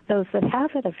 So those that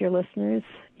have it, if your listeners,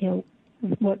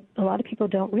 what a lot of people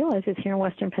don't realize is here in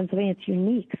Western Pennsylvania, it's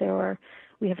unique.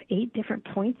 We have 8 different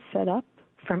points set up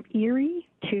from Erie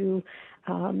to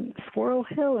Squirrel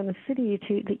Hill in the city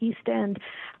to the East End,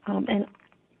 and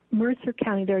Mercer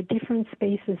County. There are different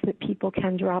spaces that people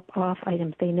can drop off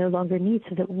items they no longer need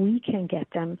so that we can get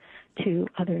them to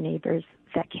other neighbors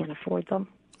that can't afford them.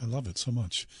 I love it so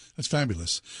much. That's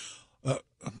fabulous.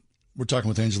 We're talking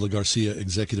with Angela Garcia,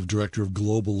 Executive Director of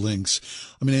Global Links.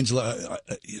 I mean, Angela,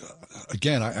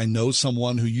 I know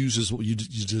someone who uses what you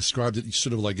described it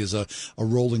sort of like as a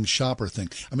rolling shopper thing.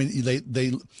 I mean,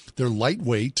 they're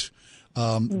lightweight.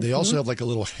 They also have like a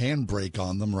little handbrake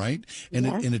on them, right? And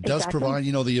it does provide,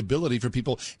 the ability for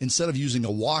people, instead of using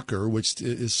a walker, which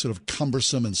is sort of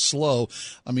cumbersome and slow.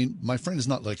 I mean, my friend is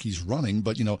not like he's running,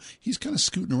 but, he's kind of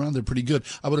scooting around there pretty good.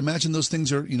 I would imagine those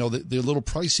things are, they're a little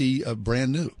pricey,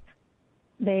 brand new.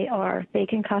 They are. They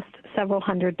can cost several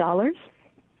 $100s.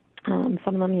 Some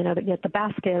of them, that get the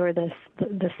basket or the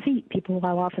seat. People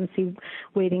will often see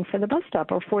waiting for the bus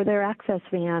stop or for their access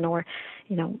van or,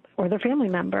 or their family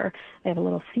member. They have a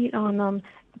little seat on them.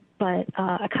 But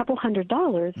a couple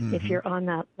 $100, if you're on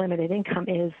that limited income,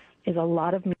 is a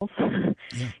lot of meals.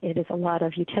 It is a lot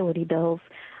of utility bills.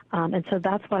 And so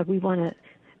that's why we want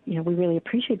to, we really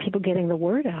appreciate people getting the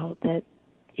word out that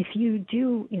if you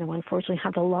do, unfortunately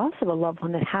have the loss of a loved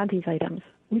one that had these items,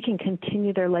 we can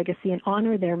continue their legacy and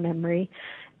honor their memory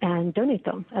and donate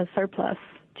them as surplus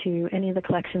to any of the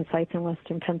collection sites in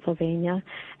Western Pennsylvania.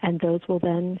 And those will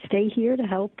then stay here to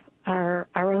help our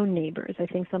own neighbors. I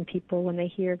think some people, when they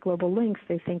hear Global Links,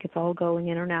 they think it's all going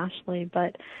internationally.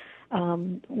 But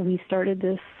we started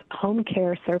this home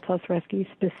care surplus rescue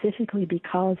specifically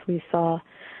because we saw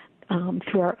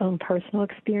through our own personal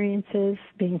experiences,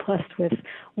 being blessed with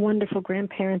wonderful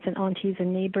grandparents and aunties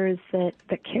and neighbors that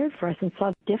cared for us and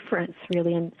saw the difference,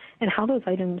 really, and how those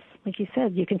items, like you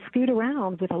said, you can scoot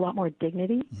around with a lot more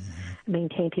dignity,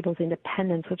 maintain people's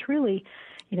independence, which really,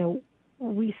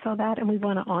 we saw that and we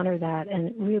want to honor that.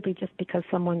 And really just because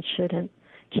someone shouldn't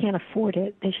can't afford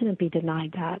it, they shouldn't be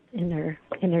denied that in their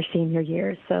senior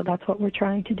years. So that's what we're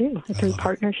trying to do through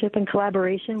partnership and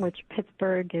collaboration, which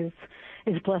Pittsburgh is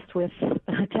blessed with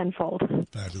tenfold.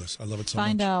 Fabulous. I love it so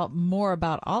Find much. out more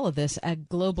about all of this at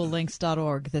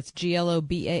globallinks.org. That's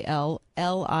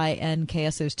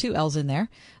GLOBALLINKS. There's 2 L's in there.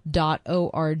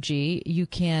 .org. You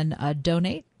can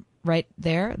donate right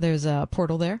there. There's a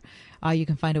portal there. You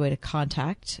can find a way to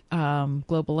contact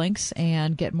Global Links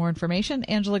and get more information.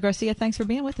 Angela Garcia, thanks for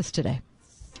being with us today.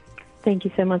 Thank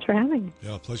you so much for having me.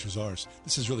 Yeah, pleasure's ours.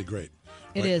 This is really great.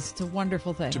 It is. It's a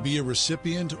wonderful thing. To be a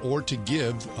recipient or to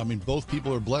give, I mean, both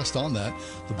people are blessed on that.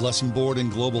 The Blessing Board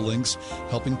and Global Links,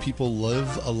 helping people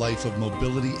live a life of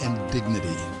mobility and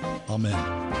dignity.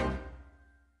 Amen.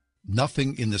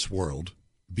 Nothing in this world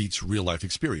beats real-life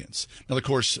experience. Now, of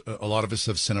course, a lot of us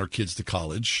have sent our kids to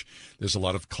college. There's a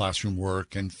lot of classroom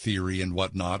work and theory and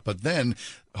whatnot. But then,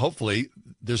 hopefully,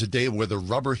 there's a day where the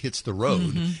rubber hits the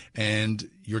road and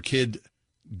your kid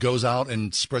goes out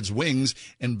and spreads wings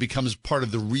and becomes part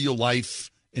of the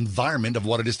real-life environment of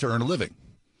what it is to earn a living.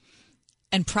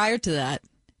 And prior to that,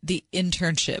 the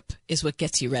internship is what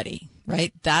gets you ready,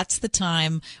 right? That's the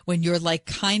time when you're like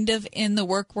kind of in the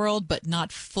work world, but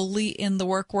not fully in the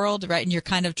work world, right? And you're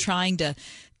kind of trying to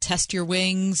test your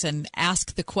wings and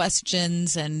ask the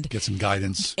questions and get some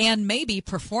guidance and maybe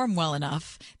perform well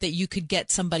enough that you could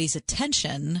get somebody's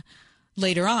attention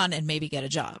later on and maybe get a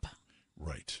job.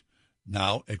 Right.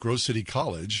 Now, at Grove City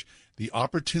College, the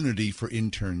opportunity for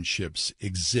internships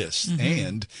exists,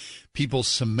 and people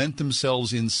cement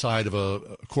themselves inside of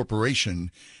a corporation.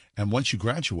 And once you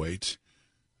graduate,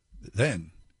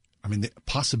 then, I mean, the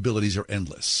possibilities are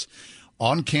endless.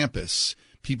 On campus,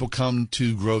 people come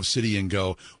to Grove City and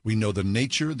go, we know the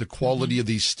nature, the quality of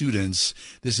these students.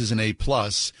 This is an A+.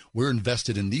 We're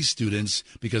invested in these students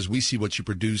because we see what you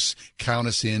produce. Count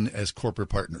us in as corporate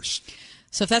partners.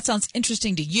 So if that sounds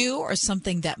interesting to you or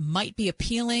something that might be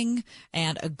appealing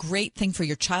and a great thing for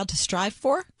your child to strive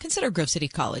for, consider Grove City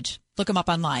College. Look them up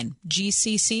online,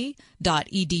 gcc.edu.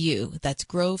 That's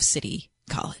Grove City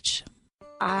College.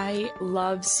 I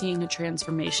love seeing a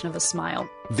transformation of a smile.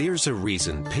 There's a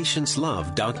reason patients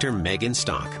love Dr. Megan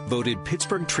Stock, voted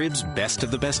Pittsburgh Trib's best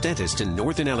of the best dentist in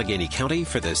Northern Allegheny County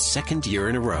for the 2nd year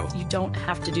in a row. You don't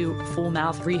have to do full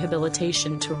mouth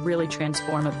rehabilitation to really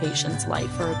transform a patient's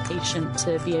life, or a patient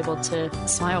to be able to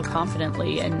smile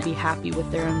confidently and be happy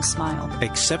with their own smile.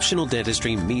 Exceptional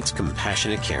dentistry meets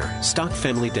compassionate care. Stock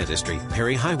Family Dentistry,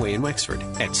 Perry Highway in Wexford,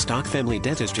 at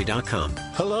stockfamilydentistry.com.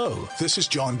 Hello, this is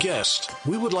John Guest.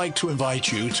 We would like to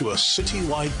invite you to a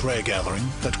citywide prayer gathering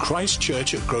at Christ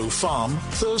Church at Grove Farm,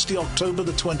 Thursday, October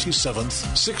the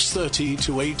 27th, 6:30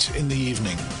 to 8 in the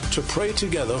evening, to pray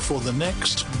together for the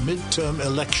next midterm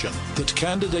election, that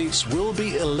candidates will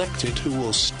be elected who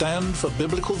will stand for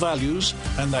biblical values,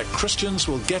 and that Christians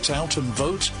will get out and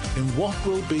vote in what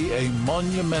will be a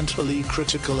monumentally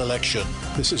critical election.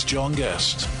 This is John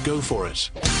Guest. Go for it.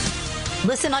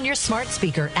 Listen on your smart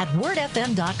speaker at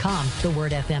wordfm.com, the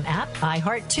Word FM app,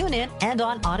 iHeart, TuneIn, and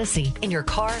on Odyssey. In your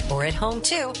car or at home,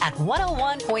 too, at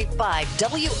 101.5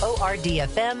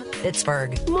 WORD-FM,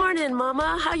 Pittsburgh. Morning,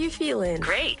 Mama. How you feeling?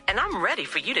 Great, and I'm ready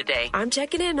for you today. I'm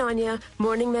checking in on you.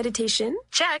 Morning meditation?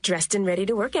 Check. Dressed and ready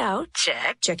to work out?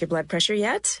 Check. Check your blood pressure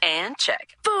yet? And check.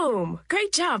 Boom!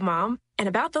 Great job, Mom. And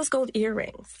about those gold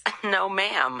earrings? No,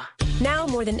 ma'am. Now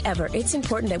more than ever, it's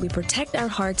important that we protect our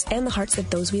hearts and the hearts of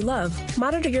those we love.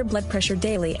 Monitor your blood pressure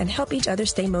daily and help each other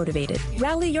stay motivated.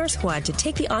 Rally your squad to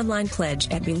take the online pledge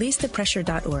at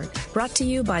releasethepressure.org. Brought to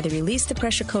you by the Release the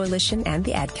Pressure Coalition and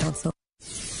the Ad Council.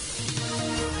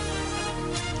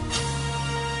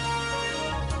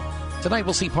 Tonight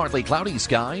we'll see partly cloudy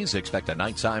skies. Expect a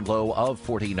nighttime low of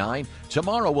 49.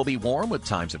 Tomorrow will be warm with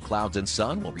times of clouds and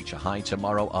sun. We'll reach a high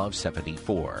tomorrow of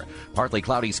 74. Partly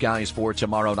cloudy skies for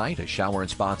tomorrow night. A shower in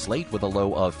spots late with a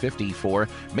low of 54.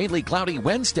 Mainly cloudy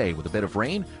Wednesday with a bit of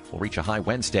rain. We'll reach a high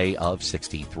Wednesday of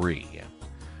 63.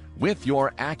 With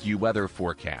your AccuWeather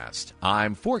forecast,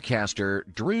 I'm forecaster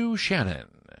Drew Shannon.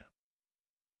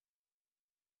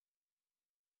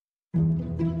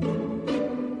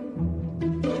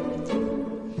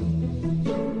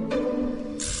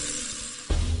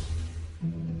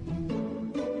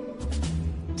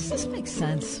 Does this make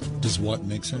sense? Does what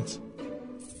make sense?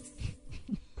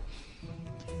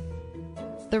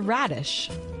 The radish.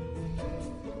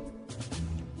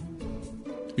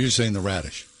 You're saying the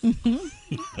radish. The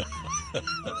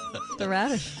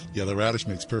radish. Yeah, the radish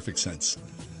makes perfect sense.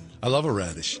 I love a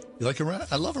radish. You like a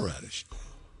radish? I love a radish.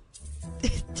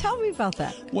 Tell me about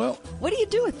that. Well, what do you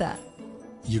do with that?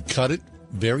 You cut it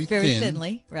very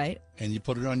thinly, right? And you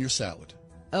put it on your salad.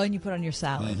 Oh, and you put it on your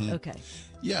salad. Mm-hmm. Okay.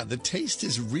 Yeah, the taste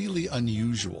is really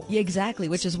unusual. Yeah, exactly,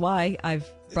 which is why I've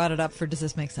brought it up for Does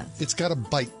This Make Sense? It's got a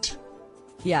bite.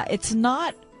 Yeah, it's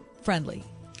not friendly.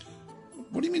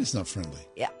 What do you mean it's not friendly?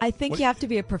 Yeah, I think you have to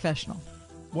be a professional.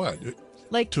 What?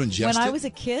 Like, to ingest when I it? was a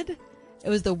kid, it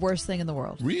was the worst thing in the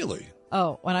world. Really?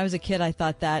 Oh, when I was a kid, I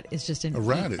thought that is just A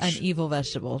radish. an evil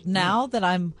vegetable. Now that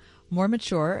I'm more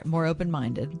mature, more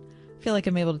open-minded, I feel like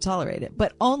I'm able to tolerate it,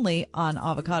 but only on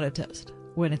avocado toast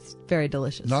when it's very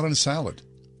delicious. Not on a salad.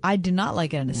 I do not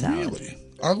like it in a salad. Really?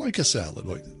 I like a salad.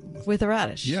 With a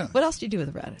radish? Yeah. What else do you do with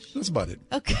a radish? That's about it.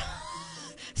 Okay.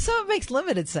 So it makes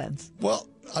limited sense. Well,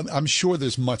 I'm sure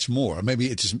there's much more. Maybe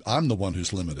it's just I'm the one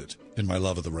who's limited in my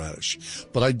love of the radish,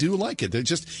 but I do like it.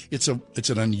 It's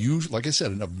an unusual, like I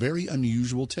said, a very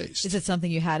unusual taste. Is it something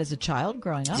you had as a child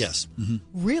growing up? Yes. Mm-hmm.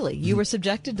 Really? You were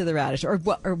subjected to the radish or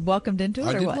welcomed into it? I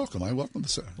or did what? welcome. I welcomed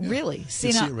the yeah. Really?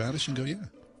 See a radish and go, yeah.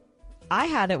 I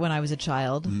had it when I was a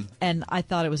child, and I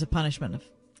thought it was a punishment of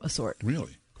a sort.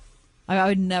 Really? I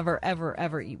would never, ever,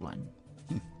 ever eat one.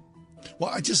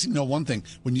 Well, I just know one thing.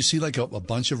 When you see like a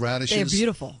bunch of radishes, they're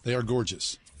beautiful. They are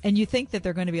gorgeous. And you think that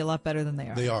they're going to be a lot better than they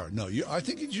are. They are. No, I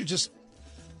think you just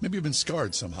maybe you've been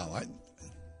scarred somehow.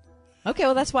 Okay,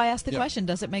 well, that's why I asked the question.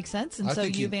 Does it make sense? And I so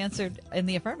think you've answered in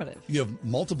the affirmative. You have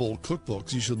multiple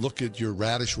cookbooks. You should look at your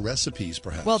radish recipes,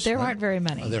 perhaps. Well, there aren't very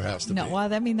many. There has to be. No,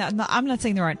 well, I mean, I'm not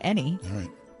saying there aren't any. All right.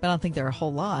 But I don't think there are a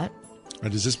whole lot. All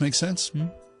right, does this make sense?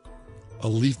 A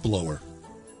leaf blower.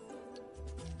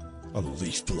 A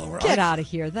leaf blower. Get out of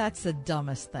here. That's the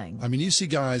dumbest thing. I mean, you see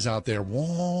guys out there.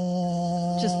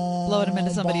 Just blowing them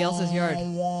into somebody else's yard.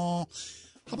 How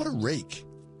about a rake?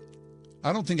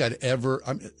 I don't think I'd ever.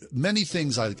 Many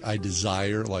things I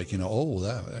desire, like,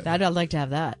 that. I'd like to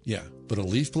have that. Yeah, but a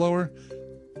leaf blower,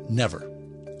 never.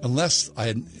 Unless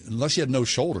you had no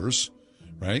shoulders,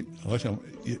 right? Unless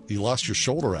you lost your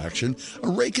shoulder action. A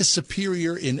rake is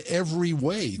superior in every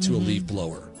way to a leaf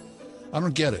blower. I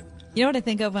don't get it. You know what I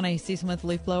think of when I see someone with a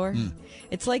leaf blower?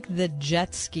 It's like the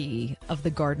jet ski of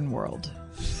the garden world.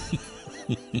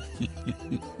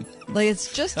 Like,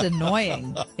 it's just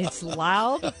annoying. It's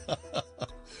loud.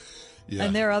 Yeah.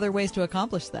 And there are other ways to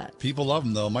accomplish that. People love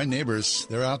them, though. My neighbors,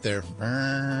 they're out there.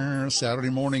 Saturday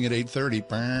morning at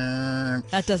 8:30.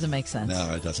 That doesn't make sense.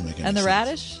 No, it doesn't make any sense. And the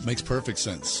radish? Makes perfect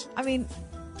sense. I mean...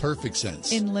 Perfect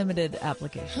sense. In limited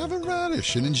application. Have a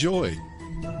radish and enjoy.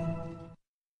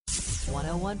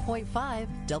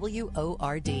 101.5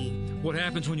 WORD. What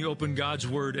happens when you open God's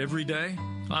Word every day?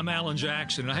 I'm Alan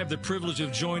Jackson, and I have the privilege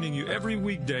of joining you every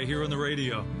weekday here on the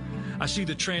radio. I see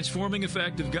the transforming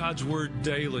effect of God's Word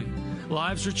daily.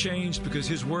 Lives are changed because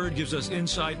His Word gives us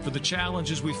insight for the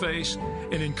challenges we face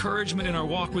and encouragement in our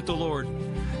walk with the Lord.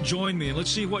 Join me and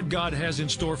let's see what God has in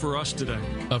store for us today.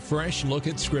 A fresh look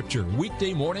at Scripture,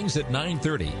 weekday mornings at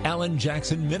 9:30. Alan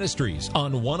Jackson Ministries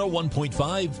on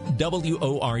 101.5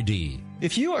 WORD.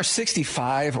 If you are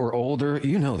 65 or older,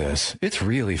 you know this. It's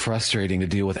really frustrating to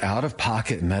deal with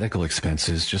out-of-pocket medical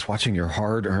expenses, just watching your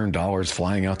hard-earned dollars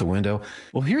flying out the window.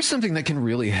 Well, here's something that can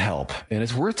really help, and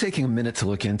it's worth taking a minute to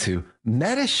look into.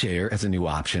 Medi-Share is a new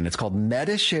option. It's called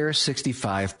Medi-Share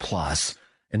 65 Plus.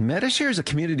 And Medi-Share is a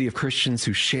community of Christians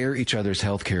who share each other's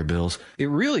healthcare bills.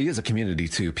 It really is a community,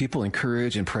 too. People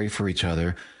encourage and pray for each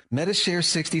other. Medi-Share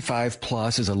 65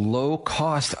 Plus is a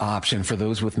low-cost option for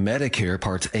those with Medicare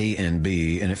Parts A and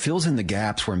B, and it fills in the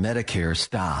gaps where Medicare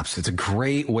stops. It's a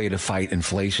great way to fight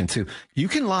inflation, too. You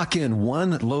can lock in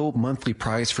one low monthly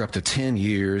price for up to 10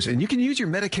 years, and you can use your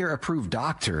Medicare-approved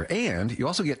doctor, and you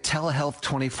also get telehealth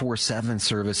 24/7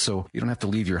 service, so you don't have to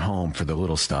leave your home for the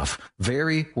little stuff.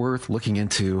 Very worth looking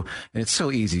into, and it's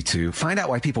so easy to. Find out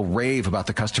why people rave about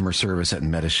the customer service at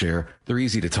Medi-Share. They're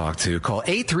easy to talk to. Call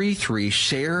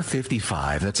 833-SHARE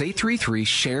 55. That's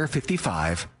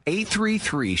 833-SHARE-55.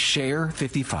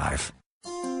 833-SHARE-55.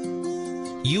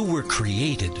 You were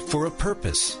created for a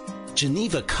purpose.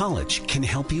 Geneva College can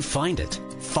help you find it,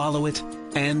 follow it,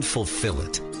 and fulfill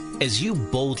it. As you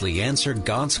boldly answer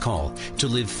God's call to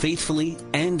live faithfully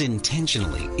and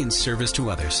intentionally in service to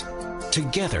others.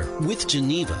 Together with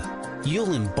Geneva,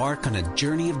 you'll embark on a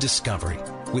journey of discovery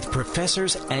with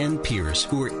professors and peers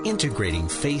who are integrating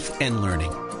faith and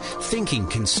learning, thinking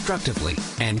constructively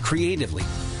and creatively.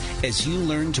 As you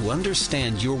learn to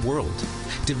understand your world,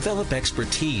 develop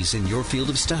expertise in your field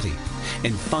of study,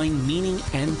 and find meaning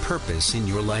and purpose in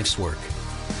your life's work.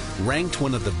 Ranked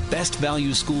one of the best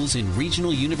value schools in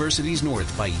Regional Universities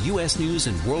North by U.S. News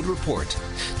and World Report,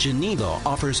 Geneva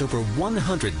offers over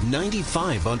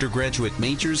 195 undergraduate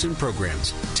majors and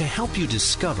programs to help you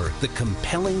discover the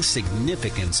compelling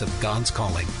significance of God's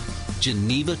calling.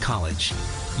 Geneva College.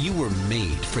 You were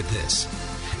made for this.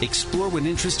 Explore what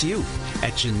interests you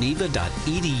at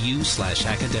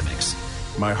geneva.edu/academics.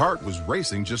 My heart was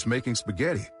racing just making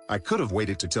spaghetti. I could have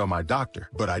waited to tell my doctor,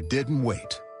 but I didn't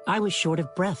wait. I was short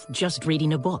of breath just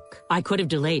reading a book. I could have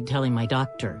delayed telling my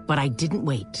doctor, but I didn't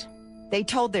wait. They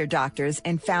told their doctors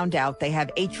and found out they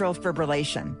have atrial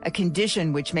fibrillation, a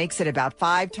condition which makes it about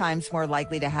 5 times more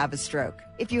likely to have a stroke.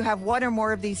 If you have one or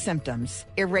more of these symptoms,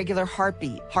 irregular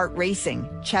heartbeat, heart racing,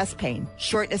 chest pain,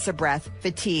 shortness of breath,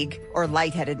 fatigue, or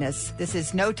lightheadedness, this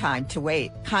is no time to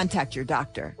wait. Contact your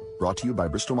doctor. Brought to you by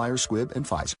Bristol Myers Squibb and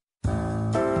Pfizer.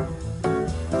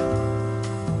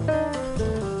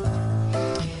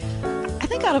 I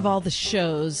think out of all the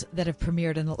shows that have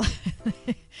premiered in the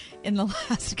in the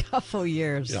last couple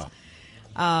years,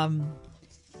 and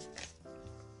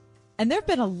there have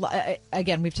been a lot.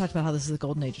 Again, we've talked about how this is the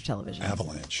golden age of television.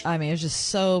 Avalanche. I mean, there's just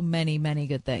so many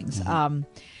good things. Mm-hmm.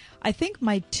 I think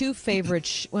my two favorite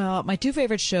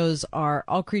shows are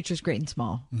All Creatures Great and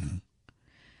Small. Mm-hmm.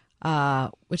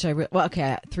 Which three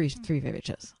favorite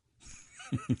shows.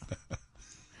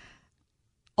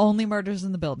 Only Murders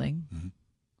in the Building, mm-hmm.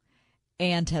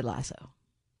 and Ted Lasso.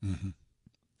 Mm-hmm.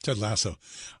 Ted Lasso.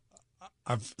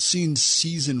 I've seen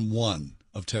season 1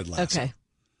 of Ted Lasso. Okay.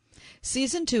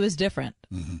 Season 2 is different.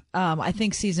 Mm-hmm. I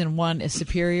think season 1 is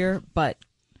superior, but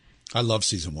I love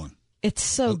season 1. It's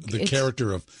so the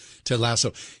character of Ted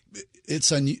Lasso.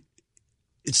 It's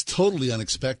totally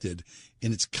unexpected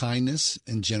in its kindness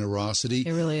and generosity.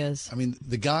 It really is. I mean,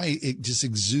 the guy, it just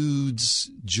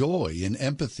exudes joy and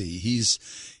empathy.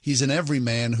 He's an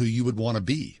everyman who you would want to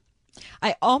be.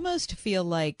 I almost feel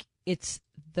like it's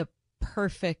the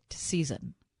perfect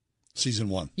season. Season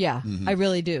 1. Yeah, mm-hmm. I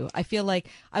really do. I feel like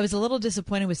I was a little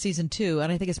disappointed with season 2,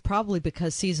 and I think it's probably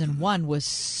because season 1 was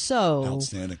so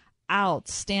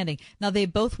outstanding. Now, they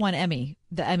both won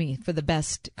the Emmy for the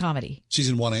best comedy.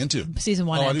 Season 1 and 2. Season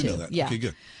 1 and 2. I didn't know that. Yeah. Okay,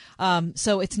 good.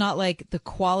 So it's not like the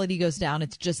quality goes down.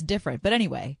 It's just different. But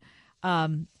anyway,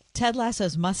 Ted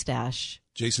Lasso's mustache.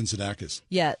 Jason Sudeikis.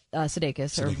 Yeah,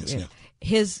 Sudeikis.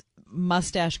 His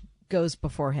mustache goes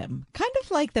before him. Kind of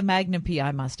like the Magnum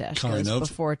P.I. mustache goes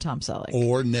before Tom Selleck.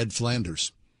 Or Ned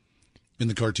Flanders in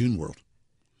the cartoon world.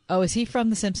 Oh, is he from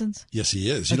The Simpsons? Yes, he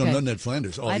is. You don't know Ned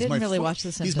Flanders. Oh, I didn't really watch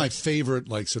The Simpsons. He's my favorite,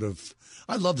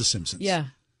 I love The Simpsons. Yeah.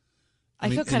 I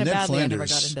feel kind of badly I never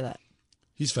got into that.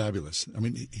 He's fabulous. I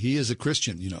mean, he is a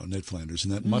Christian, Ned Flanders.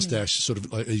 And that mustache sort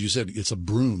of, as you said, it's a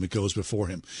broom. It goes before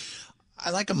him. I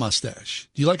like a mustache.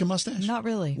 Do you like a mustache? Not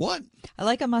really. What? I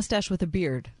like a mustache with a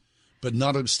beard. But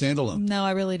not a standalone? No, I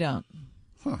really don't.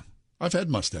 Huh. I've had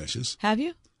mustaches. Have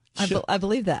you? I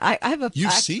believe that. I have a...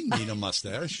 You've seen me in a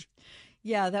mustache.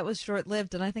 Yeah, that was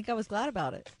short-lived, and I think I was glad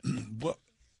about it. Well,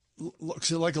 look,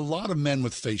 so like a lot of men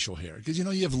with facial hair, because, you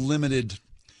have limited...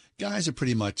 Guys are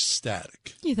pretty much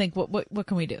static. You think, what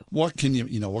can we do? What can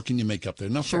you make up there?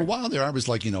 Now, for a while there, I was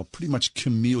like, pretty much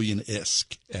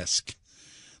chameleon-esque.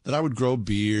 That I would grow a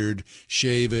beard,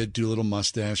 shave it, do a little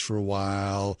mustache for a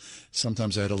while.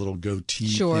 Sometimes I had a little goatee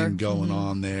thing going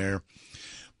on there.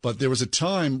 But there was a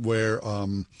time where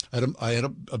I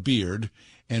had a beard,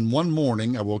 and one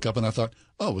morning I woke up and I thought,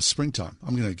 oh, it's springtime.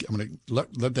 I'm gonna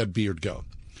let that beard go.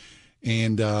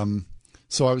 And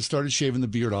so I started shaving the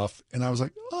beard off, and I was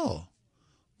like, oh,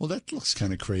 well, that looks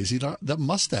kind of crazy. That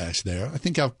mustache there. I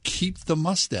think I'll keep the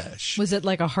mustache. Was it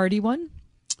like a Hardy one?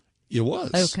 It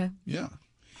was. Okay. Yeah.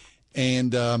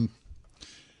 And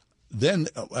then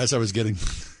as I was getting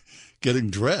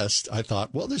dressed, I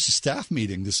thought, well, there's a staff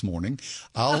meeting this morning.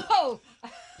 I'll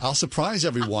surprise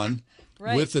everyone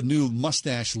with the new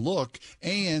mustache look.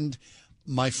 And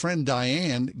my friend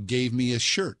Diane gave me a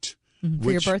shirt.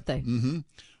 For your birthday. Mm-hmm,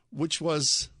 which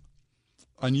was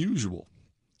unusual.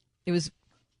 It was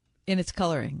in its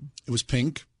coloring. It was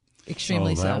pink.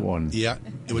 Extremely so. That one. Yeah,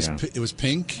 it was. Yeah. It was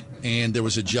pink, and there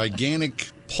was a gigantic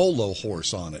polo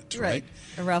horse on it. Right,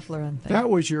 a Ralph Lauren thing.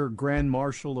 That was your Grand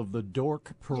Marshal of the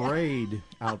Dork Parade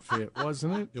outfit,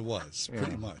 wasn't it? It was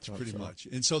pretty much.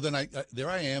 And so then there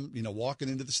I am, walking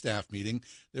into the staff meeting.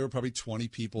 There were probably 20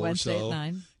 people Wednesday or so. At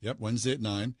 9. Yep, Wednesday at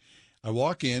 9. I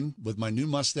walk in with my new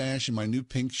mustache and my new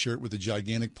pink shirt with a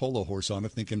gigantic polo horse on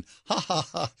it, thinking, ha ha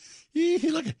ha,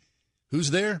 look at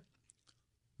who's there?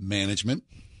 Management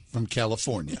from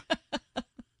California.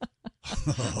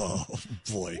 Oh,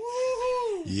 boy.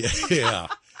 Yeah.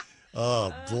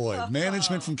 Oh, boy.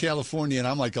 Management from California, and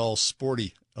I'm like all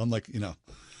sporty. I'm like,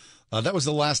 that was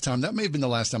the last time. That may have been the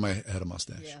last time I had a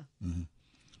mustache. Yeah. Mm-hmm.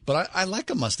 But I like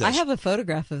a mustache. I have a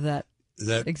photograph of that.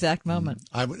 That exact moment.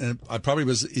 I probably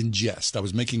was in jest. I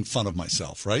was making fun of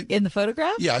myself, right? In the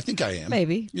photograph? Yeah, I think I am.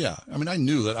 Maybe. Yeah. I mean, I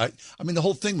knew that I mean, the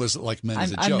whole thing was like meant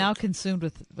as a joke. I'm now consumed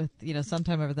with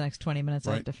sometime over the next 20 minutes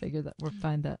I have Right. to figure that we'll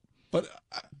find that. But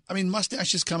I mean,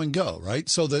 mustaches come and go, right?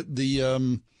 So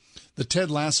the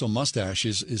Ted Lasso mustache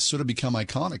is sort of become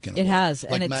iconic in a It way. has,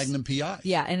 like and it's, Magnum PI.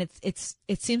 Yeah, and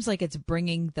it seems like it's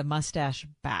bringing the mustache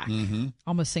back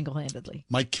almost single-handedly.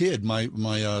 My kid, my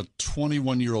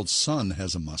 21-year-old son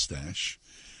has a mustache,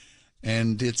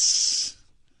 and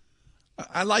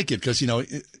I like it because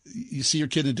you see your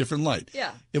kid in a different light.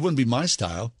 Yeah, it wouldn't be my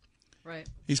style. Right.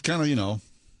 He's kind of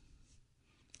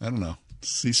I don't know.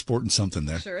 He's sporting something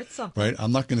there. Sure, it's something. Right?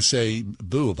 I'm not going to say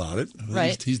boo about it.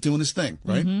 Right. He's doing his thing,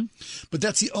 right? Mm-hmm. But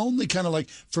that's the only kind of like,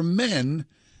 for men,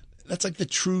 that's like the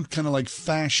true kind of like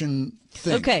fashion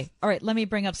thing. Okay. All right. Let me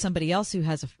bring up somebody else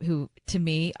who to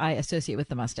me, I associate with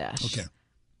the mustache. Okay.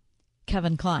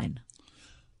 Kevin Kline.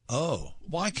 Oh,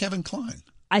 why Kevin Kline?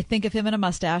 I think of him in a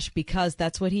mustache because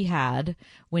that's what he had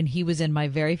when he was in my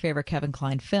very favorite Kevin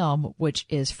Kline film, which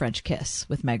is French Kiss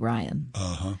with Meg Ryan.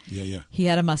 Uh-huh. Yeah. He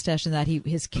had a mustache in that.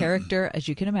 His character, as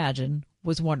you can imagine,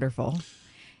 was wonderful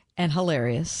and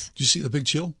hilarious. Did you see The Big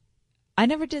Chill? I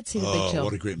never did see The Big Chill.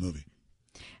 What a great movie.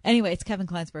 Anyway, it's Kevin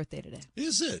Kline's birthday today.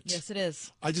 Is it? Yes, it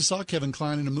is. I just saw Kevin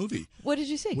Kline in a movie. What did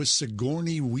you see? With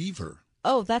Sigourney Weaver.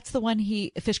 Oh, that's the one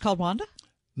Fish Called Wanda?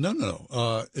 No.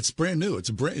 It's brand new.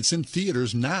 It's in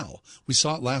theaters now. We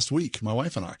saw it last week, my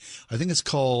wife and I. I think it's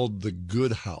called The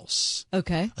Good House.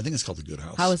 Okay. I think it's called The Good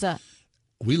House. How was that?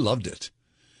 We loved it.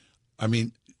 I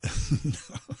mean,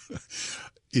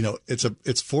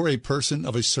 it's for a person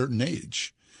of a certain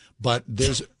age, but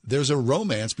there's a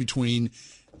romance between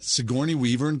Sigourney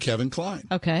Weaver and Kevin Kline.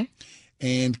 Okay.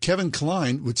 And Kevin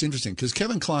Kline, what's interesting, because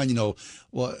Kevin Kline,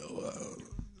 what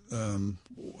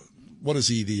is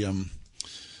he? The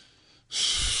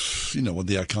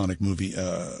iconic movie.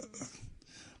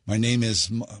 My Name Is.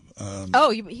 He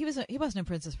wasn't in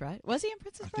Princess Bride. Was he in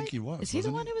Princess Bride? I think he was. Is he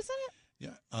the one who was in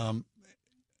it? Yeah.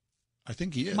 I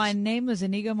think he is. My Name was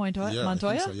Inigo Montoya. Yeah, I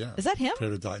think so, yeah. Is that him?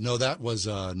 Prepare to Die. No, that was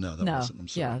no. That wasn't. I'm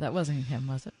sorry. Yeah, that wasn't him,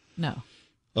 was it? No.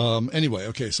 Anyway,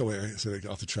 okay. So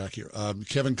off the track here.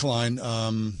 Kevin Kline.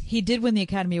 He did win the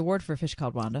Academy Award for Fish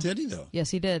Called Wanda. Did he though? Yes,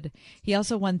 he did. He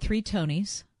also won 3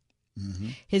 Tonys. Mm-hmm.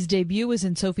 His debut was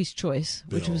in Sophie's Choice,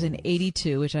 which was in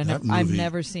 '82, which I'm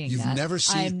never seeing. You've never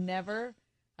seen?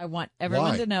 I want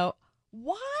everyone to know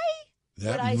why.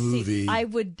 That movie.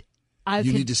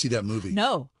 You need to see that movie.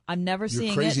 No, I'm never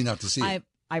seeing it. You're crazy not to see it.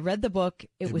 I read the book.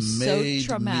 It was made so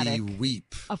traumatic. Me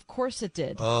weep. Of course it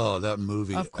did. Oh, that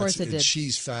movie. Of course it did.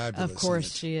 She's fabulous. Of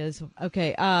course she is.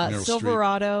 Okay. Meryl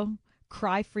Silverado, Streep.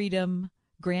 Cry Freedom,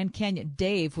 Grand Canyon,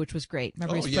 Dave, which was great.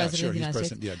 Remember, he's president of the United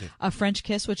States. Yeah, Dave. A French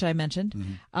Kiss, which I mentioned.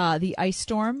 Mm-hmm. The Ice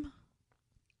Storm,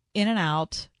 In and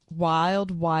Out,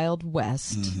 Wild Wild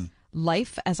West, Mm-hmm.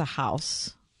 Life as a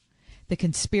House, The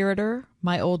Conspirator,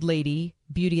 My Old Lady,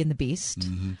 Beauty and the Beast.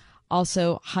 Mm-hmm.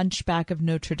 Also, Hunchback of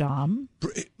Notre Dame.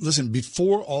 Listen,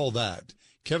 before all that,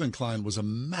 Kevin Kline was a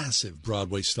massive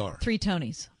Broadway star. 3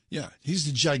 Tonys. Yeah, he's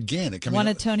the gigantic. Won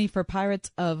a Tony for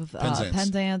Pirates of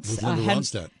Penzance, with Linda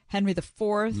Ronstadt. Henry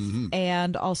IV,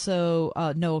 and also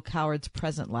Noel Coward's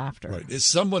Present Laughter. Right. It's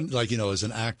someone as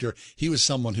an actor, he was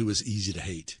someone who was easy to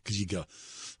hate because you go,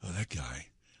 oh, that guy.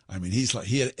 I mean,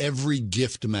 he had every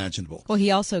gift imaginable. Well,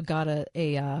 he also got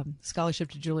a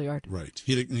scholarship to Juilliard. Right.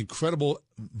 He had an incredible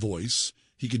voice.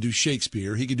 He could do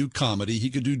Shakespeare. He could do comedy. He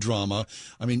could do drama.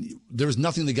 I mean, there was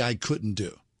nothing the guy couldn't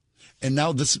do. And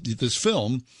now this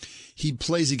film, he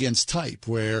plays against type,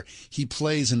 where he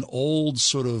plays an old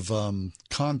sort of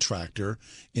contractor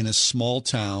in a small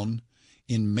town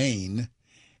in Maine.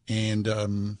 And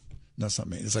that's not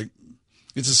Maine. It's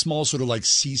a small sort of like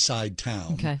seaside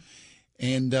town. Okay.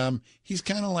 And he's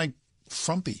kind of like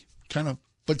frumpy,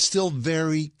 but still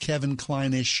very Kevin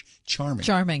Kline-ish charming.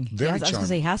 Charming. Very I was going to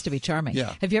say he has to be charming.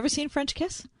 Yeah. Have you ever seen French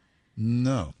Kiss?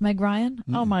 No. Meg Ryan?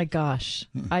 Oh, my gosh.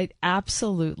 I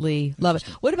absolutely love it.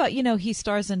 What about, he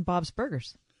stars in Bob's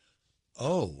Burgers.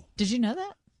 Oh. Did you know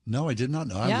that? No, I did not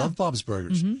know. Yeah. I love Bob's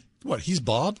Burgers. Mm-hmm. What, he's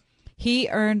Bob? He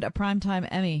earned a Primetime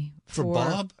Emmy. For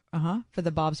Bob? For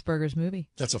the Bob's Burgers movie.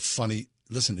 That's a funny...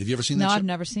 Listen, have you ever seen that show? No, I've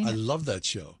never seen it. I love that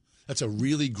show. That's a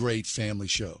really great family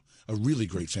show.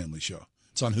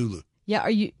 It's on Hulu. Yeah,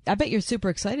 I bet you're super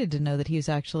excited to know that he's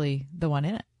actually the one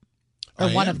in it. Or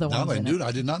one of the ones in it.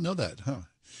 I did not know that. Huh.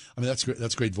 I mean, that's great.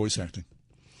 That's great voice acting.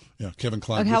 Yeah, Kevin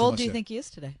Kline. Okay, how old do you think he is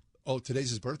today? Oh, today's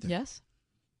his birthday. Yes.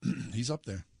 He's up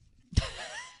there.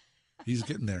 He's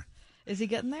getting there. Is he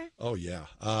getting there? Oh, yeah.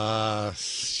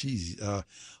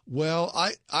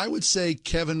 Well, I would say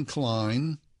Kevin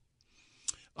Kline.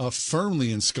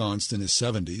 Firmly ensconced in his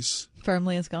 70s.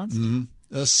 Firmly ensconced?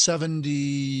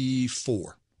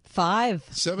 74. 5.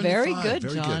 75. Very good,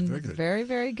 Very John. good, very good. Very,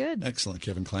 very good. Excellent,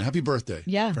 Kevin Klein. Happy birthday.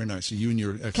 Yeah. Very nice. You and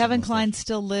your excellent Kevin mustache. Klein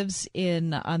still lives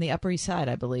on the Upper East Side,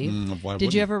 I believe. Why Did wouldn't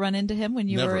you he? ever run into him when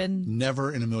you Never. were in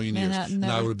Never in a million Manhattan? years.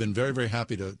 Never. And I would have been very, very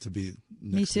happy to be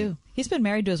next Me to too. him. He's been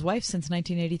married to his wife since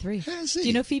 1983. Has Do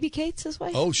you know Phoebe Cates, his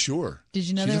wife? Oh, sure. Did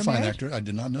you know She's they a were fine married? actor. I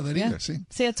did not know that Yeah. either. See,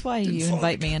 that's why Didn't you follow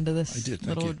invite the- me into this I did. Thank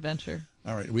little you. adventure.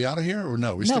 All right. Are we out of here or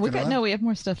no? We No, sticking around? we have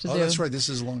more stuff to do. Oh, that's right. This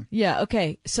is long. Yeah,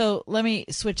 okay. So let me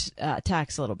switch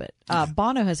tacks a little bit.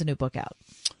 Bono has a new book out.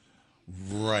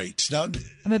 Right. Now,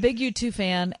 I'm a big U2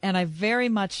 fan, and I very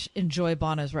much enjoy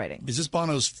Bono's writing. is this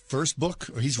Bono's first book,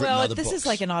 or he's written other this books? is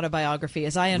like an autobiography,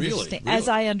 as I understand. Really? As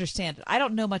I understand it, I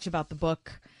don't know much about the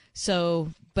book,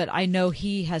 but I know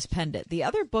he has penned it. The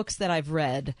other books that I've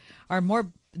read are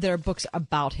they're books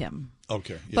about him.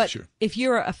 Okay, yeah, but sure. if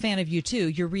you're a fan of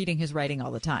U2, you're reading his writing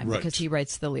all the time Right. because he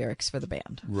writes the lyrics for the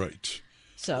band. Right.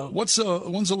 So when's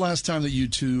the last time that you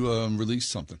two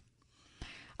released something?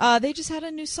 they just had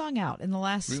a new song out in the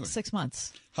last Really? 6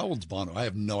 months. How old's Bono? I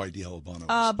have no idea how old Bono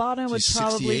is. Bono would He's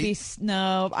probably 68? be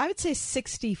I would say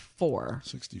 64.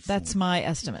 64. That's my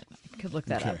estimate. I could look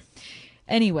that Okay. up.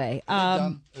 Anyway, Are they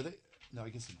done? No, I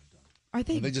guess they're not done. Are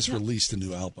they? They just done? released a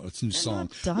new album. It's a new song.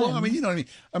 not done. Well, I mean, you know what I mean.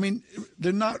 I mean,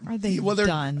 they're not. Are they they're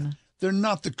done? They're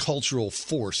not the cultural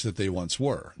force that they once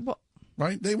were. Well,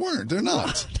 right? They weren't. They're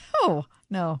not.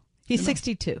 No. He's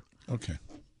 62. Okay.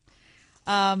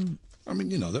 I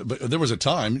mean, you know, but there was a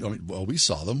time. I mean, well, we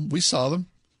saw them.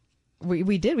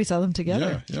 We did. We saw them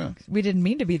together. Yeah. We didn't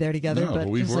mean to be there together, No, but but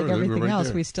we just were. like We were everything right else,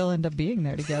 there. we still end up being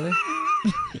there together.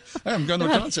 Hey, I'm going to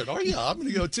a concert. Oh, yeah, I'm going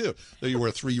to go too. There you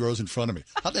were 3 rows in front of me.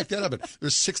 How'd the heck that happen?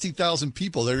 There's 60,000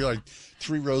 people. They're like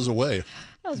 3 rows away.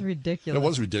 That was ridiculous. It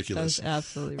was ridiculous. That was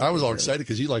absolutely I was all ridiculous. excited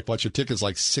because you bought your tickets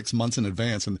like 6 months in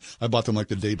advance, and I bought them like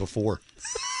the day before.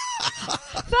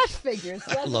 That figures.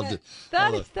 I loved it.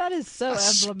 That is so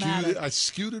emblematic. I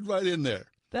scooted right in there.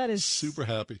 That is super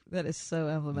happy. That is so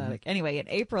emblematic. Mm-hmm. Anyway, in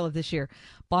April of this year,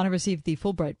 Bono received the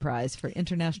Fulbright Prize for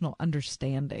International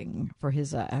Understanding for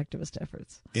his activist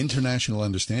efforts. International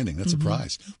Understanding. That's Mm-hmm. a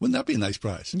prize. Wouldn't that be a nice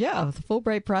prize? Yeah, the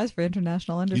Fulbright Prize for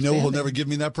International You Understanding. know who'll never give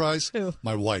me that prize? Who?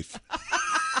 My wife.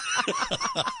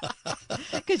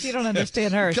 Because you don't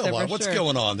understand her. Come so on, for what's sure.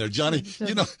 going on there, Johnny?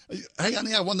 You know, hey,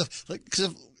 honey, I won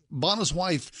because Bono's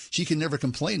wife, she can never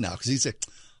complain now because he said,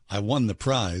 I won the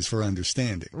prize for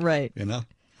understanding. Right. You know?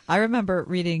 I remember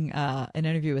reading an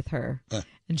interview with her,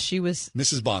 and she was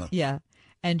Mrs. Bono. Yeah,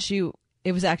 and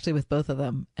it was actually with both of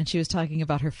them, and she was talking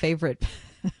about her favorite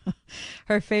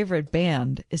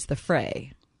band is the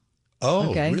Fray.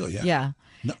 Oh, okay? really? Yeah. Yeah.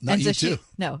 Not and you so too.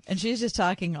 No, and she's just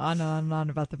talking on and on and on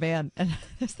about the band, and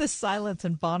there's this silence,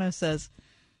 and Bono says,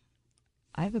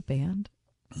 "I have a band."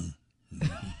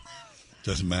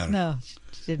 Doesn't matter. No,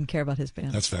 she didn't care about his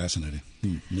band. That's fascinating.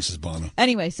 Mrs. Bono.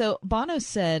 Anyway, so Bono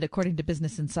said, according to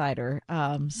Business Insider,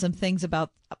 some things about,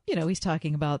 he's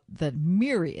talking about the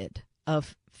myriad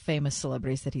of famous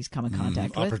celebrities that he's come in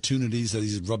contact with. Opportunities that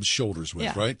he's rubbed shoulders with,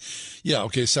 Yeah. right? Yeah,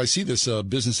 okay, so I see this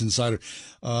Business Insider.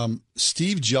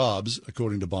 Steve Jobs,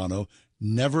 according to Bono,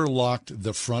 never locked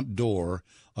the front door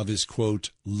of his, quote,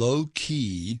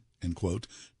 low-key, end quote,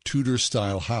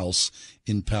 Tudor-style house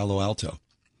in Palo Alto.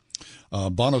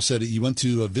 Bono said he went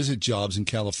to visit Jobs in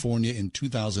California in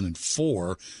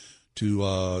 2004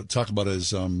 to talk about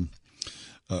his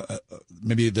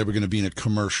maybe they were going to be in a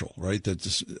commercial, right?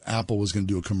 That Apple was going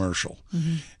to do a commercial.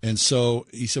 Mm-hmm. And so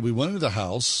he said, we went into the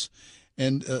house,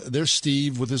 and there's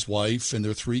Steve with his wife and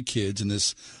their 3 kids in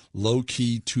this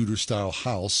low-key Tudor-style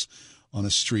house on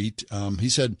a street. He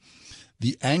said,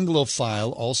 the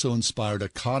Anglophile also inspired a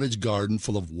cottage garden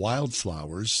full of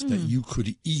wildflowers that you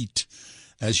could eat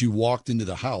as you walked into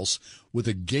the house, with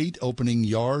a gate opening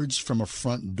yards from a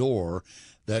front door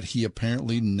that he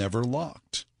apparently never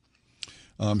locked.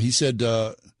 He said,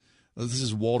 this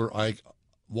is Walter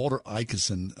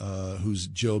Isaacson, who's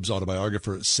Jobs'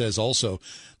 autobiographer, says also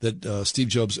that Steve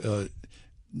Jobs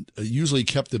usually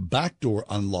kept the back door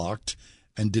unlocked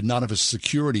and did not have a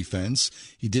security fence.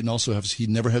 He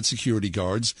never had security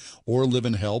guards or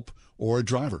live-in help or a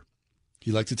driver.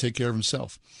 He liked to take care of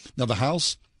himself. Now, the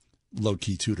house,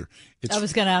 low-key Tudor. I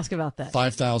was going to ask about that.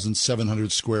 5,700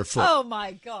 square foot. Oh,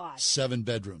 my God. 7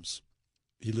 bedrooms.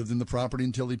 He lived in the property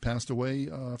until he passed away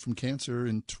from cancer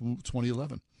in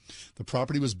 2011. The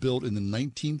property was built in the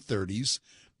 1930s.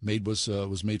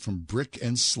 Was made from brick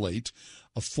and slate.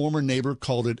 A former neighbor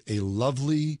called it a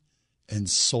lovely and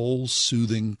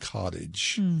soul-soothing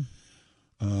cottage.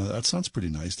 That sounds pretty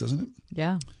nice, doesn't it?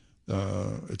 Yeah.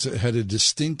 It had a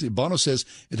distinct, Bono says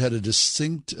it had a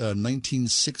distinct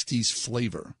 1960s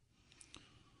flavor.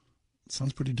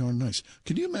 Sounds pretty darn nice.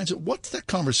 Can you imagine, what's that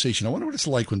conversation? I wonder what it's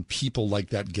like when people like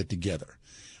that get together.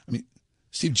 I mean,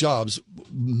 Steve Jobs,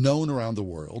 known around the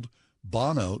world.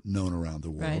 Bono, known around the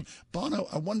world. Right. Bono,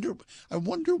 I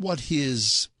wonder what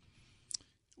his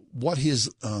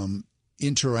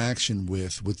interaction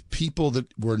with people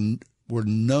that were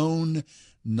known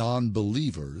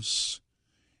non-believers,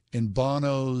 and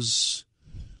Bono's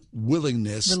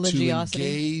willingness to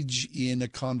engage in a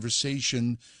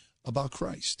conversation about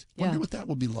Christ. I wonder what that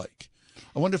would be like.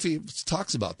 I wonder if he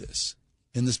talks about this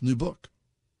in this new book.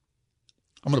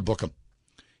 I'm going to book him.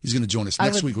 He's going to join us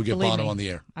next week. We'll get Bono on the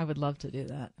air. I would love to do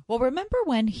that. Well, remember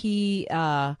when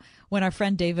when our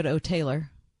friend David O. Taylor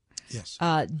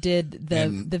did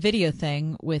the video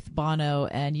thing with Bono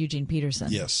and Eugene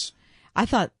Peterson? Yes. I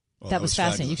thought that was was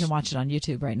fascinating. fabulous. You can watch it on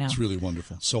YouTube right now. It's really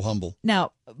wonderful. So humble.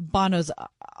 Now, Bono's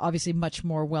obviously much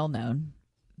more well-known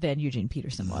than Eugene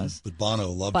Peterson was. But Bono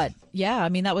loved him. Yeah, I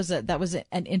mean, that was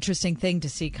an interesting thing to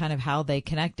see kind of how they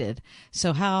connected.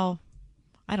 So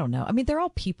I don't know. I mean, they're all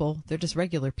people. They're just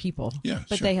regular people. Yeah,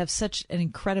 but sure. they have such an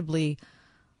incredibly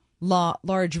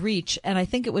large reach. And I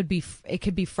think it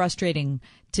could be frustrating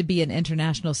to be an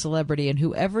international celebrity, and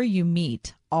whoever you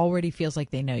meet already feels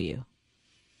like they know you.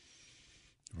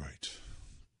 Right.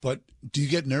 But do you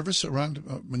get nervous around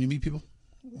when you meet people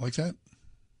like that?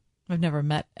 I've never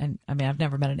met an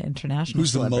international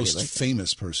Who's the celebrity most like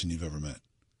famous person you've ever met?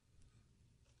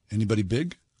 Anybody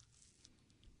big?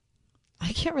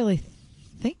 I can't really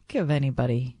think of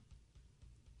anybody.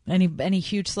 Any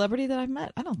huge celebrity that I've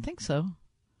met? I don't think so.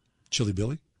 Chili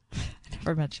Billy? I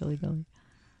never met Chili Billy.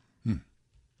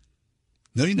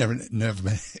 No, you never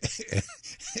met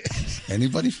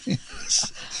anybody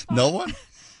famous? No one?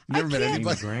 Never met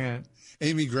anybody? Amy Grant.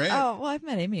 Amy Grant? Oh, well, I've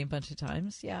met Amy a bunch of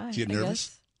times. Yeah. Do you get nervous?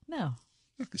 Guess. No.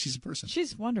 Yeah, 'cause she's a person.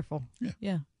 She's wonderful. Yeah.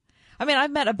 Yeah. I mean,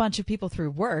 I've met a bunch of people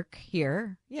through work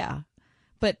here. Yeah.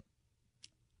 But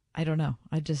I don't know.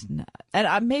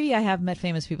 Maybe I have met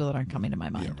famous people that aren't coming to my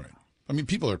mind. Yeah, right. I mean,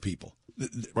 people are people,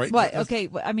 right? What? Okay.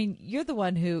 I mean, you're the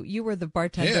one you were the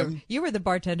bartender. Yeah. You were the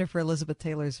bartender for Elizabeth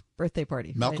Taylor's birthday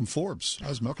party. Malcolm right? Forbes. I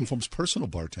was Malcolm Forbes' personal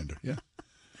bartender. Yeah.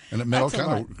 And I met all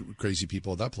kind of crazy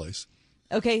people at that place.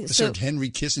 Okay. I served Henry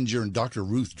Kissinger and Dr.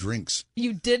 Ruth drinks.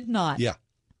 You did not? Yeah.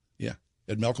 Yeah.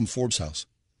 At Malcolm Forbes' house.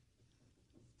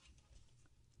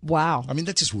 Wow. I mean,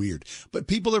 that's just weird. But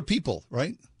people are people,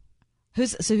 right?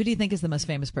 So who do you think is the most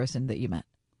famous person that you met?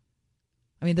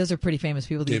 I mean, those are pretty famous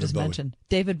people that you just mentioned.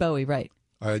 David Bowie, right.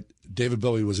 David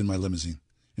Bowie was in my limousine,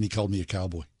 and he called me a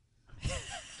cowboy.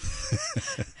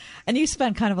 And you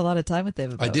spent kind of a lot of time with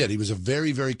David Bowie. I did. He was a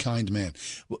very, very kind man.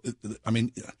 I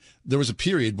mean, there was a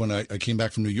period when I came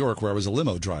back from New York where I was a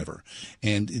limo driver,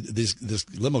 and this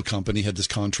limo company had this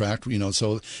contract,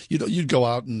 so you'd go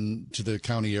out to the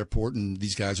county airport, and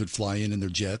these guys would fly in their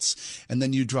jets, and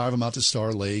then you drive them out to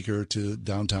Star Lake or to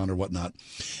downtown or whatnot.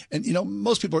 And,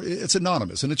 most people, it's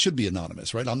anonymous, and it should be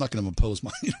anonymous, right? I'm not going to impose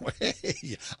my,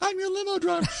 hey, I'm your limo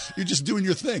driver. You're just doing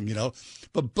your thing,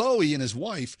 But Bowie and his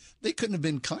wife, they couldn't have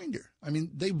been kinder. I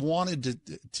mean, they wanted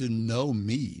to know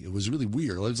me. It was really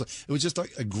weird. It was just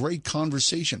like a great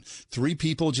conversation. Three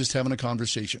people just having a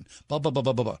conversation. Blah, blah, blah,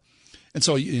 blah, blah, blah. And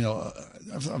so,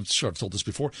 I'm sure I've told this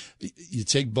before. You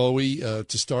take Bowie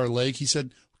to Star Lake. He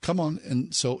said, come on.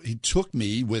 And so he took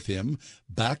me with him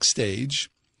backstage.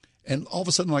 And all of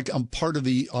a sudden, I'm part of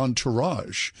the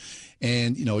entourage.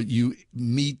 And, you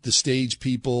meet the stage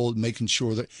people, making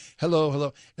sure that,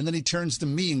 hello. And then he turns to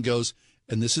me and goes,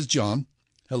 and this is John.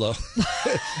 Hello.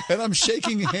 And I'm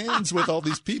shaking hands with all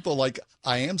these people like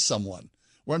I am someone,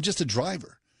 where I'm just a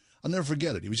driver. I'll never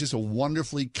forget it. He was just a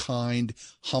wonderfully kind,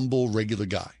 humble, regular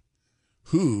guy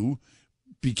who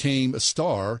became a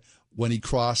star when he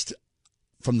crossed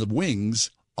from the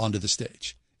wings onto the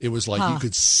stage. It was like you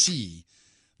could see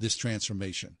this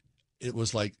transformation. It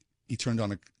was like he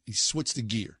switched the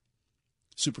gear.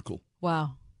 Super cool.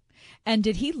 Wow. And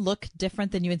did he look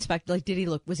different than you expected?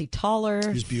 Like, was he taller,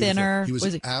 he was beautiful. thinner? He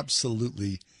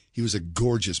he was a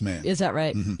gorgeous man. Is that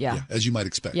right? Mm-hmm. Yeah. As you might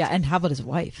expect. Yeah. And how about his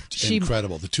wife?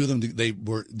 Incredible. The two of them,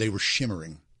 they were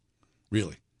shimmering.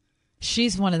 Really.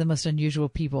 She's one of the most unusual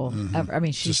people ever. I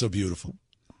mean, she's just so beautiful.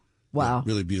 Wow. Yeah,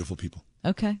 really beautiful people.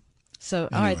 Okay. So,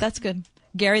 anyway. All right. That's good.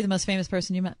 Gary, the most famous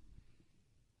person you met?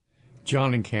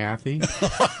 John and Kathy.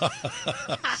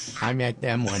 I met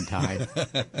them one time.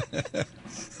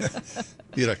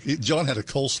 John had a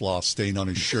coleslaw stain on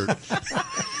his shirt.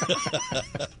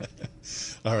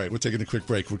 All right, we're taking a quick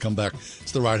break. We'll come back.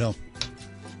 It's The Ride Home.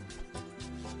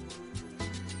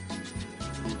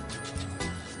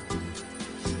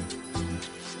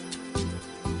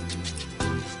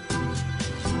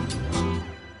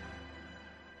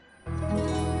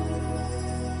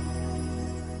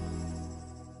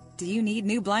 Do you need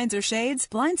new blinds or shades?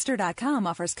 Blindster.com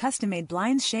offers custom-made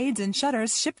blinds, shades, and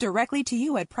shutters shipped directly to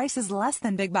you at prices less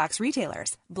than big box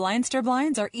retailers. Blindster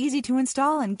blinds are easy to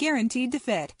install and guaranteed to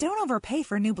fit. Don't overpay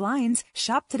for new blinds.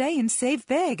 Shop today and save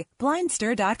big.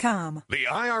 Blindster.com. The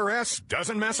IRS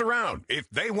doesn't mess around. If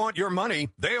they want your money,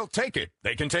 they'll take it.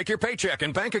 They can take your paycheck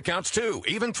and bank accounts too,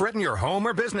 even threaten your home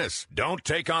or business. Don't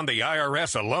take on the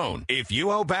IRS alone. If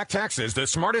you owe back taxes, the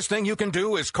smartest thing you can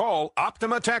do is call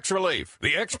Optima Tax Relief.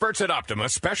 The experts at Optima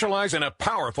specialize in a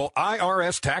powerful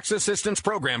IRS tax assistance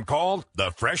program called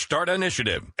the Fresh Start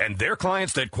Initiative. And their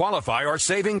clients that qualify are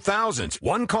saving thousands.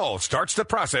 One call starts the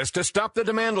process to stop the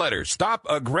demand letters, stop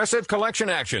aggressive collection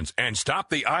actions, and stop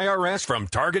the IRS from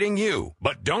targeting you.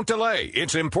 But don't delay.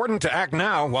 It's important to act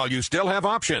now while you still have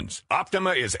options.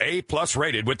 Optima is A+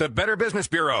 rated with the Better Business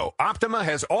Bureau. Optima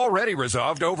has already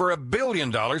resolved over $1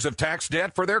 billion of tax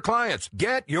debt for their clients.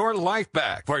 Get your life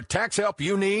back. For tax help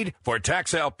you need, for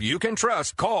tax help you can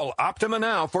trust, call Optima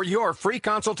now for your free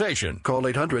consultation. Call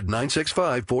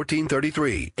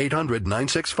 800-965-1433.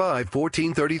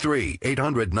 800-965-1433.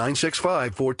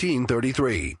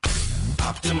 800-965-1433.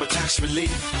 Optima Tax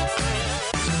Relief.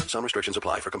 Some restrictions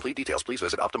apply. For complete details, please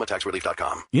visit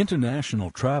OptimaTaxRelief.com. International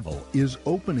travel is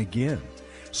open again.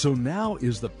 So now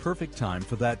is the perfect time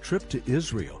for that trip to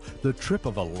Israel, the trip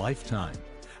of a lifetime.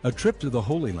 A trip to the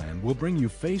Holy Land will bring you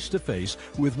face to face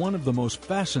with one of the most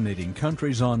fascinating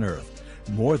countries on earth.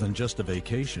 More than just a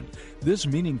vacation, this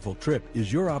meaningful trip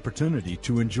is your opportunity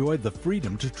to enjoy the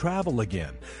freedom to travel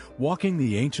again, walking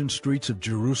the ancient streets of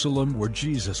Jerusalem where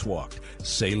Jesus walked,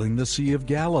 sailing the Sea of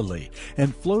Galilee,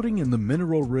 and floating in the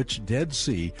mineral-rich Dead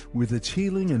Sea with its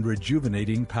healing and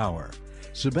rejuvenating power.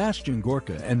 Sebastian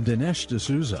Gorka and Dinesh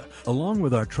D'Souza, along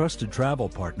with our trusted travel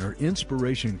partner,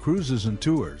 Inspiration Cruises and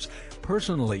Tours,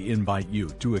 personally invite you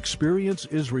to experience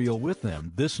Israel with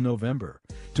them this November.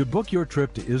 To book your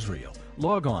trip to Israel,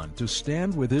 log on to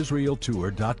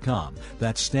standwithisraeltour.com.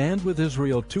 That's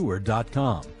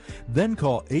standwithisraeltour.com. Then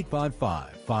call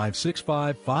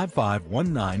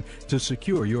 855-565-5519 to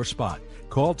secure your spot.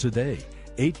 Call today,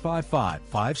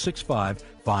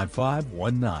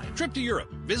 855-565-5519. Trip to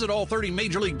Europe. Visit all 30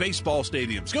 Major League Baseball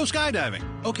stadiums. Go skydiving.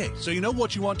 Okay, so you know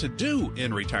what you want to do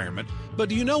in retirement, but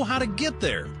do you know how to get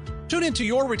there? Tune into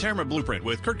Your Retirement Blueprint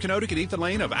with Kurt Knodik and Ethan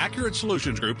Lane of Accurate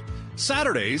Solutions Group,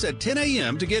 Saturdays at 10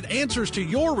 a.m. to get answers to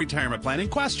your retirement planning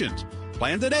questions.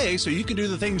 Plan today so you can do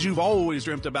the things you've always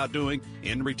dreamt about doing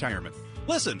in retirement.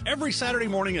 Listen every Saturday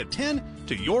morning at 10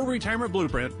 to Your Retirement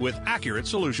Blueprint with Accurate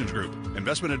Solutions Group.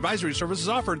 Investment advisory services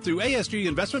offered through ASG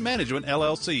Investment Management,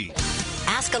 LLC.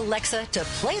 Ask Alexa to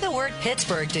play the word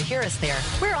Pittsburgh to hear us there.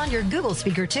 We're on your Google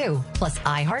speaker, too. Plus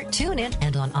iHeart, TuneIn,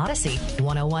 and on Odyssey.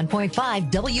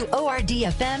 101.5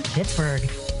 WORD-FM, Pittsburgh.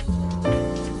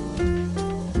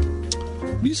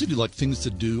 We usually do like things to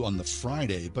do on the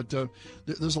Friday, but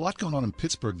there's a lot going on in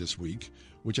Pittsburgh this week,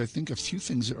 which I think a few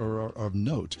things are of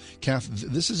note. Kath,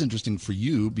 this is interesting for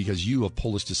you because you of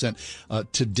Polish descent.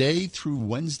 Today through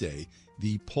Wednesday,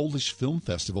 the Polish Film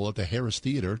Festival at the Harris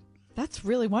Theater. That's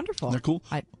really wonderful. Isn't that cool?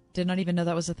 I did not even know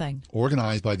that was a thing.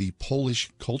 Organized by the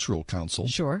Polish Cultural Council.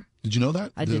 Sure. Did you know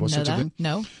that? I didn't know that.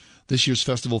 No. This year's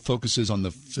festival focuses on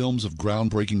the films of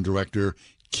groundbreaking director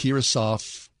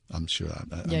Kirasov. I'm sure.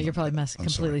 You're probably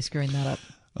completely screwing that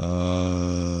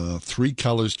up. Three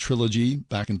Colors trilogy,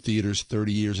 back in theaters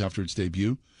 30 years after its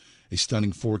debut. A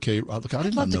stunning 4K. Look, I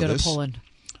did not know this. I'd love to go to Poland.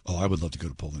 Oh, I would love to go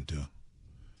to Poland, too.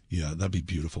 Yeah, that'd be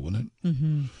beautiful, wouldn't it?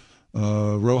 Mm-hmm.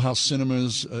 Row House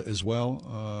Cinemas as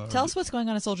well. Tell us what's going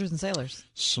on at Soldiers and Sailors.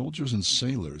 Soldiers and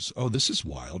Sailors. Oh, this is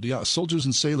wild. Yeah, Soldiers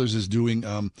and Sailors is doing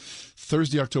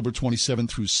Thursday, October 27th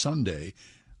through Sunday.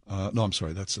 No, I'm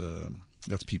sorry. That's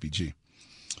PPG.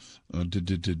 Let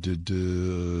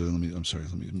me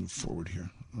move forward here.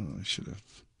 I should have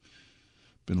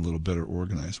been a little better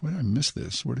organized. Where did I miss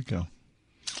this? Where'd it go?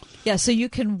 Yeah, so you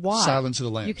can watch Silence of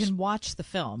the Lambs. You can watch the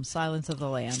film Silence of the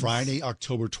Lambs. Friday,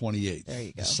 October 28th. There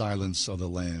you go. Silence of the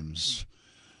Lambs.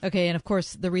 Okay, and of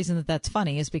course the reason that that's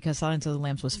funny is because Silence of the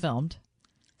Lambs was filmed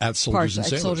at Soldiers and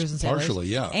Sailors. Soldiers and Sailors. Partially,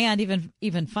 yeah. And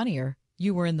even funnier,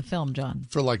 you were in the film, John.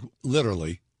 For like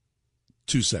literally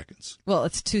 2 seconds. Well,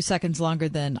 it's 2 seconds longer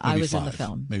than Maybe I was 5. in the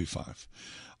film. Maybe 5.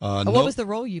 What was the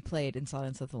role you played in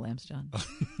Silence of the Lambs, John?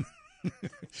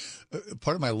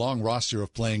 Part of my long roster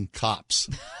of playing cops.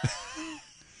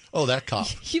 Oh, that cop.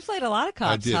 You played a lot of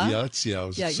cops, I did, huh?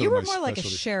 You were more like a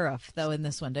sheriff, though, in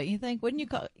this one, don't you think? Wouldn't you,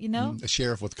 a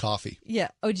sheriff with coffee. Yeah.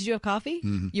 Oh, did you have coffee?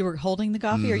 Mm-hmm. You were holding the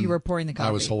coffee or you were pouring the coffee?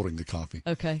 I was holding the coffee.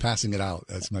 Okay. Passing it out.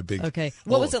 That's my big... Okay.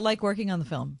 What was it like working on the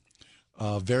film?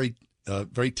 Very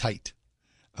tight.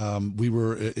 We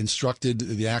were instructed,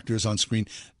 the actors on screen,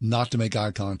 not to make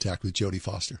eye contact with Jodie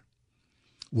Foster.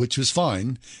 which was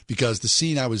fine because the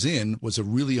scene I was in was a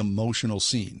really emotional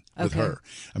scene with her.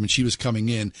 I mean, she was coming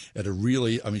in at a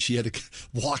really, she had to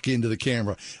walk into the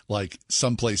camera like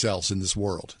someplace else in this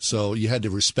world. So you had to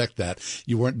respect that.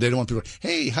 They don't want people,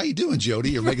 hey, how you doing,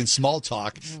 Jody? You're making small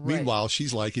talk. Right. Meanwhile,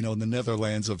 she's like, in the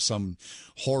Netherlands of some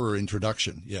horror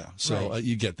introduction. Yeah. So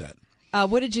you get that.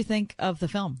 What did you think of the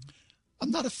film?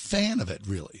 I'm not a fan of it,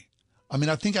 really. I mean,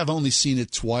 I think I've only seen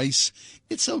it twice.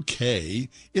 It's okay.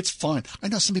 It's fine. I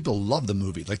know some people love the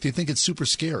movie. Like, they think it's super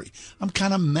scary. I'm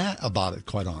kind of mad about it,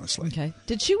 quite honestly. Okay.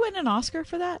 Did she win an Oscar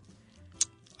for that?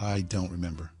 I don't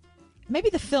remember. Maybe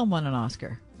the film won an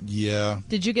Oscar. Yeah.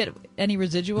 Did you get any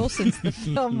residual since the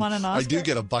film won an Oscar? I do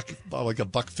get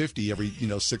 $1.50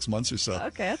 every 6 months or so.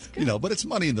 Okay, that's good. But it's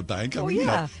money in the bank. I mean,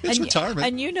 yeah. It's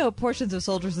retirement. And portions of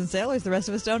Soldiers and Sailors the rest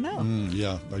of us don't know.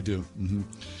 Yeah, I do. Mm-hmm.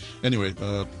 Anyway,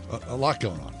 a lot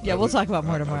going on. Yeah, we'll talk about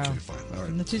more tomorrow. Okay, fine. All right.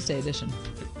 In the Tuesday edition.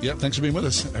 Yeah, thanks for being with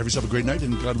us. Have yourself a great night,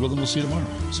 and God willing, we'll see you tomorrow.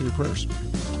 Say your prayers.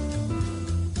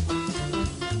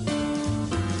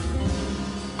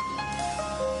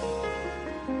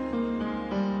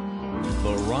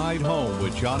 The Ride Home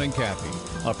with John and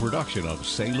Kathy, a production of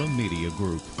Salem Media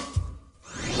Group.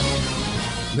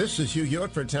 This is Hugh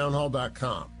Hewitt for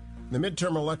townhall.com. The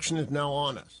midterm election is now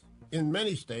on us. In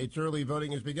many states, early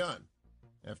voting has begun.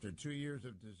 After 2 years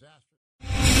of disaster.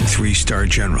 3-star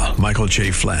General Michael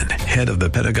J. Flynn, head of the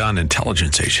Pentagon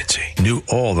Intelligence Agency, knew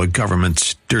all the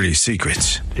government's dirty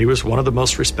secrets. He was one of the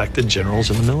most respected generals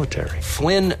in the military.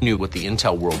 Flynn knew what the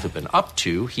intel world had been up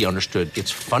to. He understood its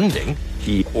funding.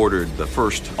 He ordered the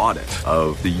first audit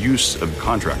of the use of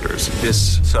contractors.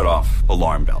 This set off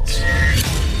alarm bells.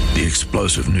 The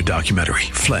explosive new documentary,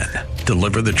 Flynn,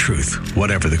 Deliver the Truth,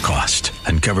 Whatever the Cost,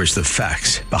 uncovers the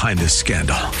facts behind this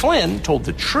scandal. Flynn told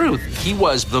the truth. He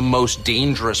was the most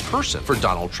dangerous person for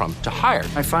Donald Trump to hire.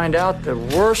 I find out the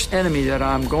worst enemy that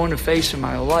I'm going to face in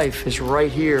my life is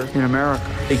right here in America.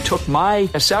 They took my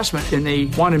assessment and they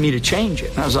wanted me to change it.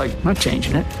 And I was like, I'm not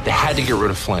changing it. They had to get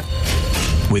rid of Flynn.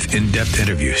 With in-depth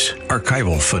interviews,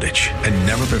 archival footage, and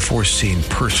never-before-seen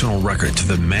personal records of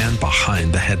the man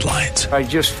behind the headlines. I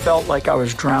just felt like I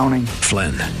was drowning.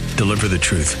 Flynn, Deliver the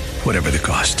Truth, Whatever the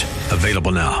Cost.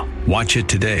 Available now. Watch it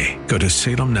today. Go to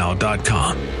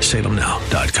salemnow.com.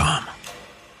 salemnow.com.